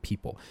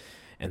people,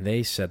 and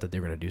they said that they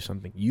were going to do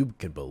something, you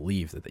could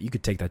believe that you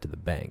could take that to the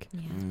bank.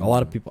 Yeah. A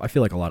lot of people, I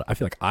feel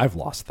like I've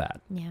lost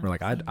that. Yeah. Where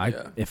like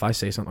Yeah. if I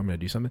say something, I'm going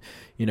to do something,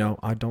 you know,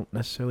 I don't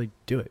necessarily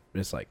do it.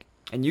 It's like,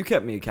 and you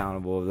kept me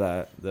accountable of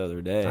that the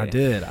other day. I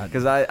did.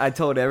 Because I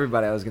told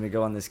everybody I was going to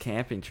go on this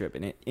camping trip,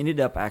 and it ended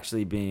up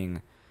actually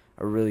being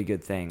a really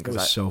good thing. It 'cause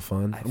was so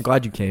fun. I- I'm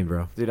glad you came,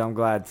 bro. Dude, I'm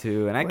glad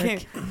too. And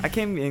Work. I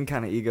came in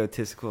kind of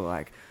egotistical,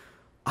 like,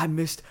 I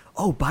missed.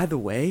 Oh, by the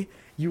way,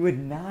 you would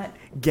not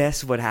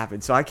guess what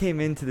happened. So I came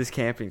into this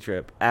camping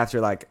trip after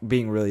like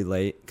being really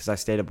late because I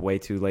stayed up way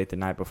too late the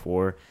night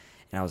before,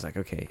 and I was like,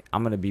 okay,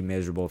 I'm gonna be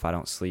miserable if I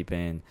don't sleep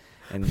in.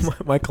 And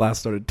My class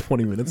started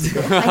 20 minutes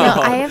ago. I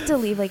know. I have to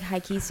leave like high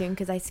key soon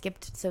because I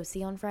skipped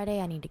Soci on Friday.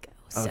 I need to go.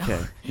 So. okay,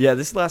 yeah,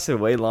 this lasted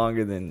way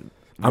longer than.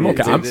 I'm we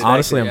okay. I'm expected.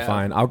 honestly, I'm yeah.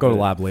 fine. I'll go to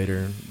Yeah. lab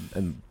later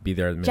and be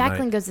there at midnight.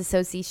 Jacqueline goes to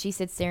Soci. She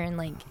sits there and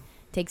like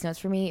takes notes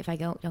for me. If I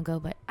don't go.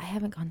 But I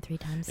haven't gone 3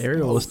 times.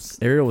 Ariel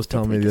was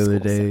telling me the other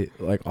day,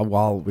 like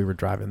while we were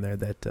driving there,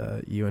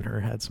 that you and her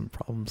had some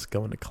problems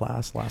going to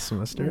class last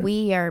semester.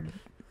 We are.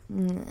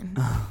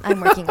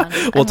 I'm working on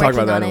it. We'll I'm talk about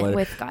working that on it later.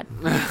 with God.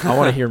 I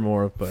want to hear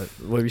more, but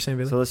what were you saying,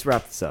 Bailey? So let's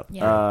wrap this up.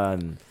 Yeah.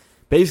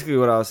 Basically,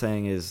 what I was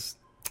saying is,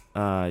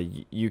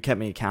 you kept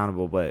me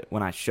accountable, but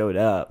when I showed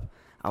up,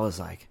 I was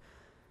like,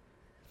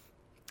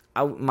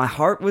 my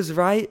heart was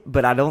right,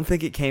 but I don't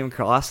think it came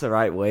across the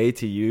right way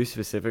to you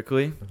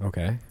specifically.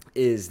 Okay.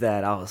 Is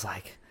that I was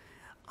like,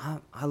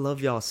 I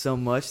love y'all so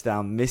much that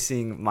I'm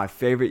missing my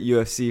favorite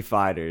UFC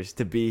fighters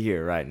to be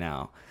here right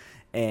now.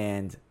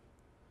 And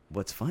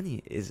what's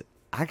funny is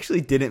I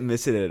actually didn't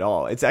miss it at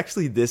all. It's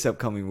actually this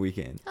upcoming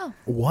weekend. Oh,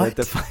 What?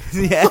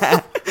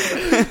 Yeah.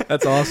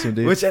 That's awesome,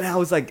 dude. Which, and I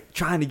was like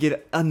trying to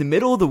get in the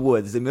middle of the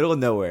woods, the middle of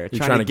nowhere,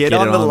 You're trying to get it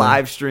on the there.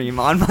 live stream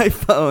on my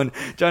phone,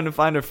 trying to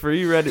find a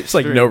free Reddit It's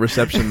like stream. no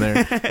reception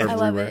there. I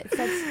love it.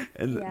 That's,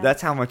 And yeah.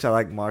 that's how much I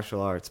like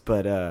martial arts.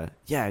 But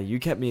yeah, you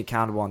kept me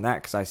accountable on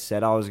that because I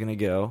said I was gonna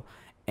go,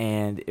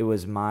 and it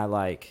was my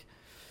like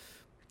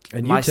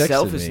And you my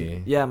texted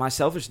me. yeah, my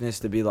selfishness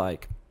to be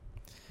like,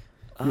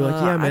 You're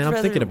like, yeah, man, I'd I'm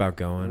rather thinking about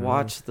going.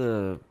 watch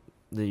the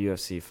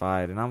UFC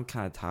fight, and I'm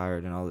kind of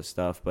tired and all this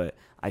stuff, but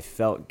I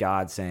felt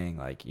God saying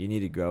like, you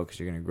need to grow because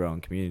you're gonna grow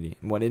in community.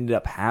 And what ended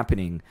up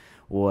happening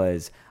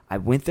was I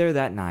went there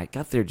that night,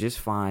 got there just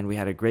fine. We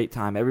had a great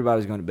time. Everybody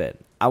was going to bed.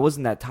 I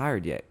wasn't that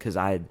tired yet because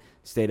I had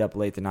stayed up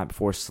late the night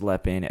before,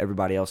 slept in.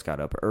 Everybody else got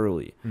up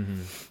early.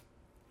 Mm-hmm.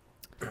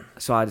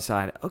 So I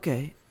decided,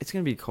 okay, it's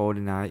going to be cold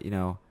tonight, you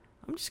know.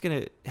 I'm just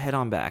going to head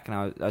on back.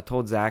 And I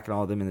told Zach and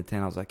all of them in the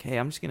tent, I was like, hey,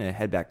 I'm just going to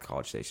head back to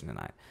College Station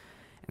tonight.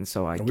 And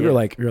so we were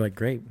like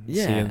great.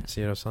 Yeah.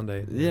 See you on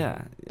Sunday.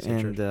 Yeah. Same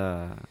And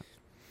church.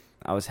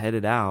 I was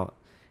headed out.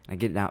 I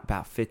get out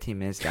about 15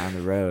 minutes down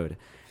the road,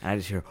 and I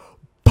just hear,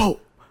 boom!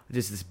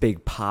 Just this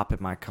big pop in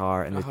my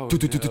car, and Oh, no.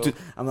 no.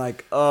 I'm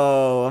like,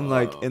 I'm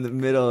like in the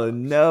middle of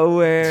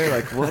nowhere.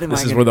 Like, what am I?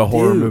 This is gonna where the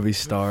horror do? movie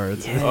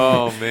starts. Yeah.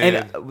 Oh,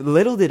 man. And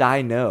little did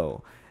I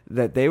know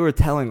that they were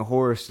telling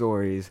horror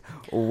stories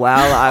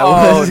while I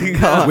Oh, was no.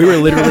 gone. We were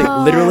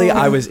No. literally,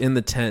 I was in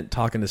the tent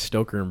talking to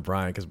Stoker and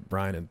Brian because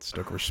Brian and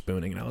Stoker were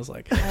spooning, and I was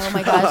like, Oh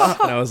my gosh.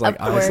 and I was like,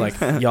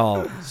 Of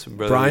y'all, Some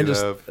brotherly Brian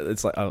just, love.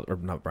 it's like, or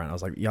not Brian. I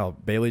was like, y'all,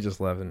 Bailey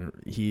just left, and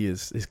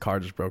his car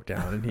just broke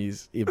down, and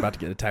he's about to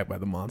get attacked by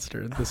the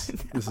monster. This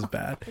is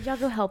bad. Did y'all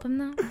go help him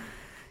though?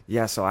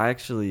 Yeah, so I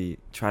actually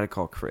try to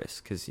call Chris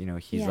because he's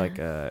Yeah.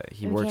 like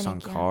he works on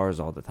Mechanic, yeah. cars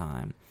all the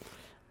time,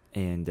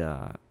 and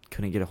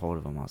couldn't get a hold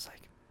of him. I was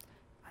like,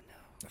 I know.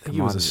 I think Come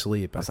he was on.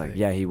 asleep. I was like, think.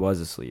 yeah, he was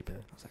asleep. Yeah.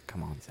 I was like,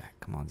 come on,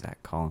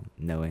 Zach, call him.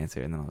 No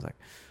answer. And then I was like,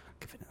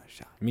 give it another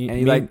shot. Me- and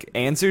he me- like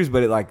answers,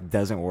 but it like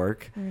doesn't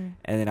work. Mm.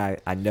 And then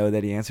I know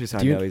that he answers, so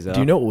Do I know he's up.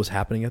 you know what was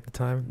happening at the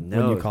time when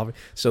No. you called me?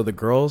 So the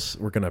girls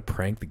were gonna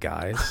prank the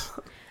guys,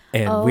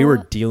 and we were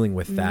Oh dealing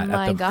with that.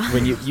 my at the, God.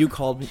 When you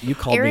called me,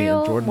 Ariel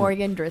and Jordan.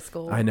 Morgan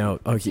Driscoll. I know.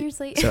 Oh,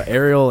 Seriously. So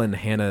Ariel and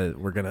Hannah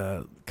were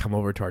gonna come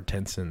over to our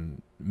tents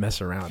and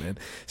mess around, and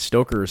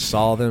Stoker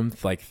saw them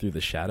like through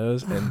the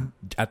shadows, and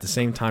at the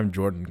same time,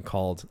 Jordan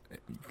called,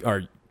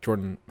 or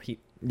Jordan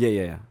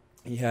Yeah.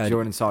 he had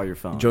Jordan saw your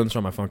phone. Jordan saw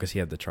my phone because he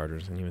had the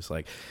chargers, and he was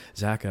like,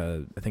 Zach,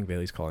 I think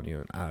Bailey's calling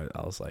you, and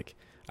I was like.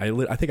 I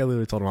think I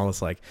literally told him I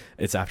was like,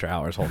 it's after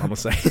hours. Hold on, I'm gonna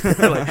say.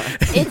 Like,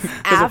 It's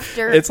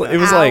after it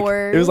was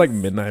hours. like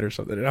midnight or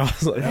something. And I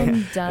was like,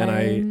 I'm done.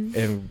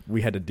 and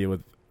we had to deal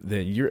with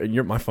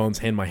my phone's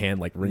in my hand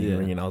like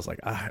ringing. Yeah. I was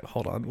like,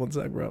 hold on one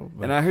sec, bro.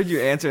 But, And I heard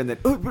you answer, and then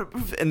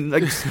and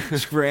like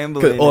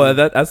scrambling.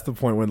 that's the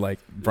point when like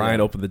Brian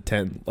Yeah. opened the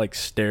tent, like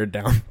stared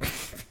down,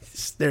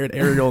 stared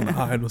Ariel in the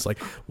eye, and was like,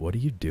 "What are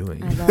you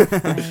doing?" I love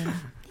Brian.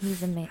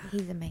 He's a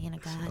man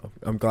of God. So,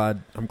 I'm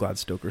glad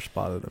Stoker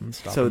spotted them. And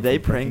stopped So them they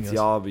from pranking pranked us.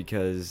 y'all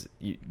because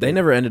They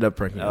never ended up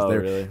pranking us. Oh, They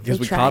were- really? Because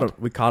They we caught tried. them.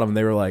 We caught them. And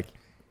they were like,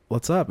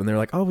 "What's up?" And they were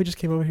like, "Oh, we just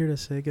came over here to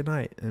say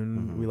goodnight,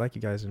 and Mhm. we like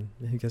you guys, and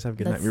you guys have a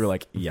good night." We were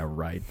like, "Yeah,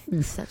 right."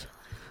 Such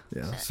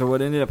Yeah. So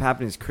what ended up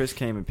happening is Chris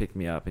came and picked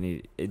me up,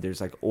 and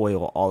there's like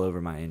oil all over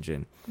my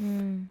engine,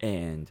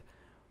 and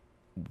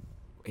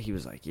he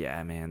was like,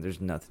 "Yeah, man, there's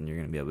nothing you're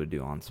gonna be able to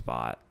do on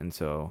spot." And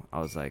so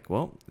I was like,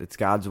 "Well, it's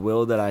God's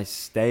will that I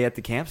stay at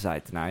the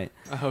campsite tonight."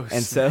 Oh,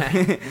 And so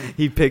snap.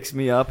 he picks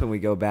me up, and we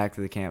go back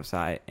to the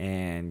campsite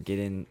and get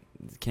in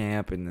the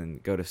camp, and then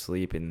go to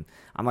sleep. And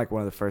I'm like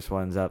one of the first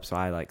ones up, so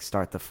I like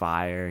start the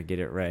fire, get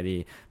it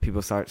ready.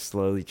 People start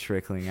slowly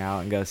trickling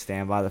out and go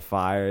stand by the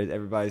fire.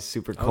 Everybody's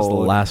super I was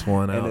cold. the last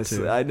one And out it's,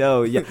 too. I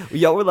know, yeah.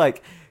 Y'all were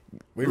like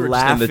We were just in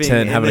laughing the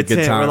tent having a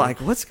good time. We're like,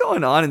 what's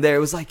going on in there? It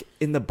was like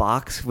in the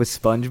box with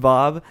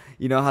SpongeBob.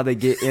 You know how they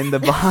get in the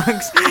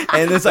box,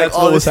 and there's like That's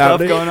all what this was stuff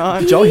happening? going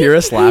on. Did y'all hear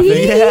us laughing?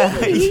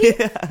 Yeah,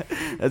 yeah.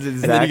 That's exactly.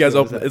 And then you guys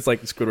what was open. It's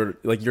like Squidward,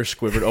 like you're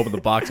Squidward. Open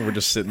the box, and we're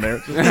just sitting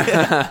there.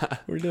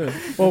 We're doing.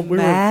 Well, we were.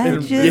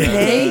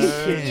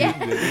 Imagination.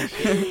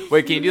 Yeah.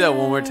 Wait, can you do that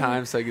one more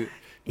time? So I could,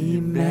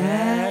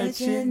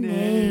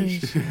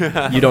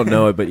 Imagination. You don't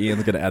know it, but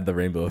Ian's gonna add the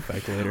rainbow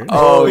effect later.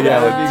 oh that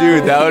yeah, would be dude,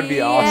 cool. that would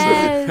be awesome.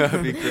 Yes. That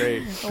would be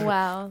great.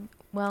 Wow.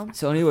 Well,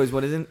 So, anyways,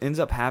 what ends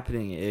up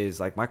happening is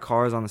like my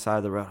car is on the side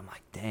of the road. I'm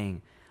like,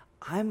 dang,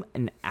 I'm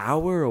an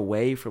hour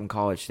away from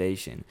College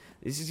Station.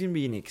 This is gonna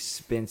be an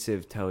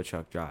expensive tow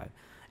truck drive.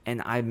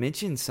 And I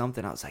mentioned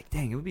something. I was like,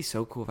 dang, it would be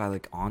so cool if I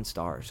like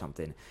OnStar or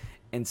something.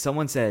 And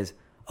someone says,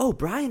 oh,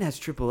 Brian has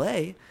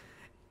AAA.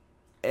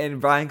 And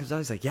Brian comes out.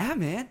 He's like, yeah,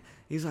 man.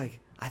 He's like,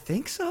 I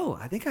think so.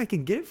 I think I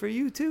can get it for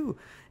you too.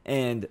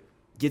 And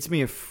gets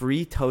me a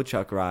free tow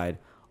truck ride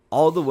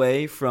all the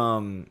way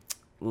from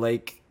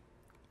Lake.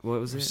 What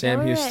was it? Sam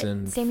we're at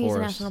Houston Sam Houston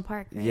Forest. National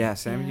Park. Right? Yeah,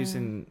 Sam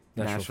Houston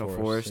National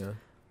Forest yeah.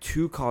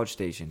 to College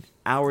Station.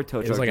 Our tow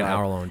truck. It was like an drive.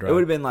 hour-long drive. It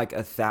would have been like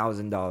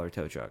 $1,000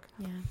 tow truck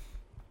Yeah.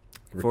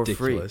 for free.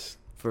 Ridiculous.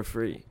 for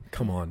free.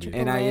 Come on, dude.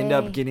 And I end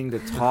up AAA. getting to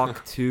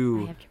talk I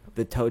to have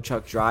the tow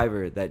truck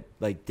driver that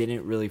like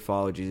didn't really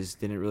follow Jesus,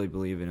 didn't really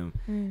believe in him,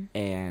 Mm.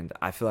 and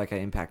I feel like I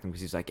impact him because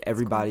he's like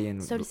everybody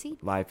in So does he.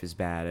 life is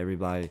bad,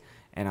 everybody,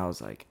 and I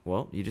was like,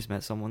 well, you just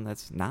met someone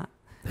that's not.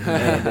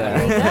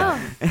 There you go.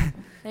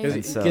 There you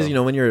Because, go. Because you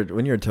know when you're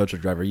a tow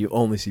truck driver, you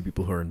only see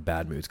people who are in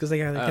bad moods because they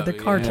gotta get their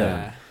car towed.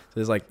 yeah. So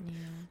it's like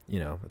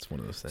Yeah. it's one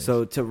of those things.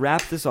 So to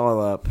wrap this all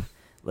up,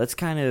 let's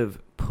kind of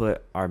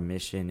put our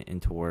mission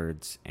into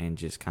words and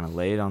just kind of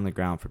lay it on the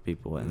ground for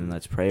people, and then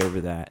let's pray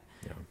over that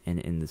yeah,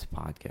 and end this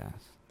podcast.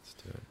 let's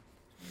do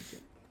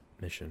it.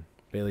 Mission.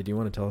 Bailey, do you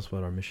want to tell us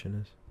what our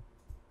mission is?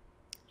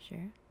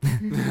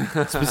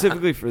 Sure.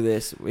 Specifically for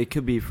this, it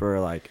could be for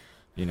like,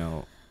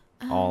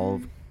 all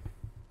of Um,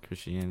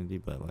 Christianity,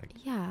 but like,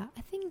 Yeah,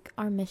 I think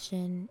our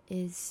mission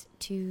is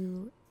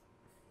to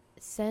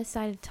set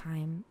aside a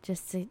time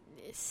just to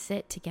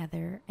sit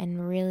together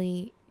and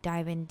really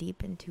dive in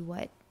deep into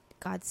what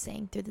God's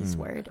saying through this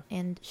word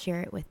and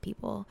share it with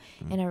people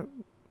Mm.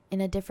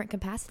 in a different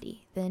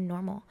capacity than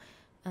normal,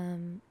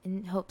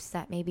 in hopes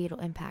that maybe it'll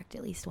impact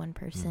at least one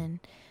person,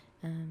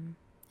 and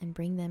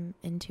bring them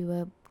into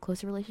a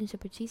closer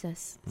relationship with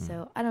Jesus.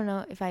 So I don't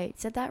know if I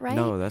said that right.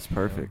 No, that's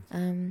perfect.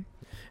 And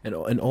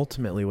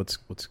ultimately, what's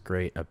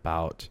great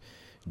about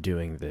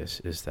doing this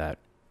is that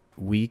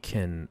we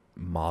can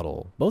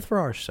model both for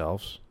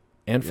ourselves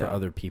and for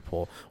other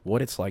people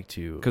what it's like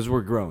to, Because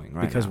we're growing,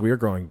 right? because now.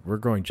 we're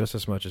growing just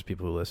as much as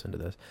people who listen to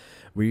this.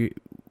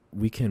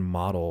 We can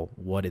model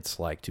what it's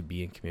like to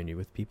be in community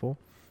with people,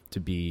 to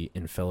be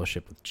in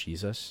fellowship with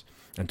Jesus,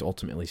 and to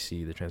ultimately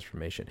see the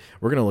transformation.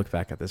 We're going to look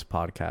back at this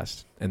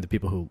podcast, and the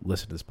people who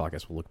listen to this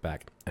podcast will look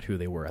back at who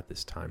they were at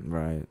this time.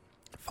 Right.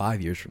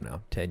 5 years from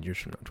now, 10 years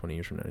from now, 20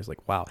 years from now. It's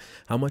like, wow,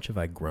 how much have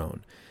I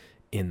grown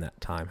in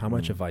that time? How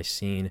much have I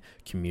seen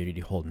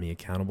community hold me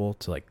accountable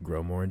to like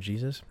grow more in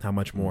Jesus? How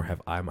much more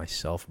have I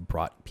myself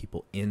brought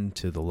people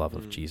into the love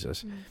of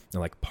Jesus and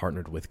like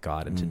partnered with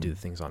God and to do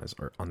things on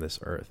this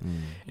earth?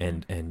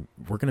 And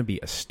we're going to be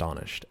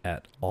astonished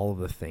at all of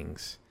the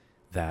things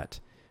that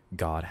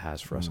God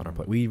has for us on our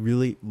plate. We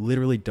really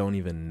literally don't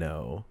even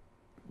know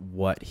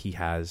what he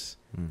has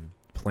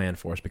planned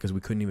for us because we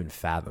couldn't even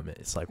fathom it.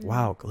 It's like,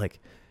 wow, like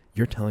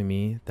you're telling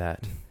me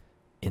that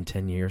in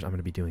 10 years, I'm going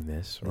to be doing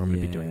this, or I'm going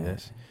to be doing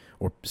this,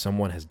 or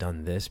someone has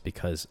done this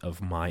because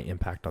of my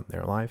impact on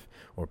their life,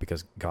 or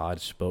because God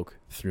spoke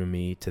through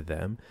me to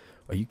them.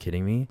 Are you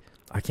kidding me?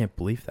 I can't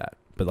believe that.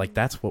 But like,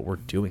 that's what we're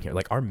doing here.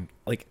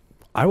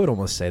 I would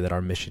almost say that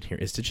our mission here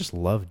is to just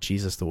love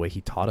Jesus the way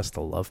he taught us to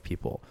love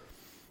people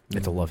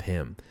and to love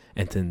him,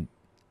 and then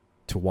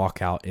to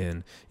walk out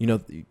in,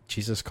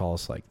 Jesus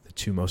calls like the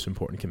two most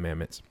important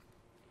commandments.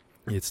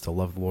 It's to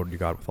love the Lord your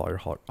God with all your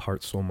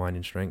heart, soul, mind,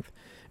 and strength,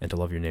 and to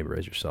love your neighbor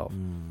as yourself.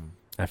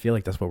 I feel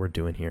like that's what we're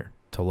doing here.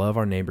 To love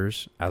our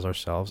neighbors as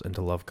ourselves, and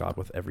to love God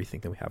with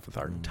everything that we have,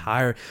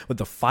 with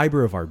the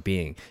fiber of our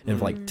being,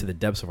 and like to the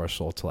depths of our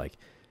soul, to like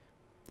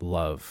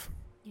love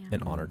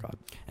and honor God.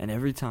 And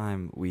every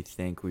time we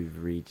think we've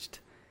reached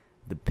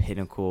the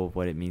pinnacle of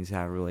what it means to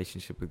have a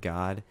relationship with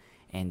God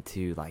and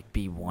to like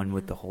be one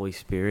with the Holy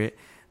Spirit,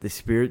 the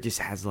Spirit just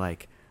has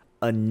like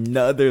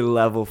another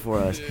level for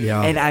us.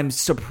 And I'm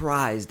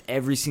surprised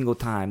every single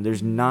time.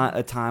 There's not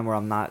a time where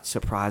I'm not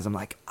surprised. I'm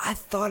like, I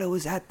thought I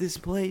was at this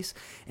place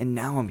and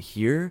now I'm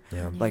here.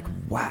 Like,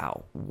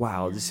 wow,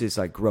 this is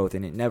like growth,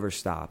 and it never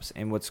stops.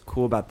 And what's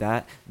cool about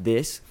that,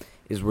 this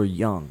is we're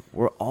young.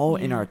 We're all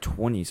in our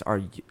 20s,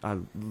 our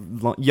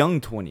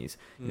young 20s,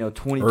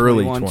 20,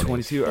 early 21, 20s.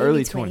 22,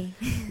 early 20.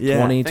 Yeah.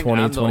 20, I think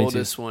 20, I'm the 22,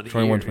 oldest one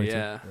 21, here. 22.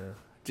 Yeah.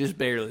 Just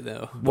barely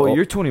though. Well,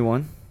 you're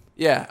 21.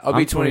 Yeah, I'll I'm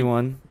be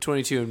 21.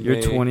 22 in You're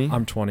May. 20.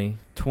 I'm 20.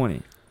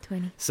 20.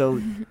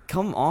 So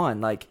come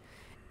on, like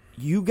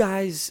you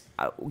guys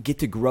get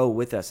to grow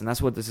with us, and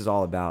that's what this is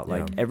all about.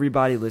 Like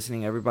everybody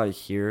listening, everybody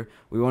here,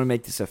 we want to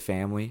make this a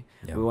family.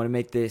 We want to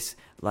make this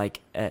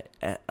like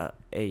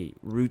a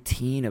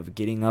routine of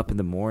getting up in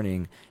the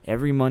morning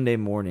every Monday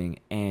morning,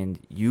 and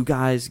you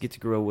guys get to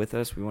grow with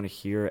us. We want to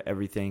hear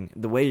everything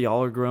the way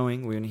y'all are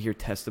growing. We want to hear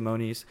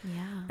testimonies,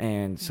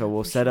 and so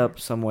we'll set up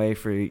some way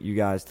for you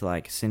guys to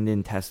like send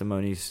in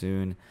testimonies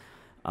soon.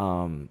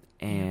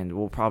 And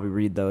we'll probably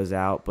read those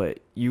out, but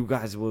you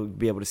guys will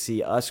be able to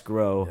see us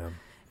grow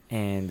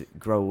and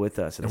grow with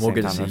us. And we'll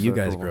get to see you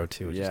guys grow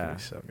too, which is going to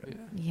be so good.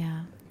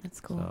 Yeah,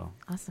 that's cool. So.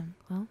 Awesome.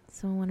 Well,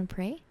 someone want to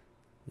pray?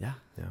 Yeah.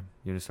 You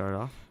want to start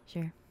off?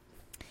 Sure.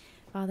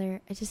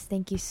 Father, I just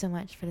thank you so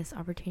much for this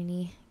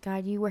opportunity.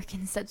 God, you work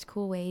in such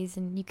cool ways,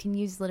 and you can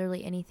use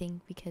literally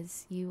anything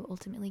because you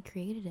ultimately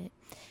created it.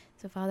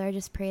 So, Father, I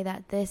just pray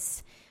that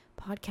this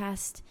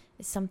podcast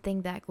is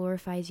something that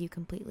glorifies you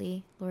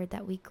completely, Lord,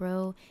 that we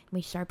grow and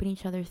we sharpen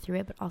each other through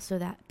it, but also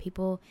that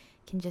people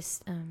can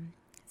just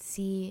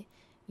see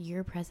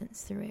your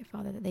presence through it,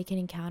 Father, that they can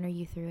encounter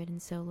you through it.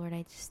 And so, Lord,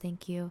 I just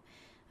thank you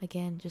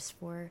again just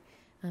for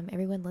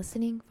everyone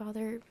listening,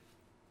 Father,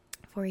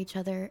 for each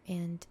other.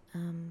 And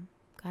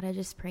God, I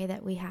just pray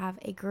that we have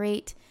a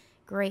great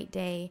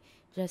day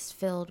just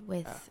filled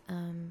with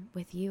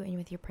you and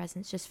with your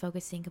presence, just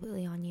focusing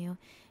completely on you,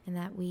 and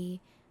that we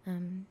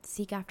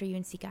seek after you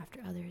and seek after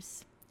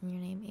others. In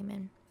your name,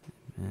 amen.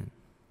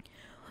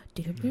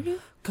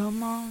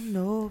 Come on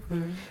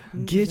over,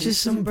 Get you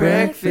some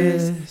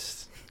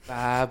breakfast.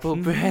 Bible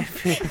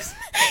breakfast.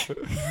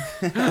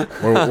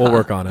 We'll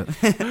work on it.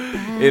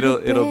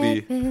 It'll be.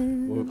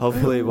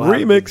 Hopefully we'll have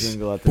the Remix.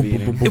 jingle at the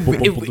beginning.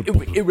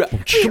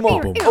 Come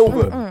on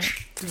over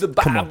to the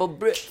Bible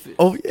breakfast.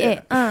 Oh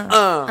yeah.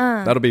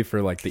 That'll be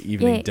for like the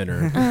evening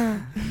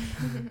dinner.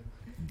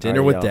 Dinner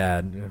All right, with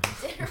y'all. Dad.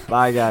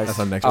 Bye, guys. That's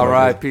our next All one.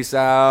 right, peace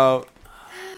out.